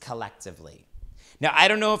 times collectively. Now, I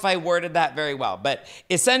don't know if I worded that very well, but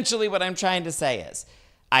essentially what I'm trying to say is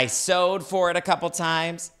I sowed for it a couple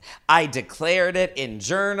times. I declared it in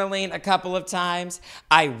journaling a couple of times.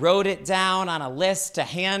 I wrote it down on a list to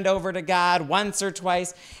hand over to God once or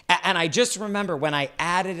twice. And I just remember when I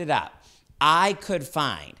added it up, I could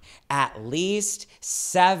find at least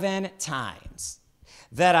 7 times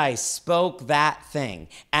that I spoke that thing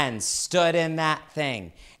and stood in that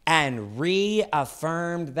thing and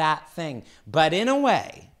reaffirmed that thing, but in a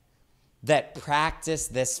way that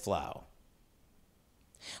practiced this flow.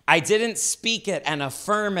 I didn't speak it and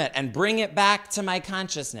affirm it and bring it back to my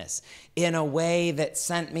consciousness in a way that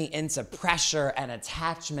sent me into pressure and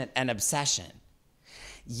attachment and obsession.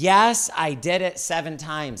 Yes, I did it 7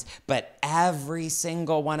 times, but every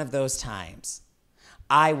single one of those times,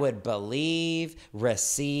 I would believe,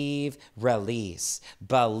 receive, release.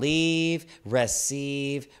 Believe,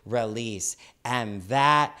 receive, release. And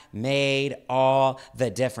that made all the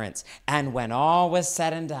difference. And when all was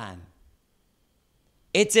said and done,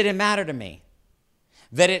 it didn't matter to me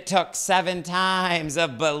that it took 7 times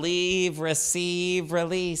of believe, receive,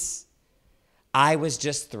 release. I was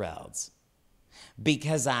just thrilled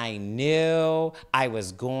because I knew I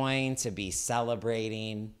was going to be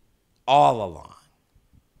celebrating all along.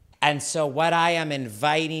 And so what I am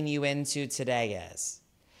inviting you into today is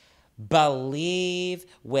believe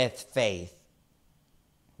with faith,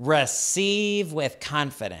 receive with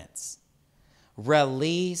confidence,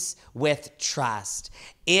 Release with trust.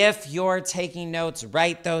 If you're taking notes,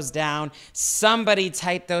 write those down. Somebody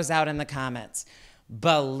type those out in the comments.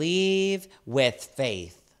 Believe with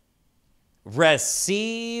faith.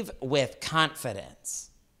 Receive with confidence.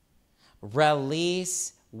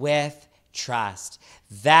 Release with trust.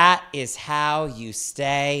 That is how you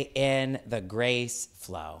stay in the grace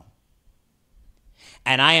flow.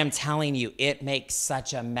 And I am telling you, it makes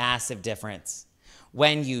such a massive difference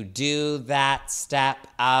when you do that step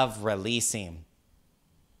of releasing.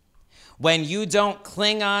 When you don't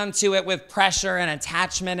cling on to it with pressure and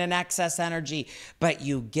attachment and excess energy, but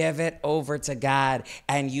you give it over to God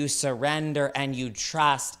and you surrender and you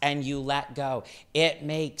trust and you let go, it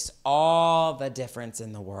makes all the difference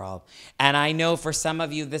in the world. And I know for some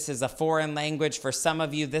of you, this is a foreign language. For some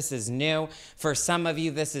of you, this is new. For some of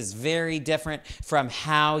you, this is very different from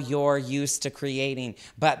how you're used to creating.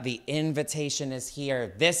 But the invitation is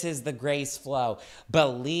here. This is the grace flow.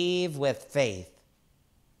 Believe with faith.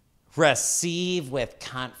 Receive with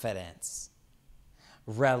confidence.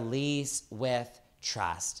 Release with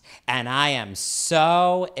trust. And I am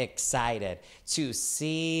so excited to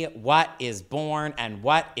see what is born and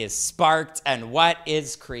what is sparked and what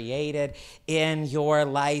is created in your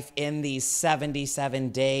life in these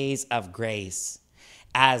 77 days of grace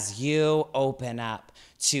as you open up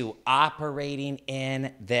to operating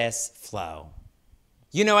in this flow.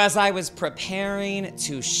 You know, as I was preparing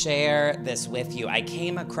to share this with you, I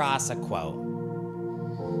came across a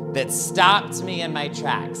quote that stopped me in my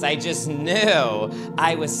tracks. I just knew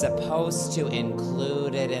I was supposed to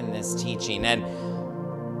include it in this teaching. And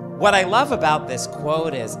what I love about this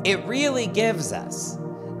quote is it really gives us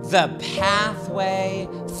the pathway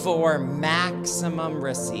for maximum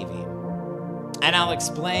receiving. And I'll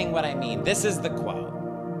explain what I mean. This is the quote.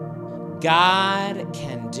 God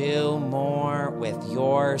can do more with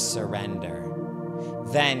your surrender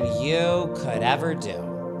than you could ever do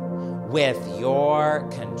with your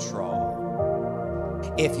control.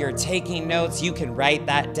 If you're taking notes, you can write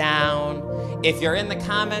that down. If you're in the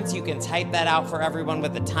comments, you can type that out for everyone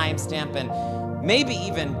with a timestamp and maybe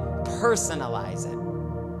even personalize it.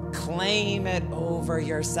 Claim it over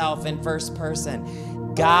yourself in first person.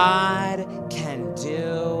 God can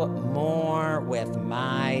do more with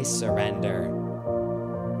my surrender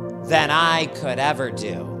than I could ever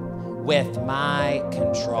do with my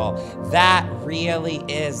control. That really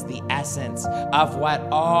is the essence of what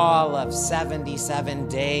all of 77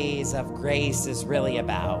 days of grace is really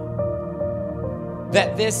about.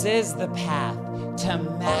 That this is the path to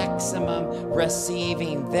maximum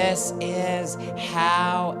receiving. This is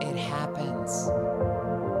how it happens.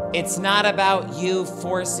 It's not about you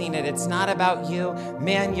forcing it. It's not about you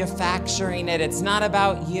manufacturing it. It's not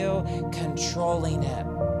about you controlling it.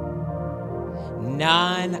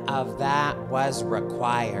 None of that was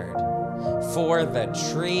required for the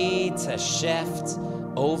tree to shift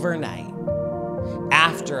overnight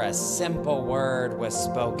after a simple word was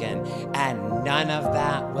spoken, and none of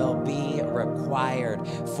that will be required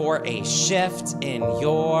for a shift in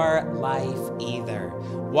your life either.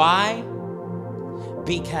 Why?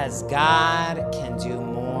 Because God can do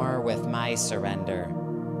more with my surrender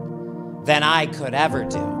than I could ever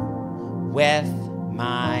do with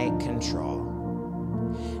my control.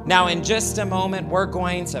 Now, in just a moment, we're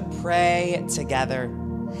going to pray together.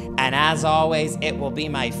 And as always, it will be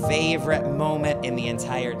my favorite moment in the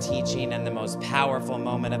entire teaching and the most powerful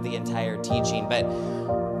moment of the entire teaching. But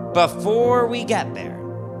before we get there,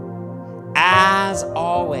 as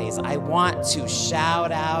always, I want to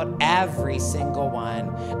shout out every single one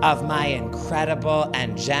of my incredible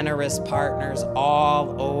and generous partners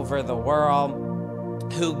all over the world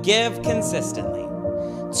who give consistently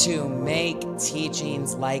to make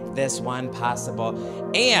teachings like this one possible.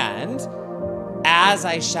 And as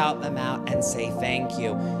I shout them out and say thank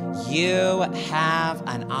you, you have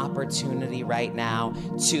an opportunity right now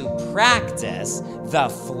to practice the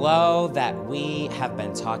flow that we have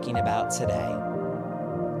been talking about today.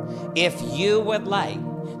 If you would like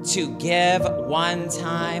to give one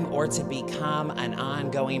time or to become an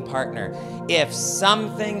ongoing partner, if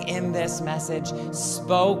something in this message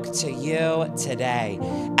spoke to you today,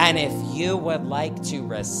 and if you would like to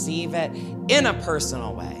receive it in a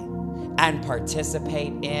personal way and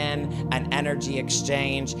participate in an energy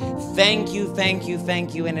exchange, thank you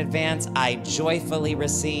in advance. I joyfully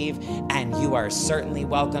receive, and you are certainly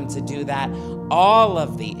welcome to do that. All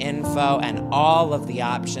of the info and all of the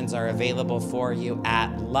options are available for you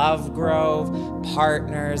at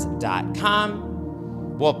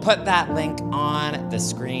lovegrovepartners.com. We'll put that link on the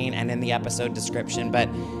screen and in the episode description, but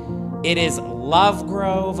it is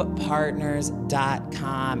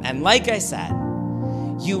lovegrovepartners.com. And like I said,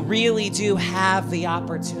 you really do have the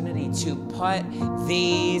opportunity to put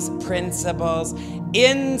these principles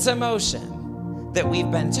into motion that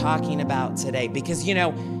we've been talking about today. Because, you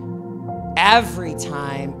know, every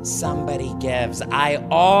time somebody gives, I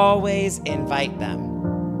always invite them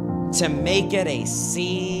to make it a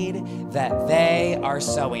seed that they are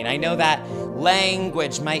sowing. I know that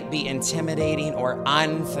language might be intimidating or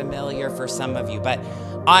unfamiliar for some of you, but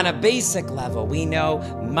on a basic level, we know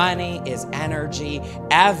money is energy.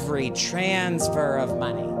 Every transfer of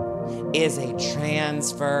money is a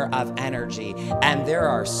transfer of energy. And there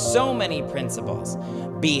are so many principles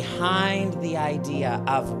behind the idea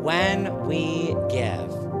of when we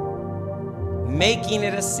give, making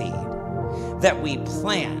it a seed that we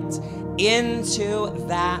plant into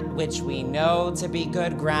that which we know to be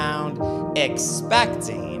good ground,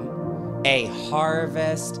 expecting a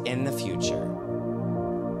harvest in the future.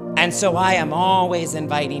 And so I am always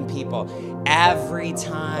inviting people every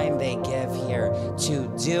time they give here to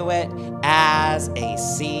do it as a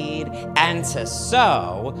seed and to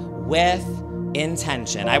sow with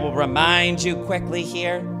intention. I will remind you quickly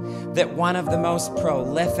here that one of the most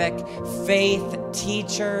prolific faith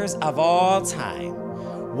teachers of all time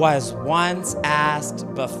was once asked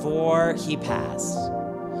before he passed,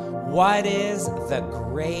 "What is the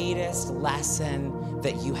greatest lesson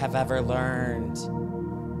that you have ever learned?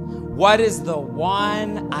 What is the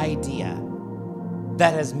one idea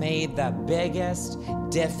that has made the biggest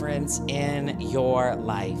difference in your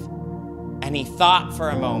life?" And he thought for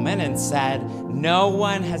a moment and said, "No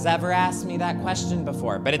one has ever asked me that question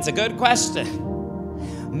before, but it's a good question."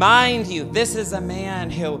 Mind you, this is a man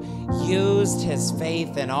who used his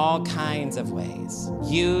faith in all kinds of ways,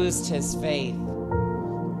 used his faith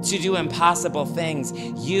to do impossible things,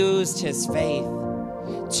 used his faith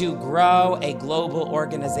to grow a global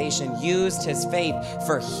organization, used his faith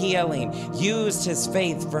for healing, used his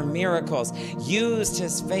faith for miracles, used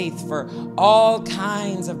his faith for all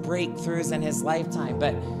kinds of breakthroughs in his lifetime.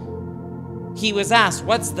 But he was asked,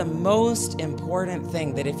 what's the most important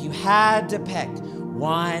thing that if you had to pick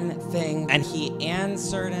one thing? And he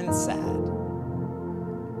answered and said,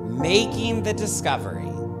 making the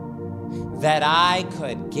discovery that I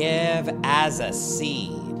could give as a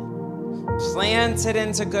seed, planted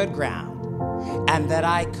into good ground, and that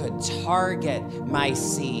I could target my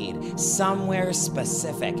seed somewhere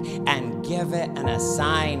specific and give it an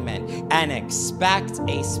assignment and expect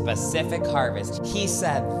a specific harvest. He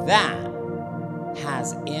said that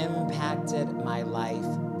has impacted my life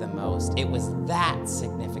the most. It was that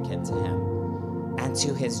significant to him and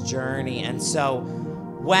to his journey. And so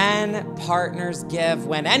when partners give,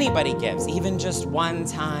 when anybody gives, even just one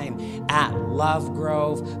time at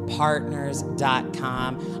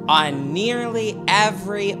lovegrovepartners.com, on nearly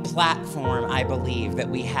every platform, I believe, that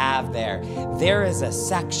we have there, there is a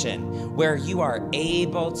section where you are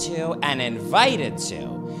able to and invited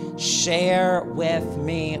to share with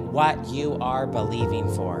me what you are believing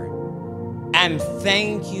for. And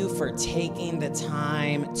thank you for taking the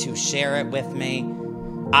time to share it with me.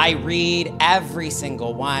 I read every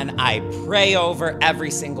single one. I pray over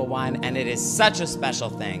every single one. And it is such a special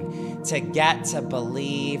thing to get to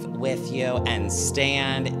believe with you and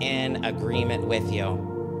stand in agreement with you.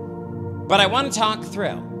 But I want to talk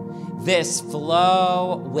through this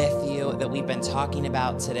flow with you that we've been talking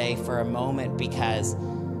about today for a moment, because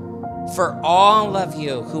for all of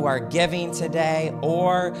you who are giving today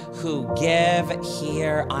or who give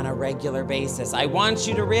here on a regular basis, I want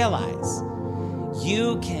you to realize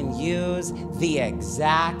you can use the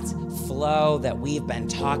exact flow that we've been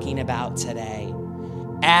talking about today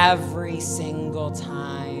every single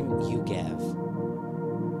time you give.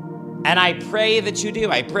 And I pray that you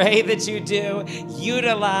do. I pray that you do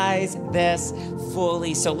utilize this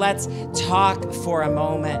fully. So let's talk for a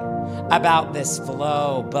moment about this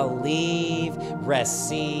flow. Believe,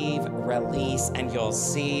 receive, release, and you'll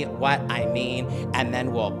see what I mean. And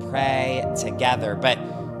then we'll pray together. But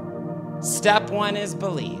step one is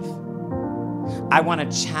believe. I want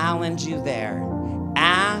to challenge you there.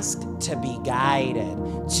 Ask to be guided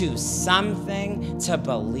to something to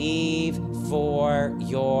believe for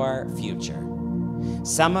your future.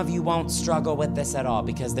 Some of you won't struggle with this at all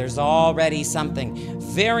because there's already something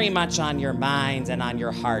very much on your mind and on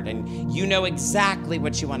your heart, and you know exactly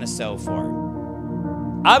what you want to sow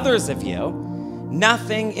for. Others of you,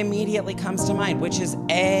 nothing immediately comes to mind, which is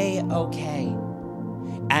A-okay.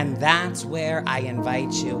 And that's where I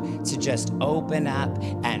invite you to just open up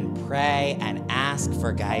and pray and ask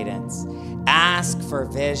for guidance. Ask for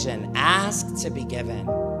vision. Ask to be given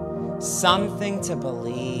something to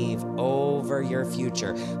believe over your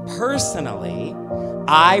future. Personally,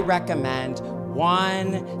 I recommend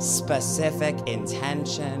one specific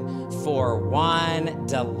intention, for one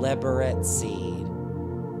deliberate seed.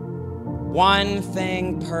 One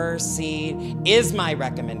thing per seed is my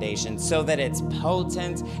recommendation so that it's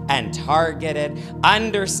potent and targeted.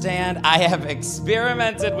 Understand, I have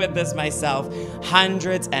experimented with this myself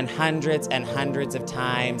hundreds and hundreds and hundreds of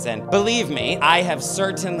times. And believe me, I have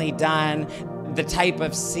certainly done the type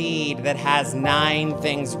of seed that has 9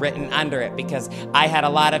 things written under it because I had a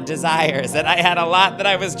lot of desires and I had a lot that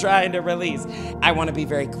I was trying to release. I want to be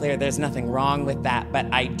very clear, there's nothing wrong with that, but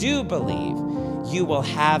I do believe you will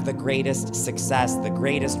have the greatest success, the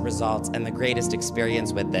greatest results, and the greatest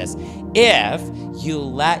experience with this if you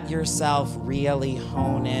let yourself really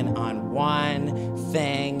hone in on one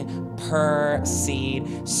thing per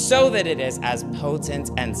seed so that it is as potent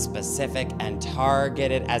and specific and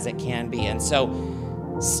targeted as it can be. And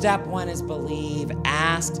so step 1 is believe,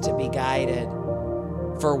 ask to be guided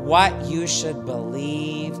for what you should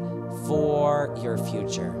believe for your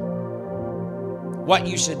future. What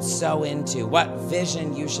you should sow into, what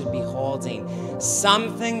vision you should be holding,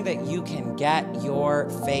 something that you can get your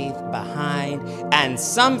faith behind, and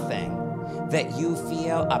something that you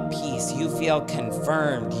feel a peace, you feel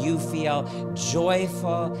confirmed, you feel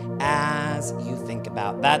joyful as you think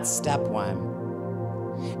about. That's step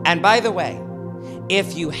 1. And by the way,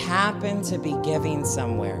 if you happen to be giving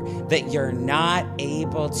somewhere that you're not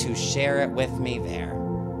able to share it with me there,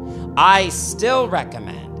 I still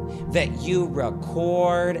recommend that you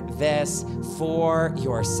record this for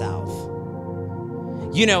yourself.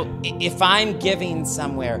 You know, if I'm giving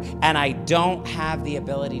somewhere and I don't have the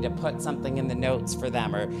ability to put something in the notes for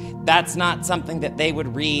them, or that's not something that they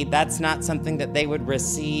would read, that's not something that they would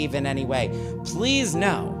receive in any way, please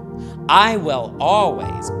know I will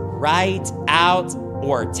always write out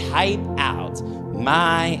or type out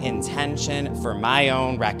my intention for my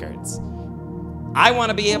own records. I want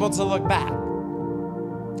to be able to look back.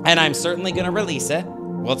 And I'm certainly going to release it.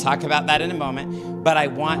 We'll talk about that in a moment. But I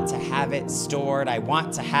want to have it stored. I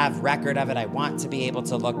want to have record of it. I want to be able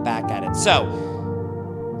to look back at it.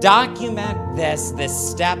 So document this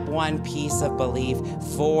step 1 piece of belief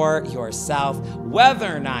for yourself, whether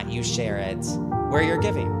or not you share it where you're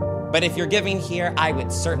giving. But if you're giving here, I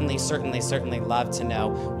would certainly love to know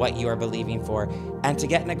what you are believing for and to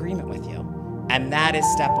get an agreement with you. And that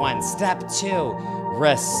is step 1. Step 2,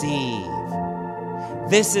 receive.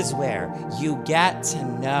 This is where you get to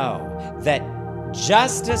know that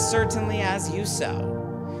just as certainly as you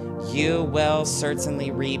sow, you will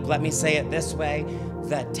certainly reap. Let me say it this way,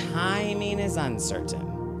 the timing is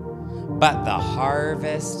uncertain, but the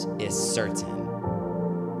harvest is certain.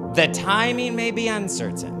 The timing may be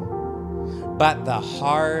uncertain, but the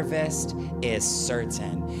harvest is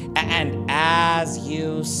certain. And as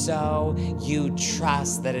you sow, you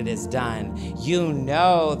trust that it is done. You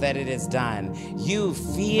know that it is done. You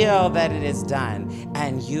feel that it is done,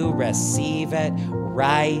 and you receive it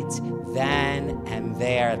right then and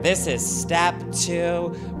there. This is step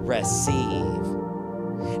 2, receive.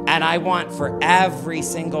 And I want for every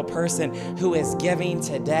single person who is giving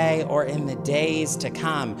today or in the days to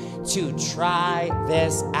come to try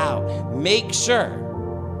this out. Make sure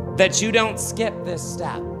that you don't skip this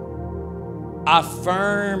step.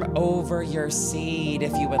 Affirm over your seed,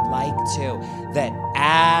 if you would like to, that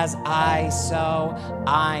as I sow,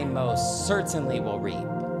 I most certainly will reap.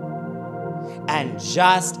 And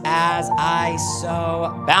just as I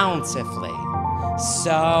sow bountifully,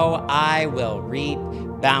 so I will reap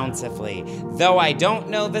bountifully. Though I don't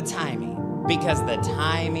know the timing, because the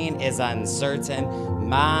timing is uncertain,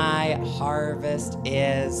 my harvest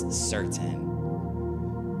is certain.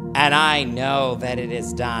 And I know that it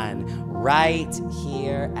is done right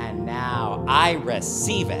here and now. I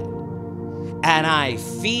receive it. And I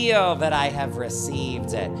feel that I have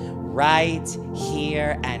received it right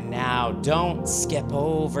here and now. Don't skip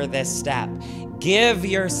over this step. Give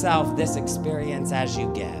yourself this experience as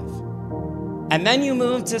you give. And then you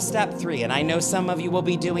move to step 3. And I know some of you will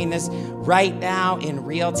be doing this right now in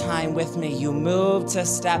real time with me. You move to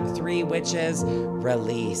step 3, which is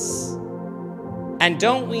release. And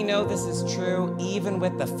don't we know this is true even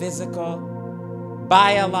with the physical,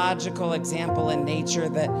 biological example in nature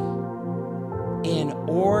that in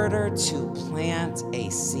order to plant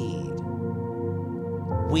a seed,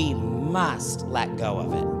 we must let go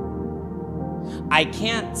of it. I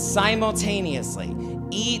can't simultaneously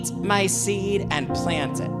eat my seed and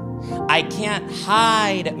plant it. I can't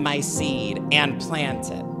hide my seed and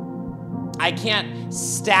plant it. I can't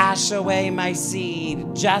stash away my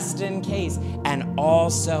seed just in case and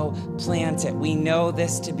also plant it. We know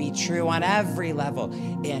this to be true on every level.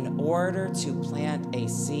 In order to plant a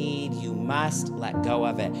seed, you must let go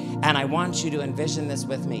of it. And I want you to envision this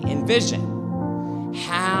with me. Envision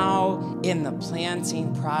how in the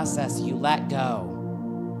planting process you let go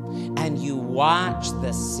and you watch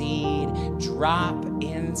the seed drop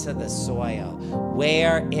into the soil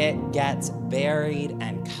where it gets buried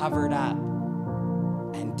and covered up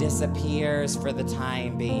and disappears for the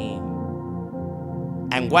time being.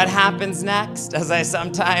 And what happens next, as I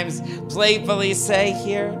sometimes playfully say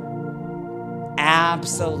here?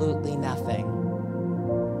 Absolutely nothing.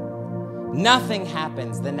 Nothing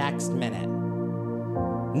happens the next minute.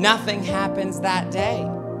 Nothing happens that day.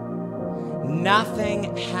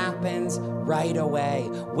 Nothing happens right away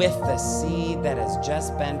with the seed that has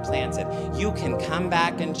just been planted. You can come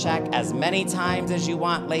back and check as many times as you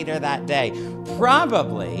want later that day.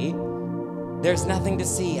 Probably there's nothing to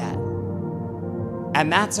see yet. And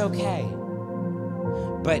that's okay.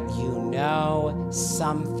 But you know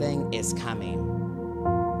something is coming.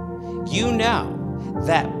 You know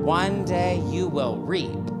that one day you will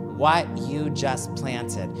reap what you just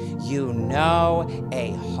planted. You know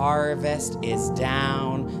a harvest is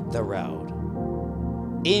down the road,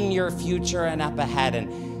 in your future and up ahead.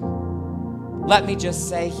 And let me just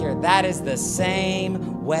say here, that is the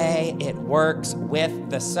same way it works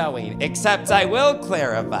with the sowing, except I will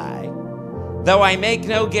clarify, though I make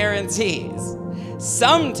no guarantees.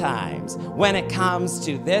 Sometimes when it comes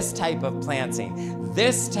to this type of planting,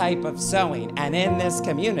 this type of sowing, and in this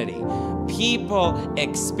community, people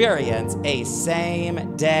experience a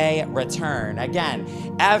same-day return. Again,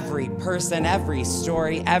 every person, every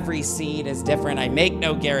story, every seed is different. I make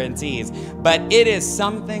no guarantees, but it is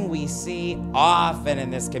something we see often in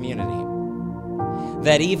this community,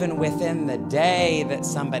 that even within the day that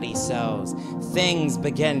somebody sows, things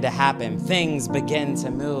begin to happen, things begin to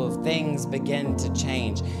move, things begin to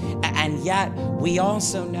change. And yet, we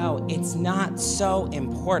also know it's not so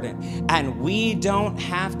important, and we don't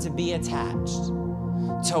have to be attached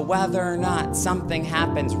to whether or not something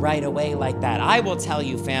happens right away like that. I will tell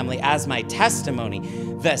you, family, as my testimony,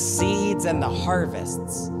 the seeds and the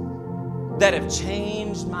harvests that have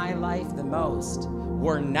changed my life the most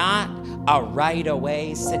were not a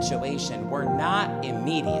right-away situation, were not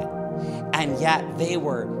immediate, and yet they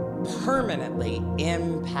were permanently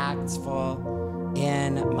impactful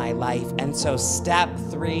in my life. And so step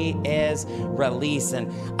 3 is release.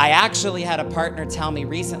 And I actually had a partner tell me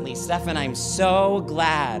recently, Stephan, I'm so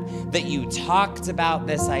glad that you talked about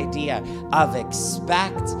this idea of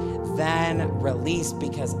expect, then release,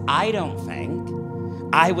 because I don't think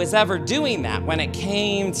I was ever doing that when it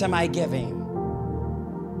came to my giving.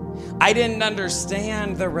 I didn't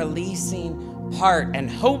understand the releasing part,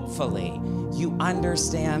 and hopefully you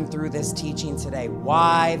understand through this teaching today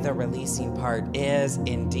why the releasing part is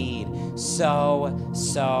indeed so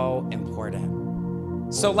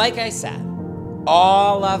important. So like I said,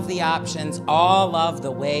 all of the options, all of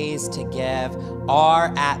the ways to give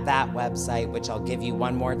are at that website, which I'll give you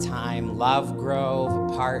one more time,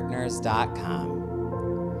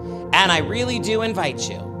 lovegrovepartners.com. And I really do invite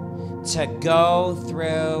you to go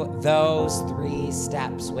through those 3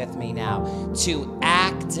 steps with me now, to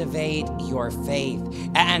activate your faith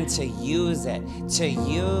and to use it, to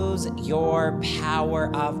use your power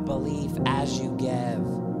of belief as you give,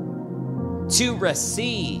 to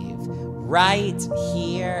receive right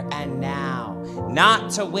here and now, not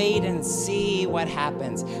to wait and see what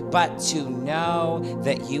happens, but to know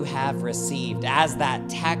that you have received, as that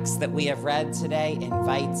text that we have read today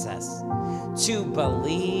invites us, to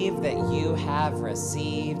believe that you have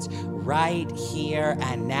received right here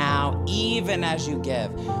and now, even as you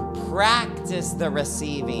give. Practice the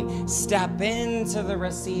receiving. Step into the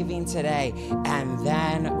receiving today, and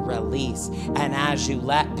then release. And as you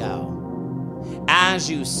let go, as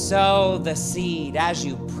you sow the seed, as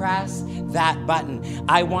you press that button,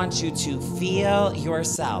 I want you to feel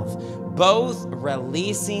yourself both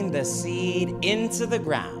releasing the seed into the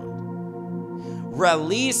ground,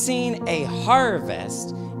 releasing a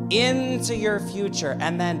harvest into your future,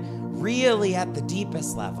 and then really at the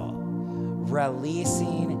deepest level,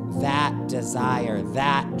 releasing that desire,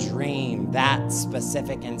 that dream, that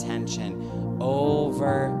specific intention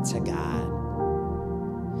over to God.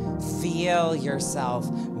 Feel yourself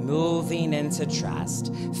moving into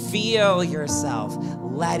trust. Feel yourself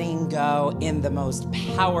letting go in the most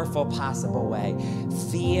powerful possible way.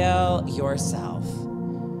 Feel yourself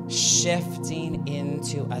shifting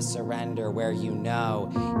into a surrender where you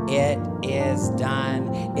know it is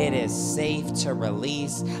done. It is safe to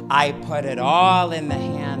release. I put it all in the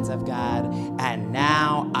hands of God, and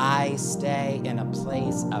now I stay in a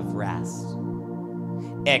place of rest,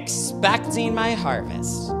 expecting my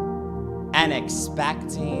harvest and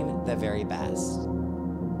expecting the very best.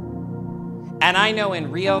 And I know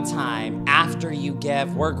in real time, after you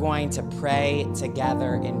give, we're going to pray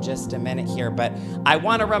together in just a minute here. But I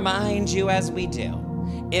want to remind you as we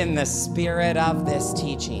do, in the spirit of this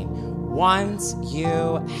teaching, once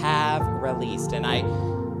you have released, and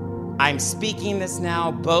I'm speaking this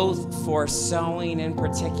now both for sowing in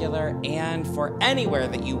particular and for anywhere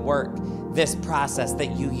that you work this process,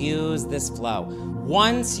 that you use this flow.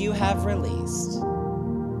 Once you have released,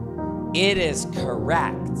 it is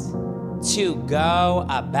correct to go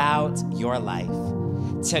about your life,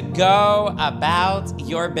 to go about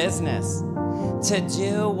your business, to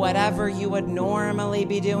do whatever you would normally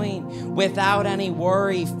be doing without any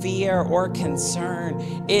worry, fear, or concern.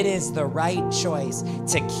 It is the right choice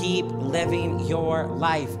to keep living your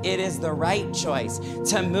life. It is the right choice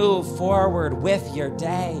to move forward with your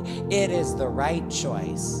day. It is the right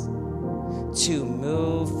choice to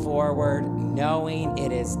move forward knowing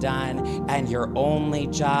it is done, and your only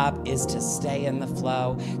job is to stay in the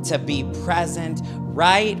flow, to be present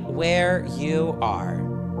right where you are,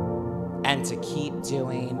 and to keep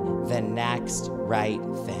doing the next right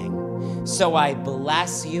thing. So I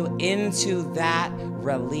bless you into that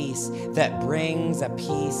release that brings a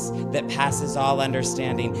peace that passes all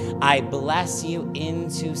understanding. I bless you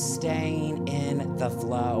into staying in the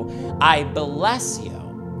flow. I bless you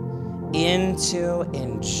into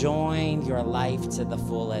enjoying your life to the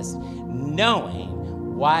fullest, knowing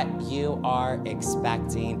what you are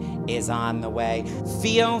expecting is on the way.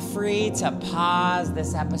 Feel free to pause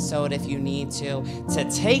this episode if you need to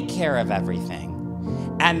take care of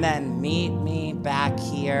everything, and then meet me back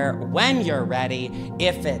here when you're ready.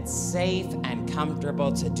 If it's safe and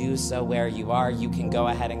comfortable to do so where you are, you can go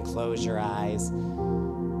ahead and close your eyes,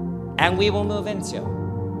 and we will move into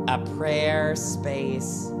a prayer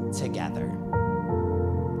space together.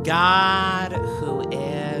 God, who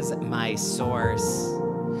is my source,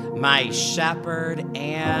 my shepherd,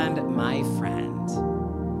 and my friend,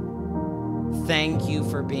 thank you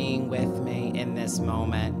for being with me in this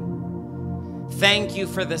moment. Thank you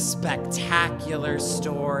for the spectacular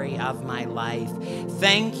story of my life.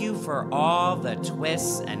 Thank you for all the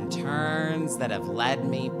twists and turns that have led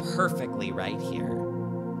me perfectly right here.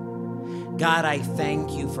 God, I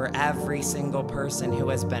thank you for every single person who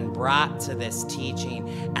has been brought to this teaching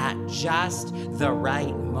at just the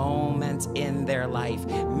right moment in their life.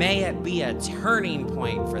 May it be a turning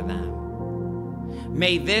point for them.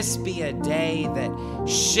 May this be a day that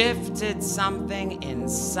shifted something in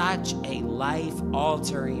such a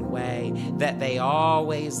life-altering way that they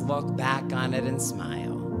always look back on it and smile.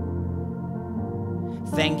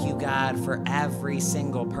 Thank you, God, for every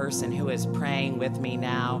single person who is praying with me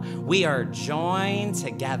now. We are joined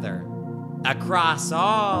together across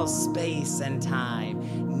all space and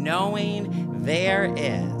time, knowing there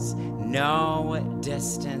is no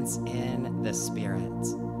distance in the Spirit.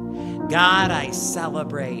 God, I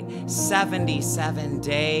celebrate 77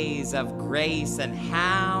 days of grace and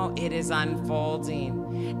how it is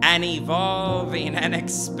unfolding and evolving and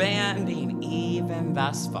expanding even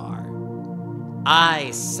thus far. I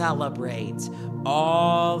celebrate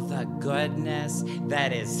all the goodness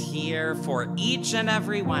that is here for each and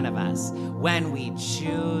every one of us when we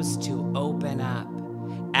choose to open up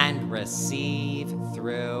and receive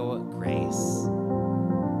through grace.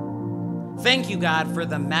 Thank you, God, for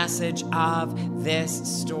the message of this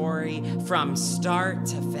story from start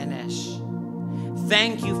to finish.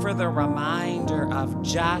 Thank you for the reminder of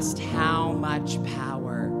just how much power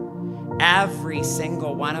every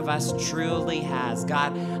single one of us truly has.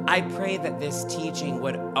 God, I pray that this teaching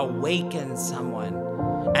would awaken someone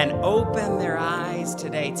and open their eyes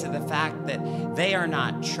today to the fact that they are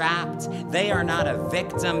not trapped, they are not a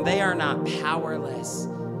victim, they are not powerless,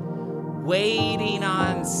 waiting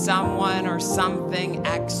on someone or something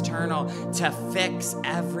external to fix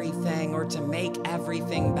everything or to make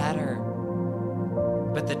everything better.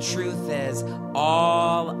 But the truth is,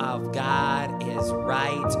 all of God is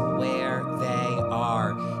right where they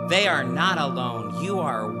are. They are not alone. You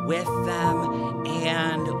are with them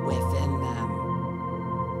and within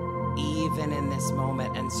them, even in this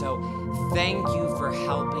moment. And so thank you for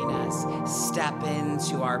helping us step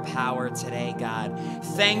into our power today, God.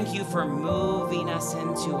 Thank you for moving us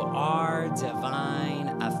into our divine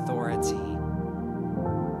authority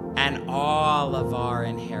and all of our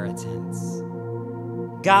inheritance.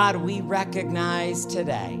 God, we recognize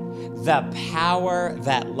today the power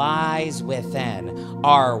that lies within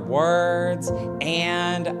our words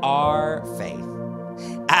and our faith.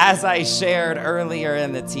 As I shared earlier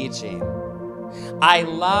in the teaching, I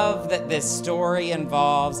love that this story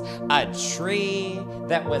involves a tree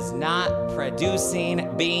that was not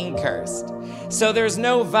producing being cursed. So there's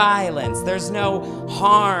no violence, there's no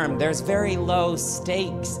harm, there's very low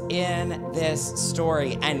stakes in this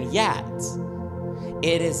story, and yet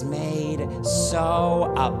it is made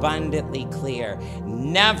so abundantly clear.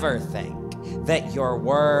 Never think that your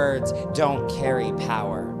words don't carry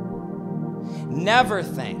power. Never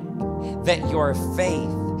think that your faith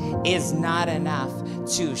is not enough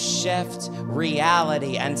to shift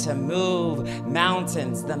reality and to move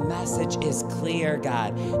mountains. The message is clear,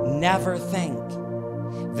 God. Never think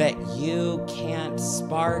that you can't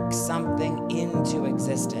spark something into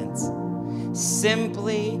existence.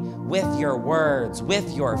 Simply with your words,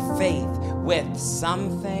 with your faith, with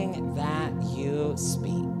something that you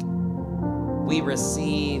speak. We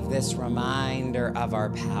receive this reminder of our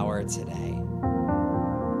power today.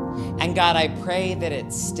 And God, I pray that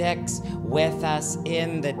it sticks with us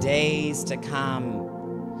in the days to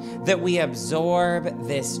come, that we absorb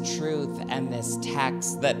this truth and this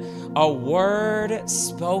text, that a word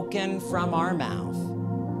spoken from our mouth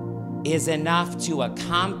is enough to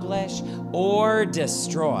accomplish or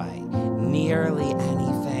destroy nearly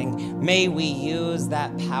anything. May we use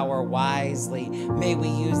that power wisely. May we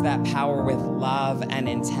use that power with love and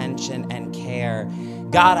intention and care.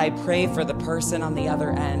 God, I pray for the person on the other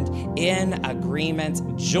end in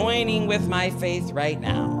agreement, joining with my faith right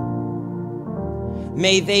now.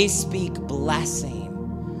 May they speak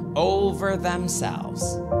blessing over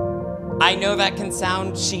themselves. I know that can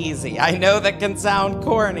sound cheesy. I know that can sound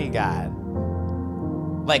corny, God.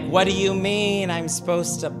 Like, what do you mean I'm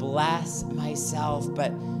supposed to bless myself? But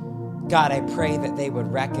God, I pray that they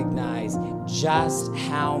would recognize just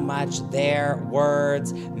how much their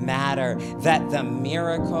words matter, that the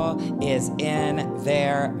miracle is in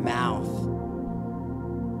their mouth.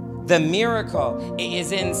 The miracle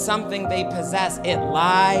is in something they possess. It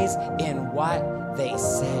lies in what they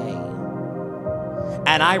say.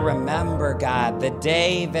 And I remember, God, the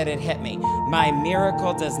day that it hit me. My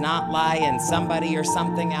miracle does not lie in somebody or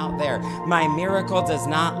something out there. My miracle does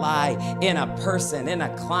not lie in a person, in a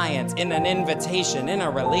client, in an invitation, in a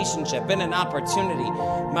relationship, in an opportunity.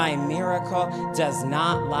 My miracle does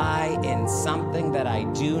not lie in something that I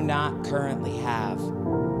do not currently have.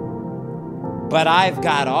 But I've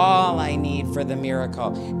got all I need for the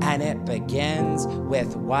miracle, and it begins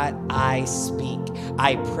with what I speak.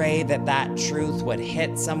 I pray that that truth would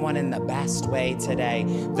hit someone in the best way today,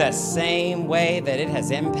 the same way that it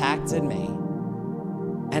has impacted me.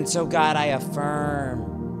 And so, God, I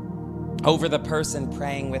affirm over the person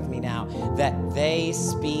praying with me now that they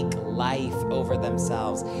speak life over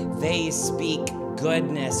themselves. They speak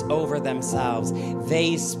goodness over themselves.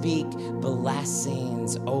 They speak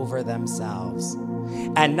blessings over themselves.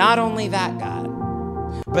 And not only that, God,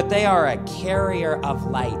 but they are a carrier of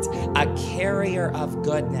light, a carrier of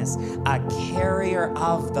goodness, a carrier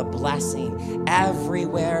of the blessing.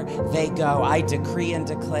 Everywhere they go, I decree and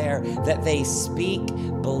declare that they speak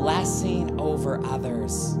blessing over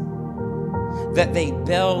others, that they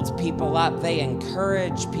build people up, they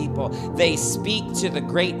encourage people, they speak to the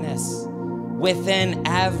greatness within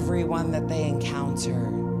everyone that they encounter.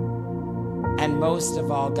 And most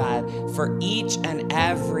of all, God, for each and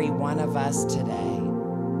every one of us today,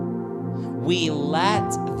 we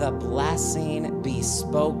let the blessing be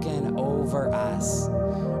spoken over us,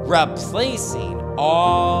 replacing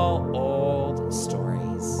all old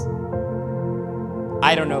stories.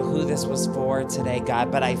 I don't know who this was for today,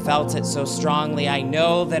 God, but I felt it so strongly. I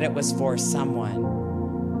know that it was for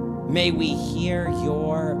someone. May we hear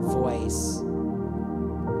your voice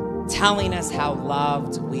telling us how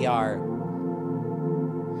loved we are,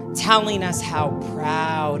 telling us how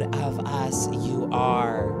proud of us you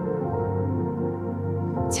are,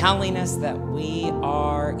 telling us that we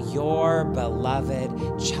are your beloved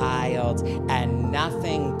child, and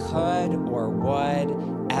nothing could or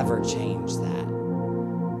would ever change that.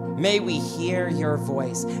 May we hear your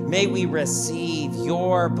voice. May we receive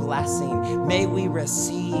your blessing. May we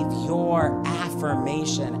receive your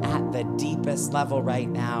affirmation at the deepest level right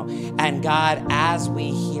now. And God, as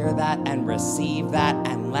we hear that and receive that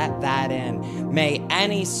and let that in, may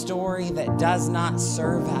any story that does not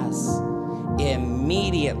serve us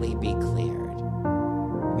immediately be cleared.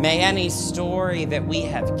 May any story that we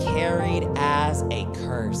have carried as a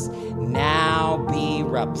curse now be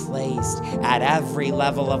replaced at every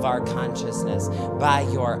level of our consciousness by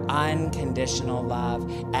your unconditional love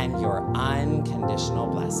and your unconditional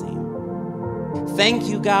blessing. Thank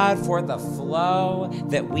you, God, for the flow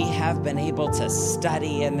that we have been able to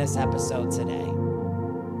study in this episode today.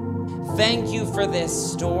 Thank you for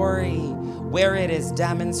this story where it is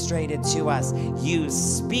demonstrated to us. You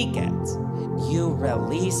speak it, you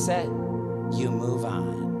release it, you move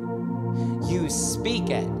on. You speak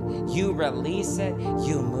it, you release it,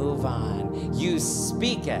 you move on. You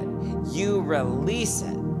speak it, you release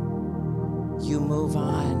it, you move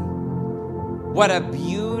on. What a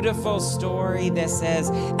beautiful story this is.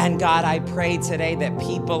 And God, I pray today that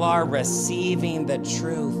people are receiving the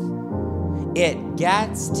truth. It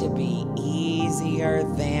gets to be easier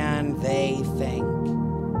than they think.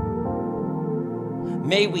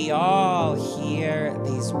 May we all hear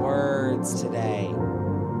these words today,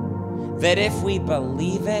 that if we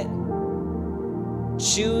believe it,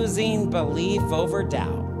 choosing belief over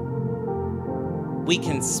doubt, we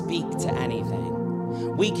can speak to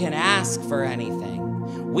anything. We can ask for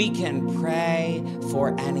anything. We can pray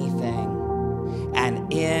for anything.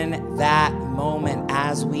 And in that moment,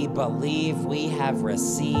 as we believe we have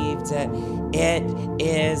received it, it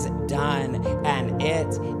is done and it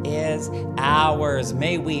is ours.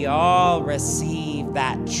 May we all receive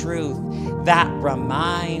that truth, that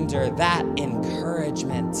reminder, that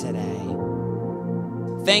encouragement today.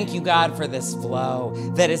 Thank you, God, for this flow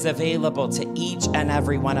that is available to each and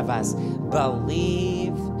every one of us.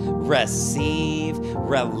 Believe, receive,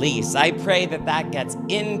 release. I pray that that gets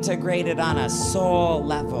integrated on a soul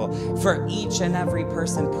level for each and every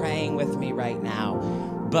person praying with me right now.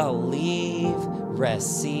 Believe,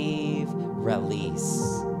 receive,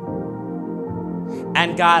 release.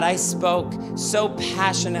 And God, I spoke so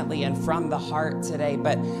passionately and from the heart today,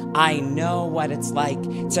 but I know what it's like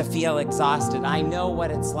to feel exhausted. I know what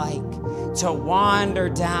it's like to wander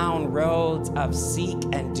down roads of seek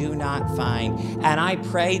and do not find. And I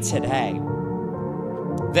pray today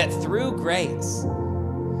that through grace,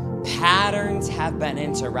 patterns have been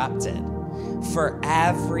interrupted for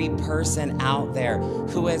every person out there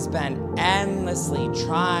who has been endlessly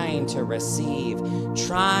trying to receive,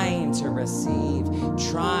 trying to receive,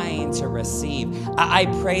 trying to receive. I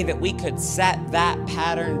pray that we could set that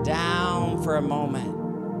pattern down for a moment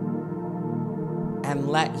and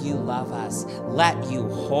let you love us, let you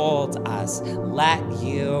hold us, let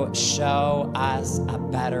you show us a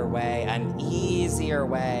better way, an easier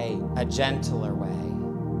way, a gentler way.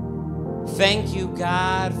 Thank you,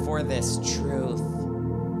 God, for this truth,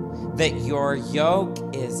 that your yoke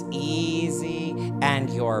is easy and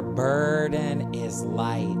your burden is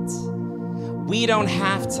light. We don't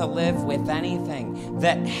have to live with anything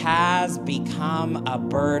that has become a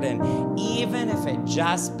burden, even if it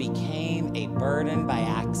just became a burden by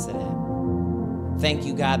accident. Thank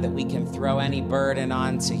you, God, that we can throw any burden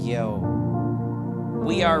onto you.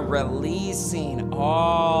 We are releasing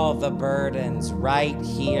all the burdens right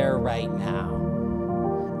here, right now,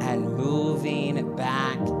 and moving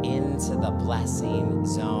back into the blessing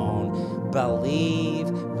zone. Believe,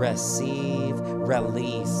 receive,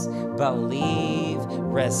 release. Believe,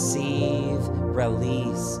 receive,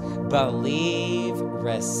 release. Believe,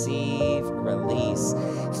 receive, release.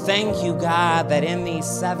 Thank you, God, that in these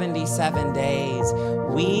 77 days,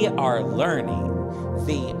 we are learning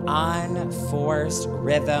the unforced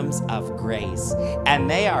rhythms of grace. And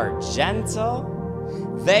they are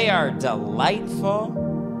gentle, they are delightful.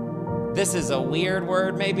 This is a weird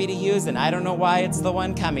word maybe to use, and I don't know why it's the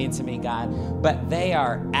one coming to me, God, but they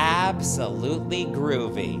are absolutely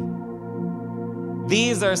groovy.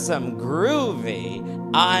 These are some groovy,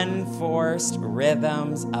 unforced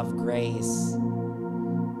rhythms of grace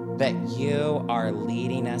that you are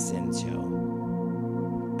leading us into.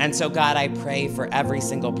 And so, God, I pray for every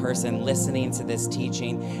single person listening to this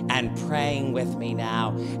teaching and praying with me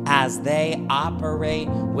now as they operate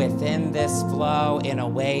within this flow in a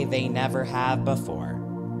way they never have before.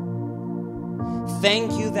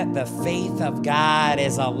 Thank you that the faith of God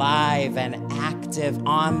is alive and active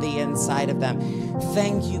on the inside of them.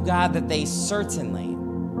 Thank you, God, that they certainly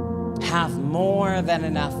have more than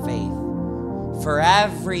enough faith for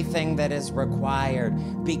everything that is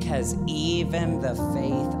required, because even the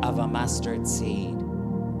faith of a mustard seed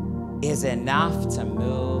is enough to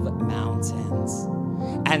move mountains.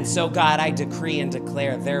 And so, God, I decree and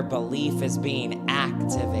declare their belief is being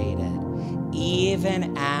activated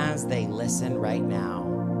even as they listen right now.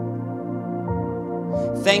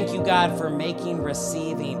 Thank you, God, for making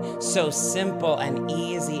receiving so simple and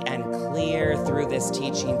easy and clear through this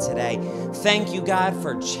teaching today. Thank you, God,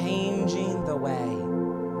 for changing the way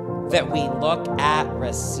that we look at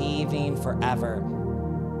receiving forever.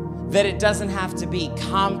 That it doesn't have to be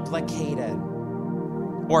complicated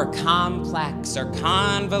or complex or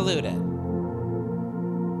convoluted.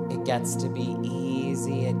 It gets to be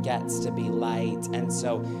easy, it gets to be light. And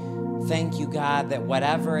so thank you, God, that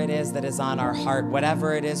whatever it is that is on our heart,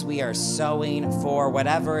 whatever it is we are sowing for,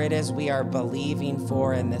 whatever it is we are believing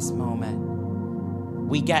for in this moment,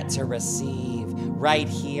 we get to receive right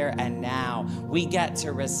here and now. We get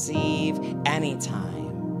to receive anytime.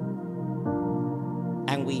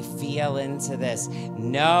 And we feel into this.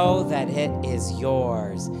 Know that it is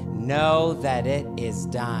yours. Know that it is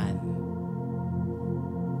done.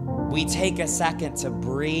 We take a second to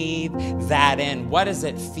breathe that in. What does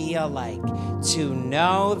it feel like to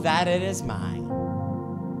know that it is mine?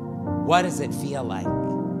 What does it feel like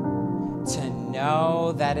to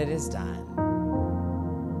know that it is done?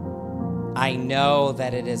 I know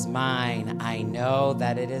that it is mine. I know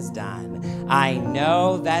that it is done. I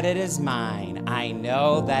know that it is mine. I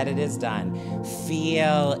know that it is done.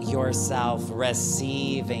 Feel yourself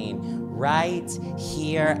receiving right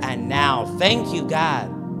here and now. Thank you,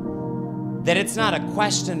 God, that it's not a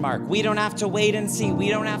question mark. We don't have to wait and see. We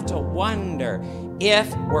don't have to wonder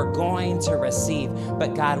if we're going to receive.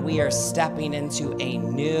 But God, we are stepping into a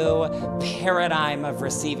new paradigm of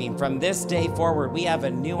receiving. From this day forward, we have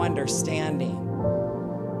a new understanding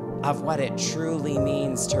of what it truly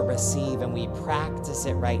means to receive, and we practice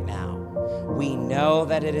it right now. We know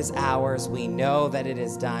that it is ours. We know that it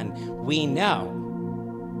is done. We know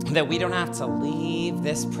that we don't have to leave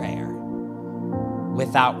this prayer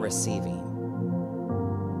without receiving.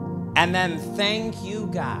 And then thank you,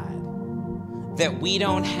 God, that we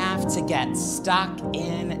don't have to get stuck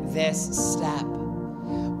in this step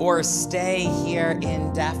or stay here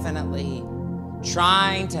indefinitely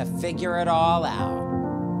trying to figure it all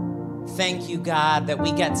out. Thank you, God, that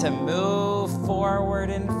we get to move forward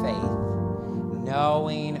in faith,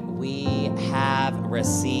 knowing we have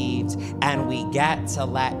received, and we get to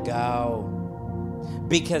let go.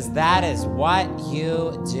 Because that is what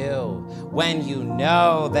you do when you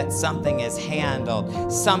know that something is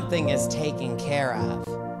handled, something is taken care of,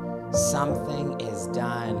 something is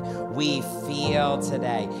done. We feel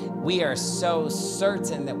today, we are so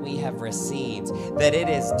certain that we have received, that it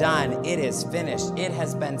is done, it is finished, it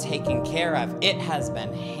has been taken care of, it has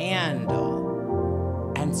been handled.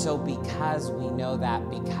 And so because we know that,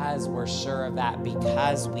 because we're sure of that,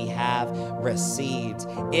 because we have received,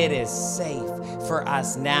 it is safe for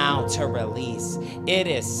us now to release. It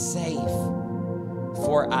is safe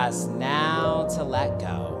for us now to let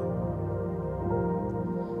go.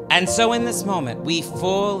 And so in this moment, we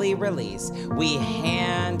fully release. We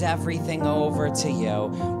hand everything over to you.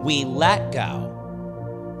 We let go.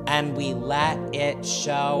 And we let it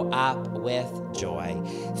show up with joy.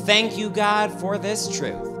 Thank you, God, for this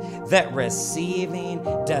truth, that receiving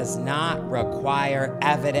does not require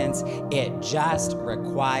evidence. It just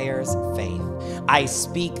requires faith. I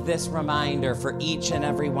speak this reminder for each and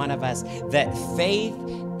every one of us that faith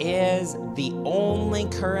is the only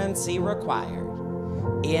currency required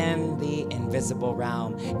in the invisible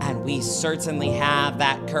realm, and we certainly have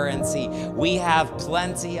that currency. We have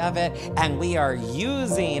plenty of it, and we are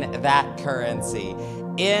using that currency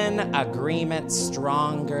in agreement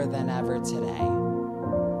stronger than ever today.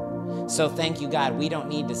 So thank you, God. We don't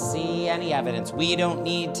need to see any evidence. We don't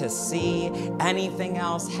need to see anything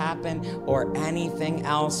else happen or anything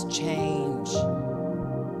else change.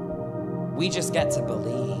 We just get to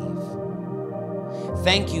believe.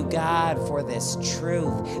 Thank you, God, for this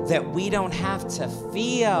truth that we don't have to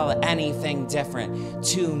feel anything different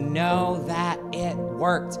to know that it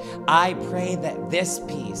worked. I pray that this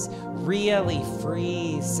piece really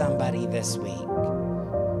frees somebody this week.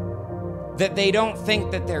 That they don't think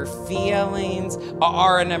that their feelings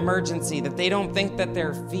are an emergency, that they don't think that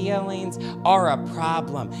their feelings are a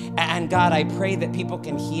problem. And God, I pray that people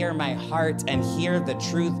can hear my heart and hear the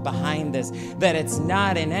truth behind this, that it's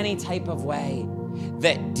not in any type of way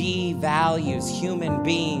that devalues human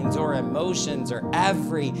beings or emotions or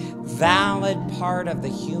every valid part of the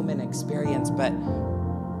human experience. But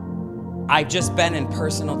I've just been in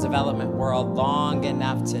personal development world long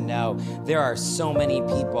enough to know there are so many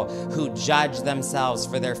people who judge themselves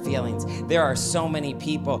for their feelings. There are so many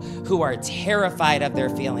people who are terrified of their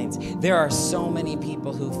feelings. There are so many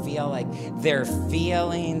people who feel like their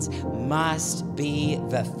feelings must be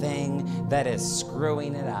the thing that is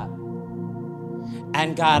screwing it up.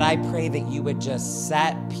 And God, I pray that you would just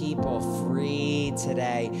set people free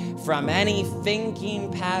today from any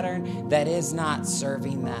thinking pattern that is not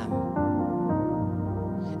serving them.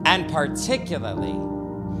 And particularly,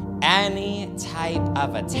 any type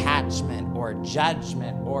of attachment or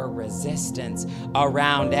judgment or resistance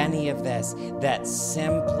around any of this that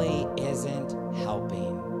simply isn't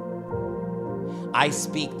helping. I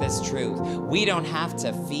speak this truth. We don't have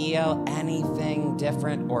to feel anything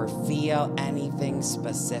different or feel anything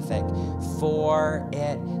specific for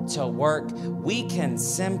it to work. We can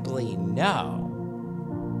simply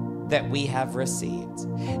know that we have received.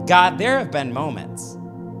 God, there have been moments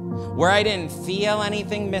where I didn't feel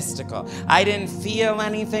anything mystical. I didn't feel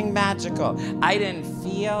anything magical. I didn't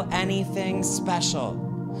feel anything special.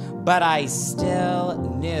 But I still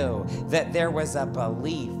knew that there was a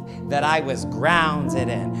belief that I was grounded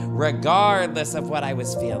in, regardless of what I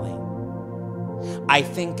was feeling. I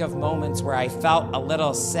think of moments where I felt a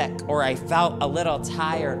little sick, or I felt a little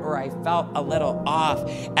tired, or I felt a little off,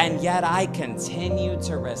 and yet I continued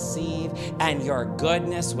to receive, and your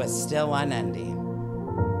goodness was still unending.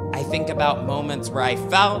 I think about moments where I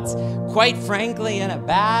felt, quite frankly, in a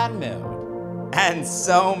bad mood, and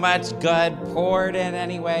so much good poured in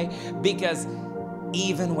anyway, because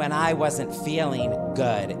even when I wasn't feeling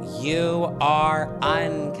good, you are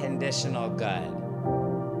unconditional good,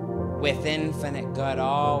 with infinite good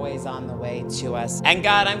always on the way to us. And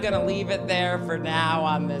God, I'm gonna leave it there for now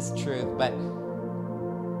on this truth, but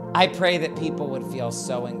I pray that people would feel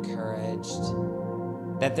so encouraged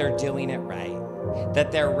that they're doing it right,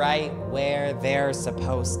 that they're right where they're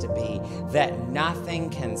supposed to be, that nothing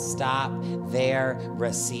can stop their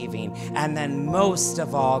receiving. And then most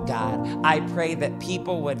of all, God, I pray that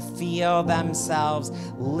people would feel themselves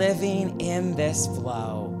living in this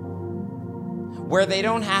flow, where they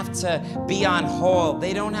don't have to be on hold.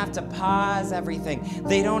 They don't have to pause everything.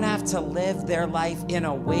 They don't have to live their life in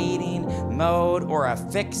a waiting mode or a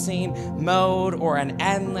fixing mode or an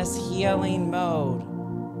endless healing mode,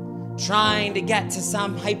 trying to get to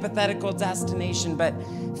some hypothetical destination. But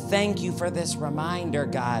thank you for this reminder,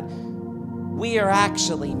 God. We are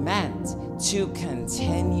actually meant to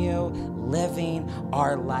continue living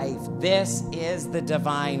our life. This is the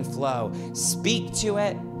divine flow. Speak to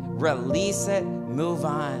it, release it, move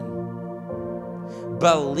on.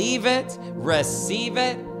 Believe it, receive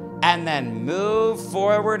it, and then move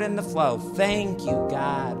forward in the flow. Thank you,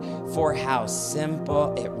 God, for how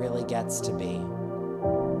simple it really gets to be.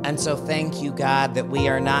 And so thank you, God, that we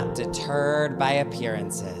are not deterred by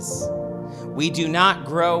appearances. We do not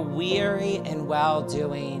grow weary in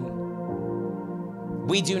well-doing.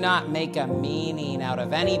 We do not make a meaning out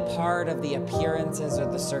of any part of the appearances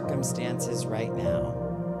or the circumstances right now.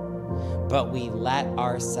 But we let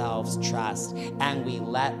ourselves trust, and we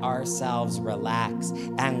let ourselves relax,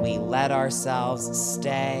 and we let ourselves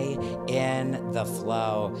stay in the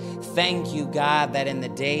flow. Thank you, God, that in the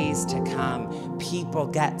days to come, people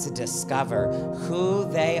get to discover who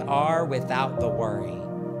they are without the worry.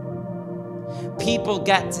 People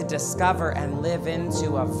get to discover and live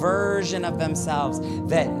into a version of themselves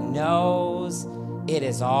that knows it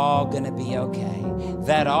is all going to be okay,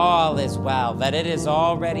 that all is well, that it is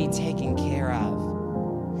already taken care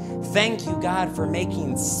of. Thank you, God, for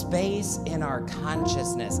making space in our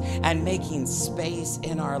consciousness and making space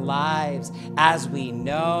in our lives as we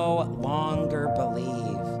no longer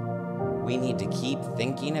believe we need to keep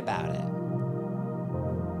thinking about it.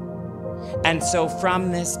 And so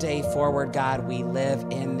from this day forward, God, we live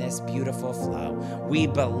in this beautiful flow. We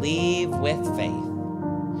believe with faith.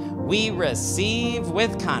 We receive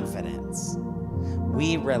with confidence.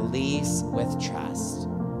 We release with trust.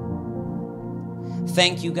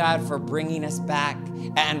 Thank you, God, for bringing us back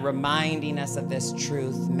and reminding us of this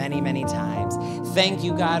truth many, many times. Thank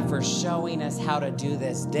you, God, for showing us how to do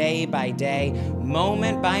this day by day,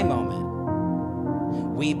 moment by moment.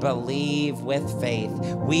 We believe with faith.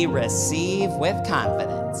 We receive with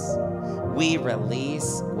confidence. We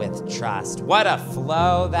release with trust. What a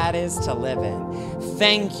flow that is to live in.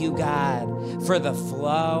 Thank you, God, for the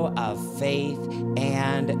flow of faith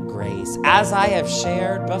and grace. As I have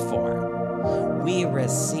shared before, we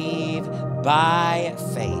receive by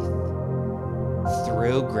faith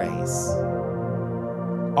through grace.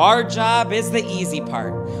 Our job is the easy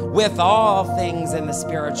part. With all things in the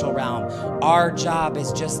spiritual realm, our job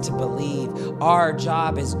is just to believe. Our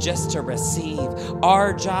job is just to receive.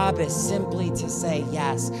 Our job is simply to say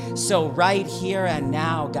yes. So right here and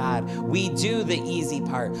now, God, we do the easy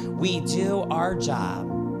part. We do our job.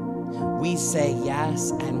 We say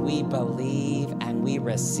yes, and we believe, and we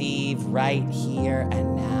receive right here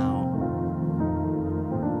and now.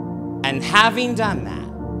 And having done that,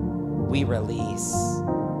 we release.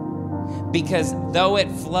 Because though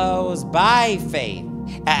it flows by faith,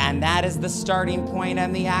 and that is the starting point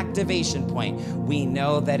and the activation point, we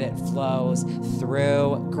know that it flows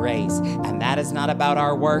through grace. And that is not about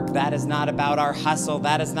our work. That is not about our hustle.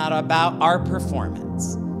 That is not about our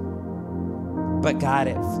performance. But God,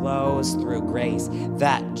 it flows through grace,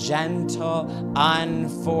 that gentle,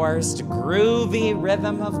 unforced, groovy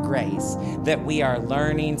rhythm of grace that we are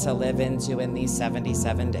learning to live into in these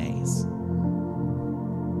 77 days.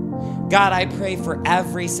 God, I pray for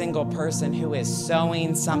every single person who is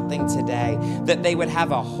sowing something today, that they would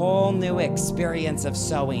have a whole new experience of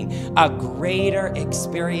sowing, a greater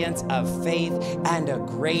experience of faith, and a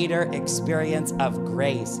greater experience of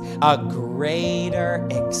grace, a greater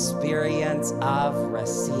experience of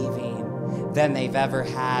receiving than they've ever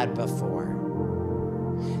had before.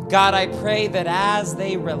 God, I pray that as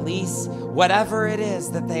they release whatever it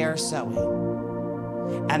is that they are sowing,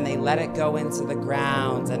 and they let it go into the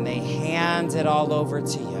ground and they hand it all over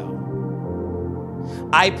to you,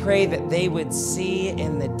 I pray that they would see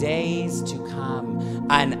in the days to come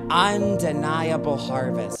an undeniable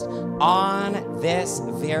harvest on this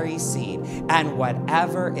very seed. And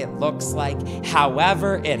whatever it looks like,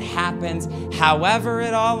 however it happens, however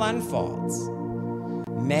it all unfolds,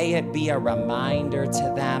 may it be a reminder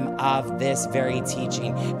to them of this very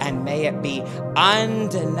teaching, and may it be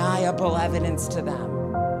undeniable evidence to them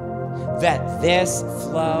that this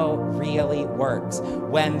flow really works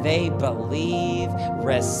when they believe,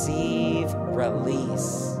 receive,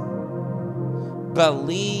 release.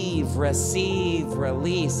 Believe, receive,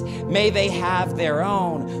 release. May they have their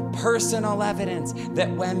own personal evidence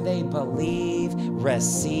that when they believe,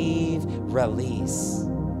 receive, release,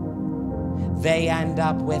 they end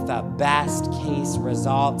up with a best case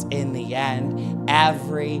result in the end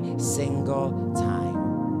every single time.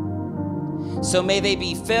 So may they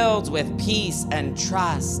be filled with peace and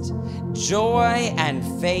trust, joy and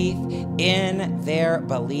faith in their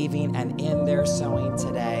believing and in their sowing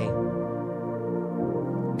today.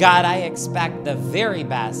 God, I expect the very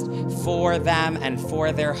best for them and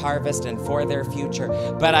for their harvest and for their future.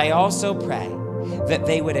 But I also pray that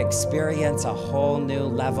they would experience a whole new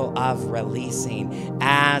level of releasing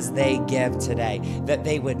as they give today, that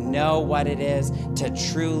they would know what it is to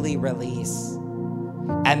truly release,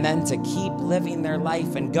 and then to keep living their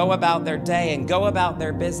life and go about their day and go about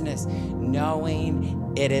their business,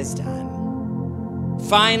 knowing it is done.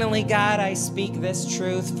 Finally, God, I speak this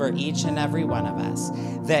truth for each and every one of us,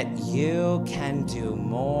 that you can do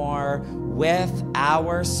more with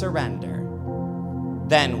our surrender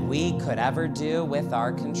than we could ever do with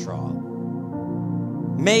our control.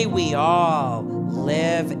 May we all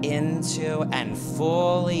live into and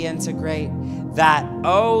fully integrate that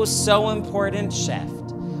oh so important shift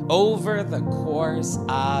over the course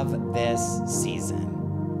of this season.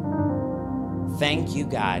 Thank you,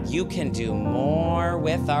 God. You can do more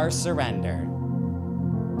with our surrender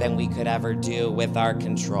than we could ever do with our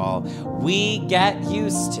control. We get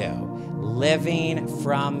used to living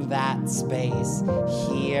from that space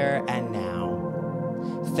here and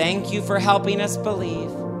now. Thank you for helping us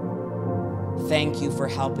believe. Thank you for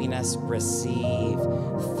helping us receive.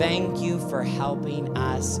 Thank you for helping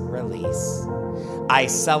us release. I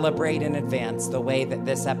celebrate in advance the way that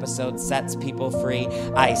this episode sets people free.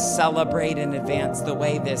 I celebrate in advance the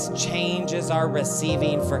way this changes our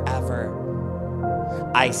receiving forever.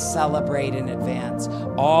 I celebrate in advance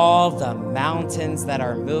all the mountains that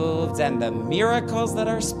are moved and the miracles that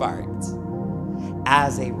are sparked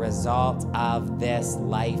as a result of this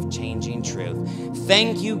life-changing truth.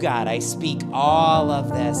 Thank you, God. I speak all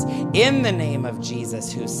of this in the name of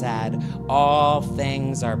Jesus, who said, all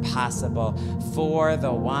things are possible for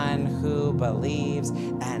the one who believes.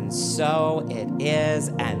 And so it is,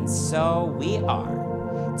 and so we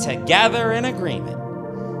are, together in agreement.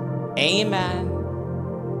 Amen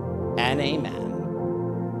and amen.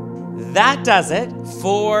 That does it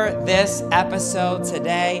for this episode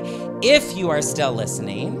today. If you are still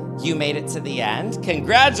listening, you made it to the end.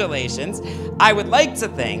 Congratulations. I would like to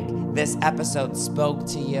think this episode spoke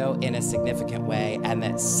to you in a significant way and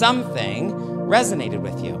that something resonated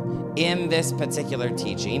with you in this particular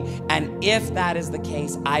teaching. And if that is the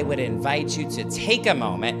case, I would invite you to take a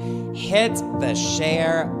moment, hit the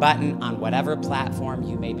share button on whatever platform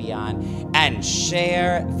you may be on, and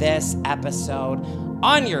share this episode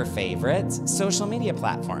on your favorite social media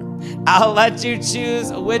platform. I'll let you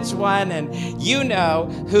choose which one, and you know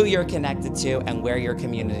who you're connected to and where your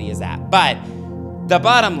community is at. But the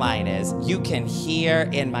bottom line is, you can hear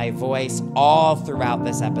in my voice all throughout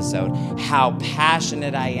this episode how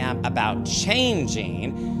passionate I am about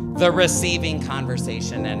changing the receiving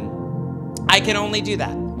conversation. And I can only do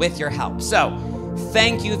that with your help. So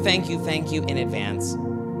thank you in advance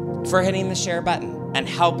for hitting the share button and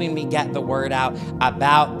helping me get the word out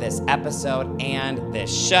about this episode and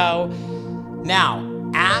this show. Now,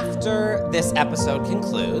 after this episode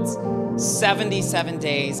concludes, 77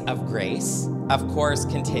 Days of Grace, of course,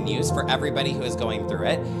 continues for everybody who is going through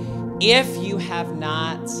it. If you have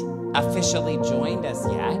not officially joined us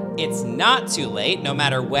yet, it's not too late, no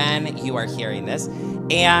matter when you are hearing this.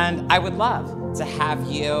 And I would love to have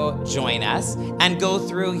you join us and go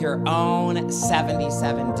through your own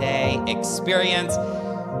 77-day experience.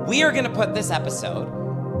 We are going to put this episode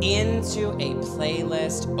into a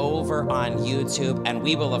playlist over on YouTube, and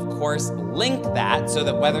we will of course link that so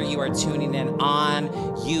that whether you are tuning in on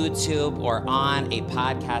YouTube or on a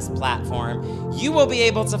podcast platform, you will be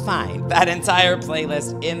able to find that entire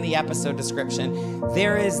playlist in the episode description.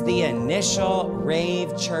 There is the initial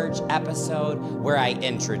Rave Church episode where I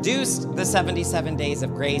introduced the 77 Days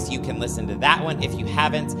of Grace. You can listen to that one if you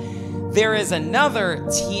haven't. There is another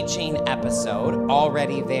teaching episode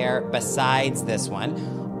already there besides this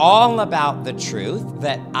one, all about the truth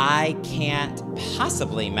that I can't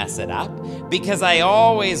possibly mess it up because I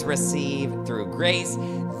always receive through grace.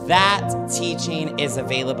 That teaching is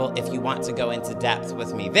available if you want to go into depth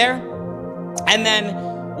with me there. And then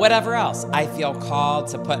whatever else I feel called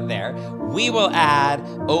to put there, we will add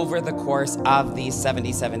over the course of these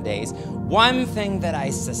 77 days. One thing that I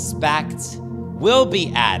suspect will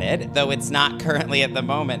be added, though it's not currently at the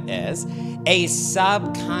moment, is a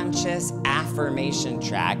subconscious affirmation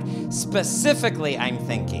track. Specifically, I'm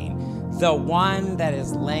thinking the one that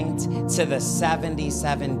is linked to the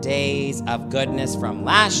 77 days of goodness from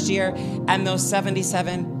last year and those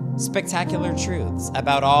 77 spectacular truths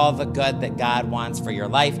about all the good that God wants for your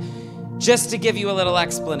life. Just to give you a little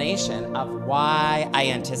explanation of why I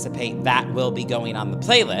anticipate that will be going on the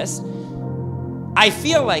playlist, I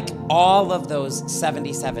feel like all of those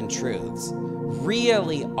 77 truths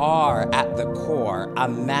really are at the core a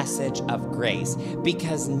message of grace,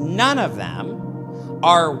 because none of them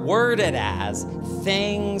are worded as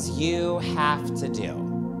things you have to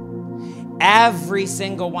do. Every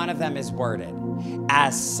single one of them is worded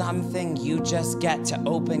as something you just get to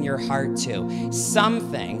open your heart to,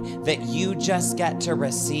 something that you just get to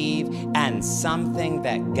receive, and something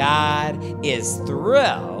that God is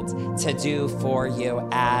thrilled to do for you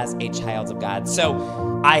as a child of God. So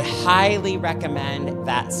I highly recommend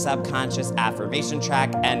that subconscious affirmation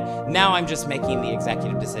track. And now I'm just making the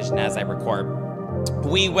executive decision as I record.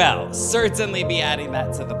 We will certainly be adding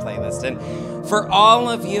that to the playlist. And for all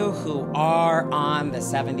of you who are on the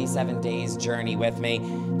 77 days journey with me,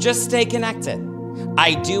 just stay connected.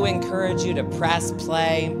 I do encourage you to press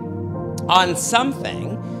play on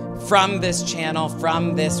something from this channel,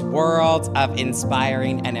 from this world of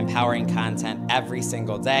inspiring and empowering content every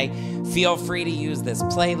single day. Feel free to use this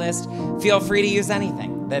playlist. Feel free to use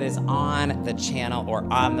anything that is on the channel or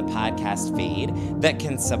on the podcast feed that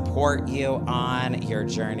can support you on your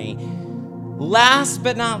journey. Last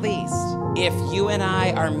but not least, if you and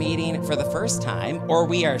I are meeting for the first time, or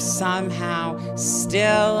we are somehow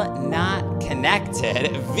still not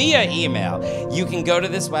connected via email, you can go to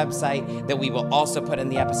this website that we will also put in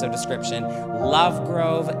the episode description,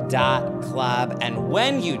 lovegrove.club. And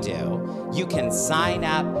when you do, you can sign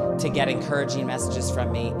up to get encouraging messages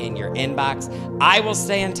from me in your inbox. I will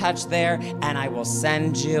stay in touch there, and I will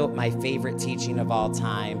send you my favorite teaching of all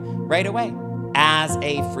time right away as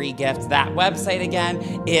a free gift. That website again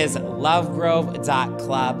is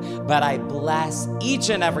lovegrove.club. But I bless each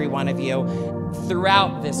and every one of you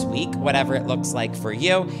throughout this week, whatever it looks like for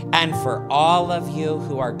you, and for all of you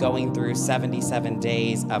who are going through 77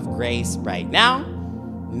 days of grace right now,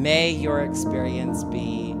 may your experience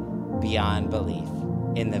be beyond belief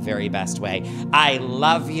in the very best way. I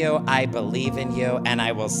love you, I believe in you, and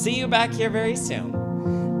I will see you back here very soon.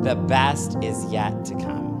 The best is yet to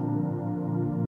come.